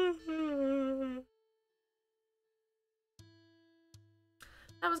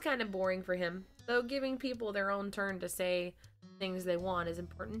 kind of boring for him, though giving people their own turn to say things they want is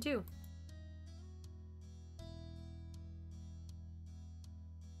important too.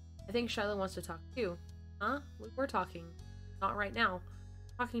 I think Shiloh wants to talk too. Huh? We're talking. Not right now.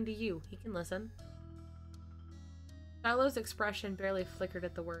 I'm talking to you. He can listen. Shiloh's expression barely flickered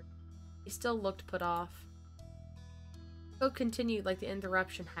at the word. He still looked put off. Cove continued like the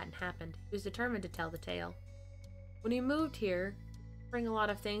interruption hadn't happened. He was determined to tell the tale. When he moved here, he didn't bring a lot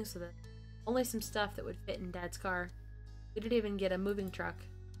of things with it. Only some stuff that would fit in Dad's car. We didn't even get a moving truck.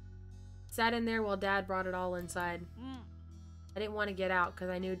 Sat in there while Dad brought it all inside. I didn't want to get out because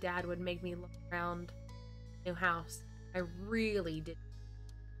I knew Dad would make me look around the new house. I really did.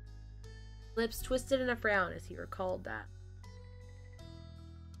 Lips twisted in a frown as he recalled that.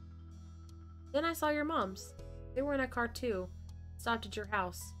 Then I saw your moms. They were in a car too. Stopped at your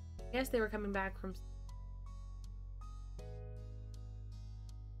house. I guess they were coming back from...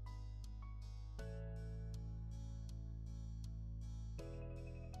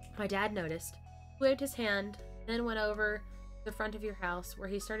 My dad noticed, waved his hand, then went over to the front of your house where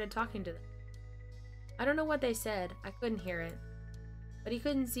he started talking to them. I don't know what they said. I couldn't hear it. But he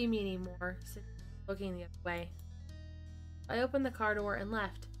couldn't see me anymore, looking the other way. I opened the car door and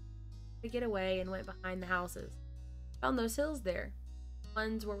left. I get away and went behind the houses. Found those hills there.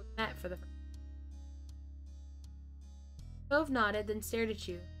 Ones where we met for the first time. Cove nodded, then stared at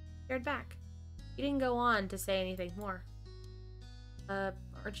you. Stared back. He didn't go on to say anything more.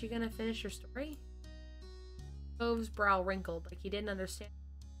 Aren't you gonna finish your story? Cove's brow wrinkled like he didn't understand.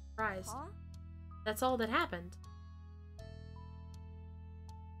 Surprised. Huh? That's all that happened.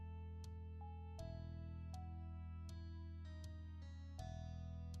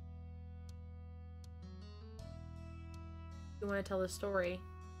 You want to tell the story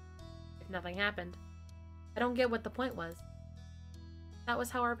if nothing happened. I don't get what the point was. That was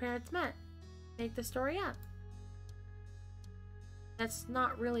how our parents met. Make the story up. That's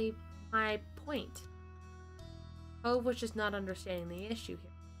not really my point. Cove was just not understanding the issue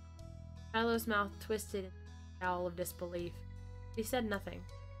here. Shiloh's mouth twisted in a scowl of disbelief. He said nothing.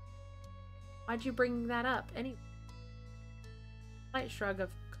 Why'd you bring that up anyway? Slight shrug of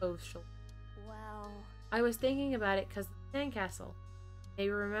Cove's shoulder. Well... I was thinking about it because of the sandcastle. Maybe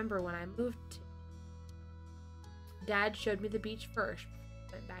remember when I moved to... Dad showed me the beach first.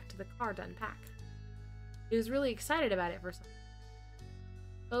 Went back to the car to unpack. He was really excited about it for some reason.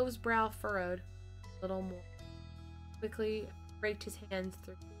 Cove's brow furrowed a little more. Quickly raked his hands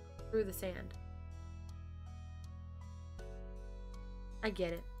through the sand. I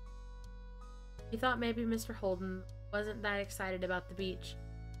get it. He thought maybe Mr. Holden wasn't that excited about the beach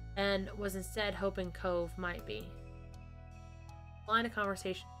and was instead hoping Cove might be. The line of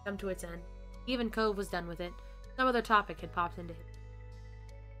conversation had come to its end. Even Cove was done with it. Some other topic had popped into his.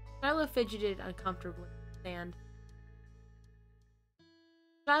 Shiloh fidgeted uncomfortably in the sand.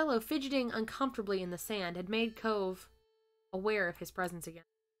 Shiloh fidgeting uncomfortably in the sand had made Cove aware of his presence again.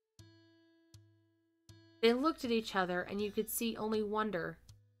 They looked at each other and you could see only wonder.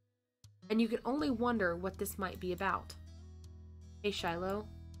 And you could only wonder what this might be about. Hey, Shiloh.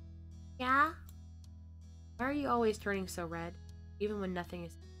 Yeah? Why are you always turning so red, even when nothing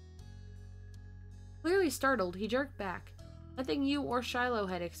is... Clearly startled, he jerked back. Nothing you or Shiloh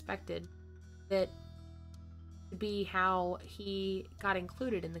had expected that to be how he got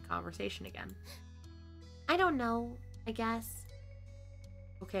included in the conversation again. I don't know, I guess.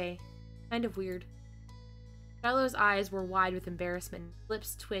 Okay, kind of weird. Shiloh's eyes were wide with embarrassment,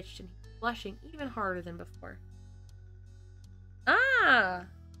 lips twitched, and he was blushing even harder than before. Ah!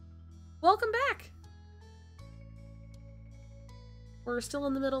 Welcome back! We're still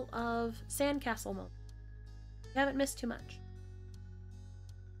in the middle of Sandcastle mode. We haven't missed too much.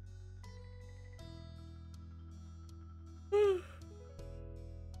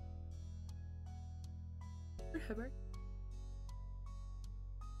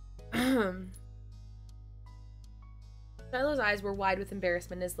 Shiloh's eyes were wide with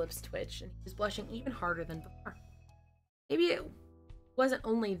embarrassment, his lips twitched, and he was blushing even harder than before. Maybe it wasn't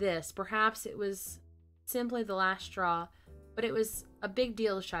only this, perhaps it was simply the last straw, but it was a big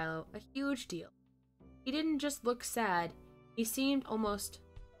deal to Shiloh, a huge deal. He didn't just look sad, he seemed almost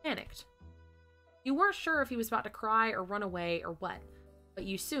panicked. You weren't sure if he was about to cry or run away or what, but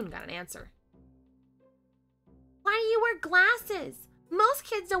you soon got an answer. Why do you wear glasses? Most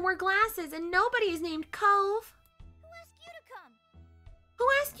kids don't wear glasses, and nobody is named Cove. Who asked you to come? Who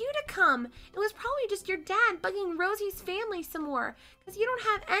asked you to come? It was probably just your dad bugging Rosie's family some more, because you don't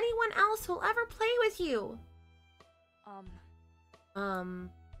have anyone else who'll ever play with you.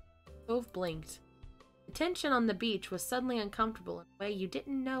 Cove blinked. The tension on the beach was suddenly uncomfortable in a way you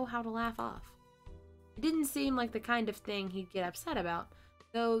didn't know how to laugh off. It didn't seem like the kind of thing he'd get upset about,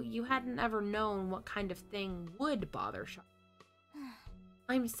 though you hadn't ever known what kind of thing would bother Shiloh.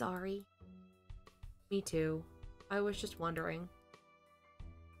 I'm sorry. Me too. I was just wondering.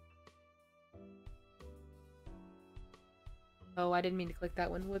 Oh, I didn't mean to click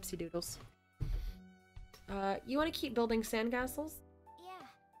that one. Whoopsie doodles. You want to keep building sandcastles?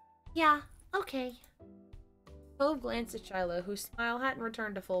 Yeah, okay. Cove glanced at Shiloh, whose smile hadn't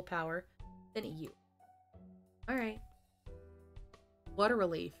returned to full power, then at you. Alright. What a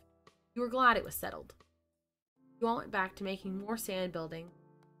relief. You were glad it was settled. You all went back to making more sand building,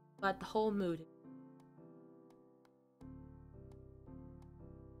 but the whole mood.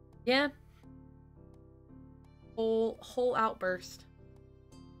 Yeah. Whole outburst.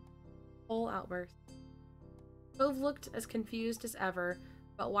 Whole outburst. Cove looked as confused as ever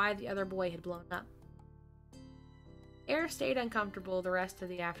about why the other boy had blown up. Air stayed uncomfortable the rest of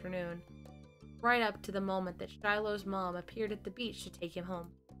the afternoon, right up to the moment that Shiloh's mom appeared at the beach to take him home.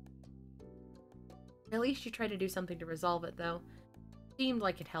 At least you tried to do something to resolve it, though. Seemed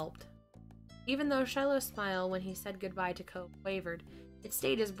like it helped. Even though Shiloh's smile when he said goodbye to Cove wavered, it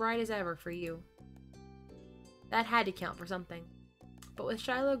stayed as bright as ever for you. That had to count for something. But with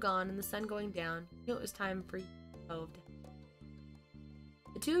Shiloh gone and the sun going down, you knew it was time for you and Cove to head.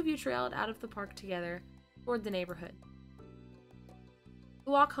 The two of you trailed out of the park together toward the neighborhood. The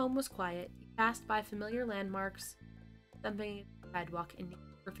walk home was quiet. You passed by familiar landmarks, thumping the sidewalk in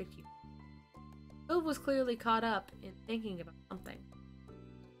perfect use. Cove was clearly caught up in thinking about something.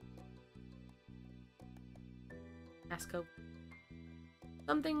 Asked Cove.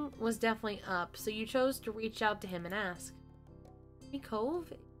 Something was definitely up, so you chose to reach out to him and ask. Hey,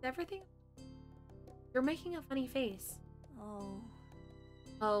 Cove, is everything? You're making a funny face.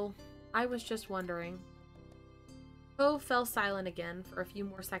 Oh, I was just wondering. Cove fell silent again for a few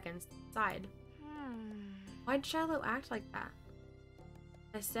more seconds and sighed. Why'd Shiloh act like that?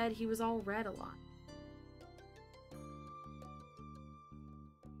 I said he was all red a lot.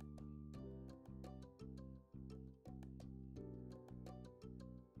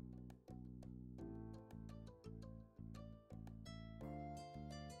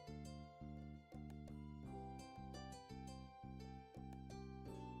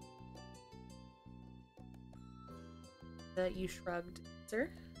 You shrugged, sir.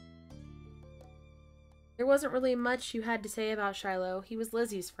 There wasn't really much you had to say about Shiloh. He was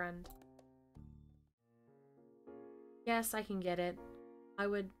Lizzie's friend. Yes, I can get it.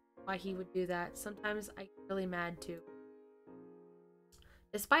 Why he would do that. Sometimes I get really mad too.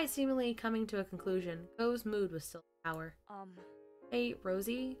 Despite seemingly coming to a conclusion, Cove's mood was still sour. Hey,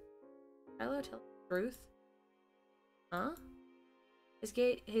 Rosie? Shiloh tell the truth? Huh?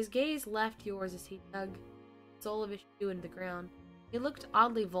 His gaze left yours as he dug the sole of his shoe into the ground. He looked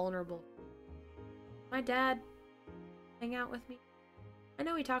oddly vulnerable. My dad hang out with me? I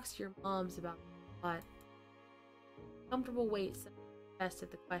know he talks to your moms about it, but comfortable weight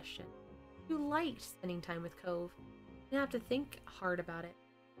suggested the question. You liked spending time with Cove. You didn't have to think hard about it.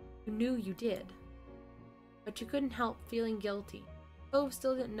 You knew you did. But you couldn't help feeling guilty. Cove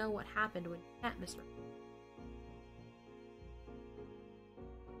still didn't know what happened when you met Mr.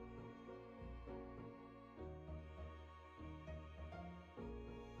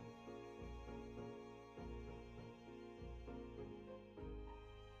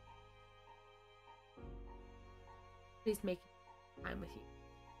 He's making time with you.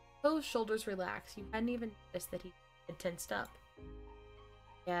 Cove's shoulders relaxed. You hadn't even noticed that he had tensed up.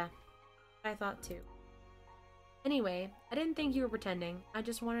 Yeah, I thought too. Anyway, I didn't think you were pretending. I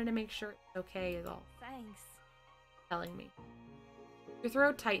just wanted to make sure it's okay is all. Thanks. Telling me. Your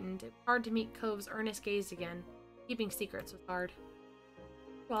throat tightened. It was hard to meet Cove's earnest gaze again. Keeping secrets was hard.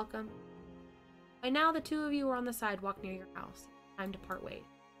 You're welcome. By now, the two of you were on the sidewalk near your house. Time to part ways.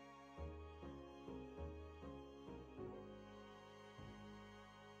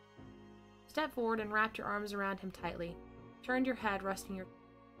 Step forward and wrapped your arms around him tightly. Turned your head, resting your...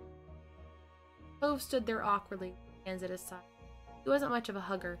 Cove stood there awkwardly, hands at his side. He wasn't much of a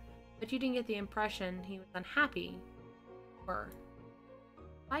hugger, but you didn't get the impression he was unhappy. Or...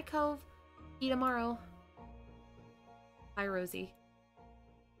 Bye, Cove. See you tomorrow. Bye, Rosie.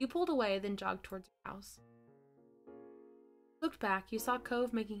 You pulled away, then jogged towards your house. Looked back, you saw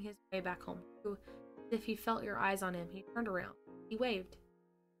Cove making his way back home. As if he felt your eyes on him, he turned around. He waved.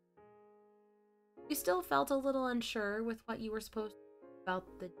 You still felt a little unsure with what you were supposed to do about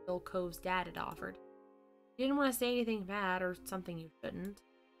the deal Cove's dad had offered. You didn't want to say anything bad or something you shouldn't.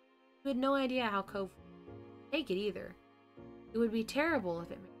 You had no idea how Cove would take it either. It would be terrible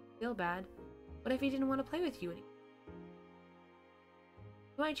if it made you feel bad. What if he didn't want to play with you anymore?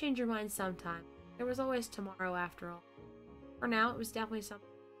 You might change your mind sometime. There was always tomorrow after all. For now, it was definitely something.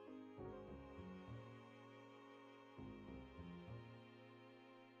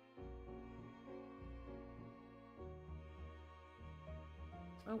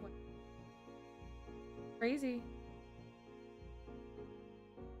 Oh, what? Crazy.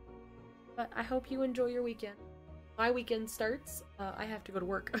 But I hope you enjoy your weekend. My weekend starts. I have to go to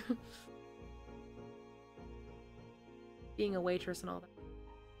work. Being a waitress and all that.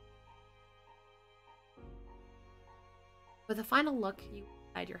 With a final look, you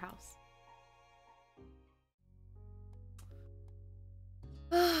inside your house.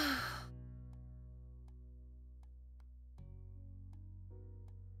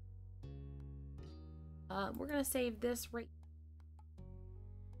 We're gonna save this right.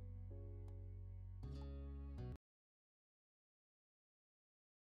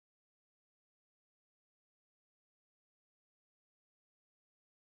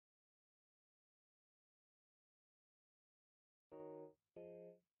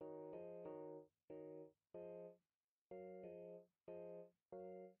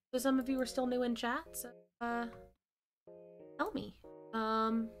 So some of you are still new in chat, so tell me.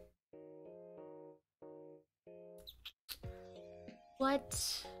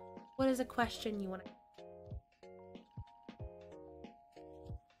 What is a question you want to?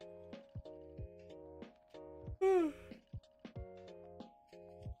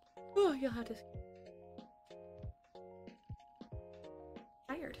 Oh, you'll have to.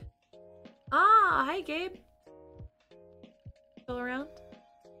 Tired. Ah, hi Gabe. Still around?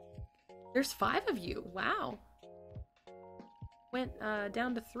 There's 5 of you. Wow. Went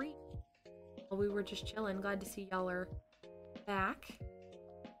down to 3. Well, we were just chilling. Glad to see y'all are back.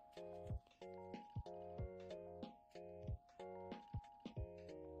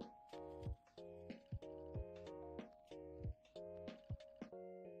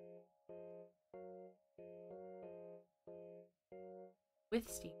 With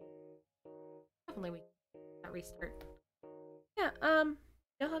Steve. Definitely we can restart. Yeah,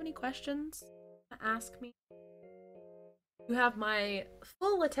 y'all have any questions to ask me? You have my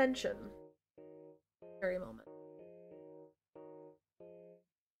full attention. Very moment.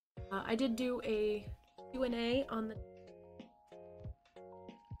 I did do a Q&A on the...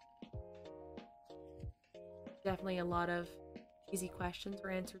 Definitely a lot of easy questions were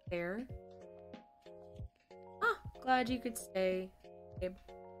answered there. Ah, glad you could stay, Gabe.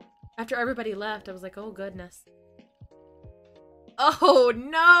 After everybody left, I was like, oh goodness. Oh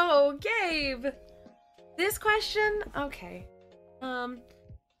no, Gabe! This question? Okay.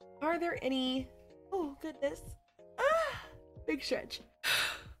 Are there any... Oh goodness. Ah! Big stretch.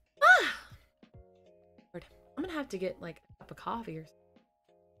 Ah! Lord, I'm gonna have to get like a cup of coffee or something.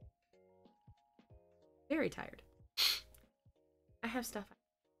 Very tired. I have stuff.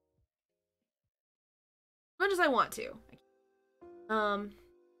 As much as I want to.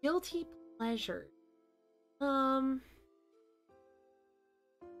 Guilty pleasure.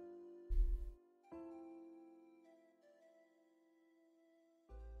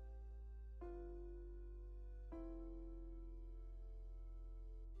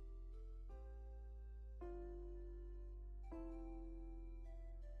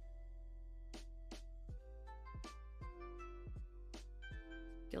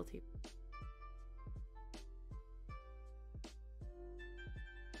 Guilty.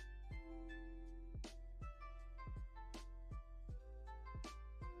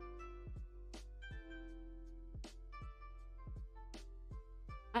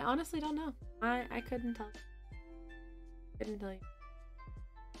 I honestly don't know. I couldn't tell. Couldn't tell you.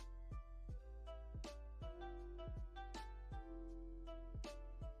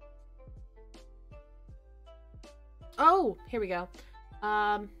 Oh, here we go.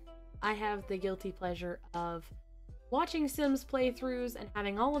 I have the guilty pleasure of watching Sims playthroughs and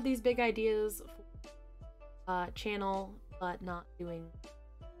having all of these big ideas for channel, but not doing.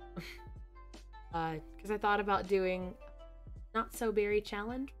 Because I thought about doing Not So Berry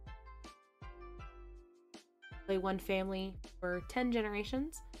Challenge. Play one family for 10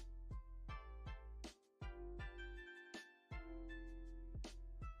 generations.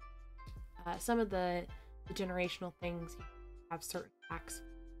 Some of the generational things, you have certain packs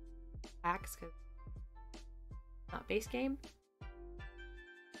because not base game.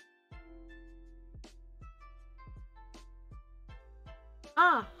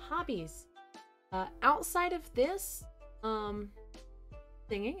 Hobbies. Outside of this,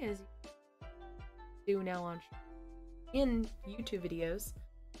 singing, as you do now in YouTube videos.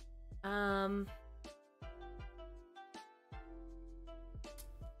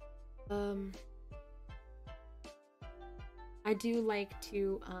 I do like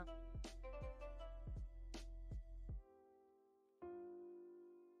to I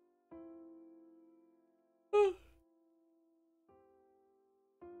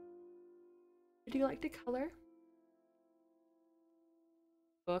do like to color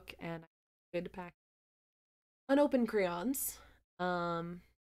book and good pack unopened crayons.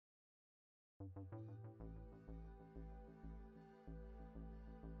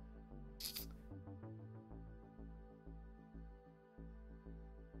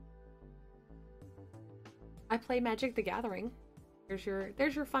 I play Magic the Gathering. There's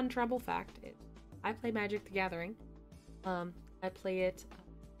your fun Treble fact. I play Magic the Gathering. I play it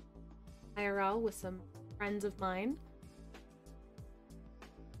IRL with some friends of mine.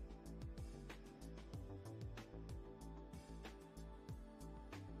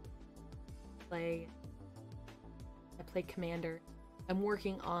 I play Commander. I'm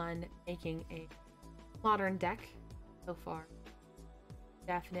working on making a modern deck so far.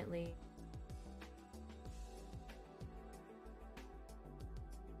 Definitely.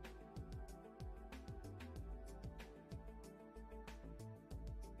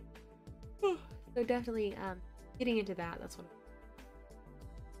 So definitely getting into that. That's what.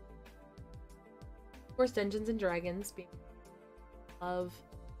 Of course, Dungeons and Dragons. Love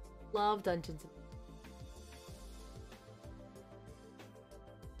Dungeons.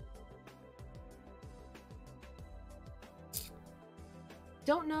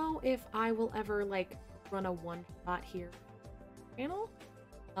 Don't know if I will ever like run a one-shot here channel,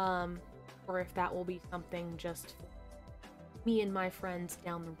 or if that will be something just for me and my friends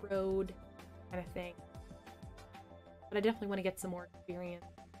down the road kind of thing. But I definitely want to get some more experience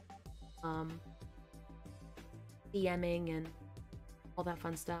DMing and all that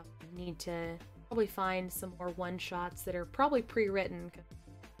fun stuff. I need to probably find some more one-shots that are probably pre-written, because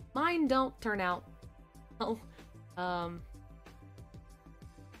mine don't turn out well.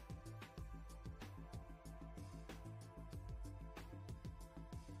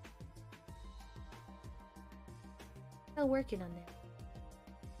 Still working on that.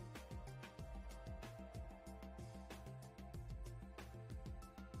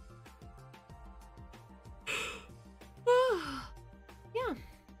 Yeah,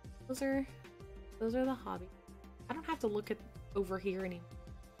 those are the hobbies. I don't have to look at over here anymore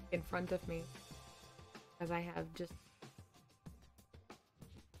in front of me, as I have just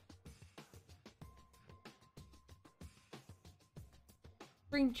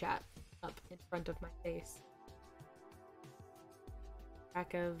screen chat up in front of my face.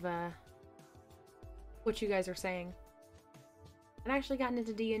 Track of what you guys are saying. I've actually gotten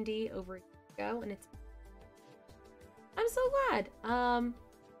into D&D over a year ago, and I'm so glad.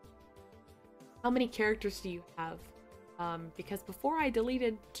 How many characters do you have? Because before I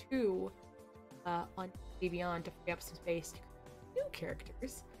deleted 2 on D&D Beyond to free up some space to create new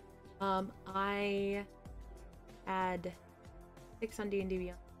characters, I had 6 on D&D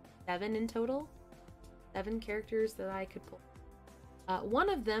Beyond, 7 in total. 7 characters that I could pull. One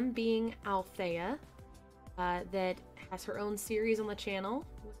of them being Althea, that has her own series on the channel.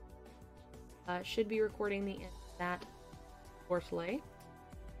 Should be recording the end of that shortly.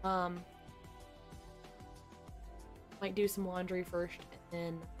 Might do some laundry first and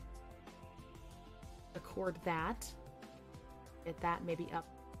then record that. Get that maybe up.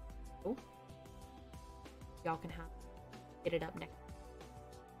 Oh. Y'all can get it up next.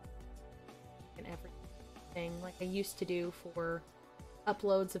 And everything like I used to do for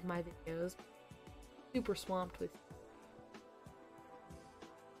uploads of my videos. Super swamped with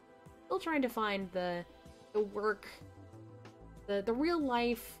still trying to find the work, the real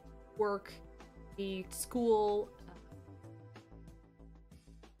life work, the school,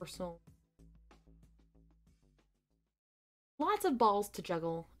 personal. Lots of balls to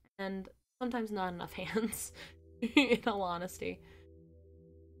juggle, and sometimes not enough hands, in all honesty.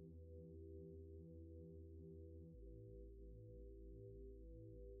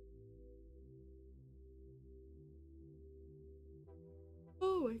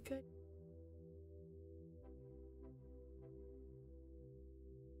 Oh my god.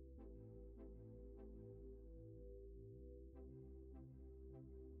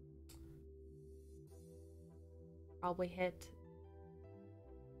 Probably hit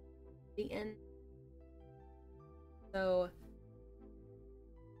the end. So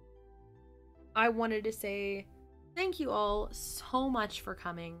I wanted to say thank you all so much for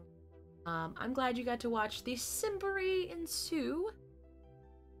coming. I'm glad you got to watch the simpery ensue.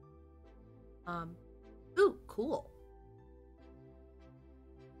 Ooh, cool.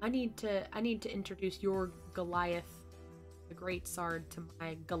 I need to introduce your Goliath, the Great Sard, to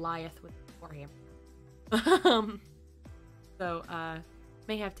my Goliath with Warhammer. So,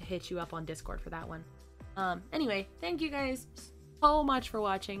 may have to hit you up on Discord for that one. Anyway, thank you guys so much for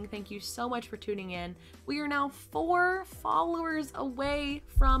watching. Thank you so much for tuning in. We are now 4 followers away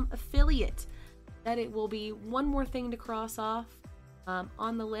from affiliate. That it will be one more thing to cross off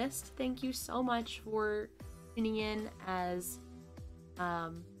on the list. Thank you so much for tuning in as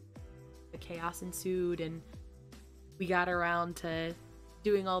the chaos ensued and we got around to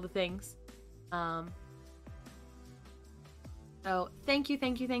doing all the things. So thank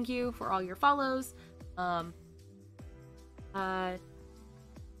you for all your follows.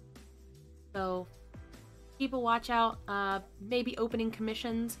 So keep a watch out. Maybe opening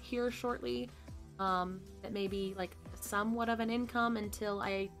commissions here shortly. That may be like somewhat of an income until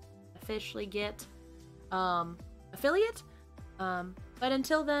I officially get affiliate. But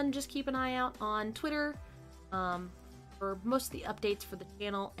until then, just keep an eye out on Twitter for most of the updates for the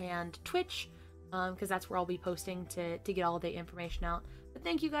channel and Twitch, because that's where I'll be posting to get all the information out. But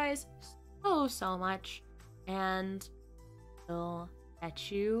thank you guys so much, and we'll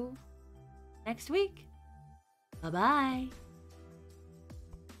catch you next week. Bye-bye.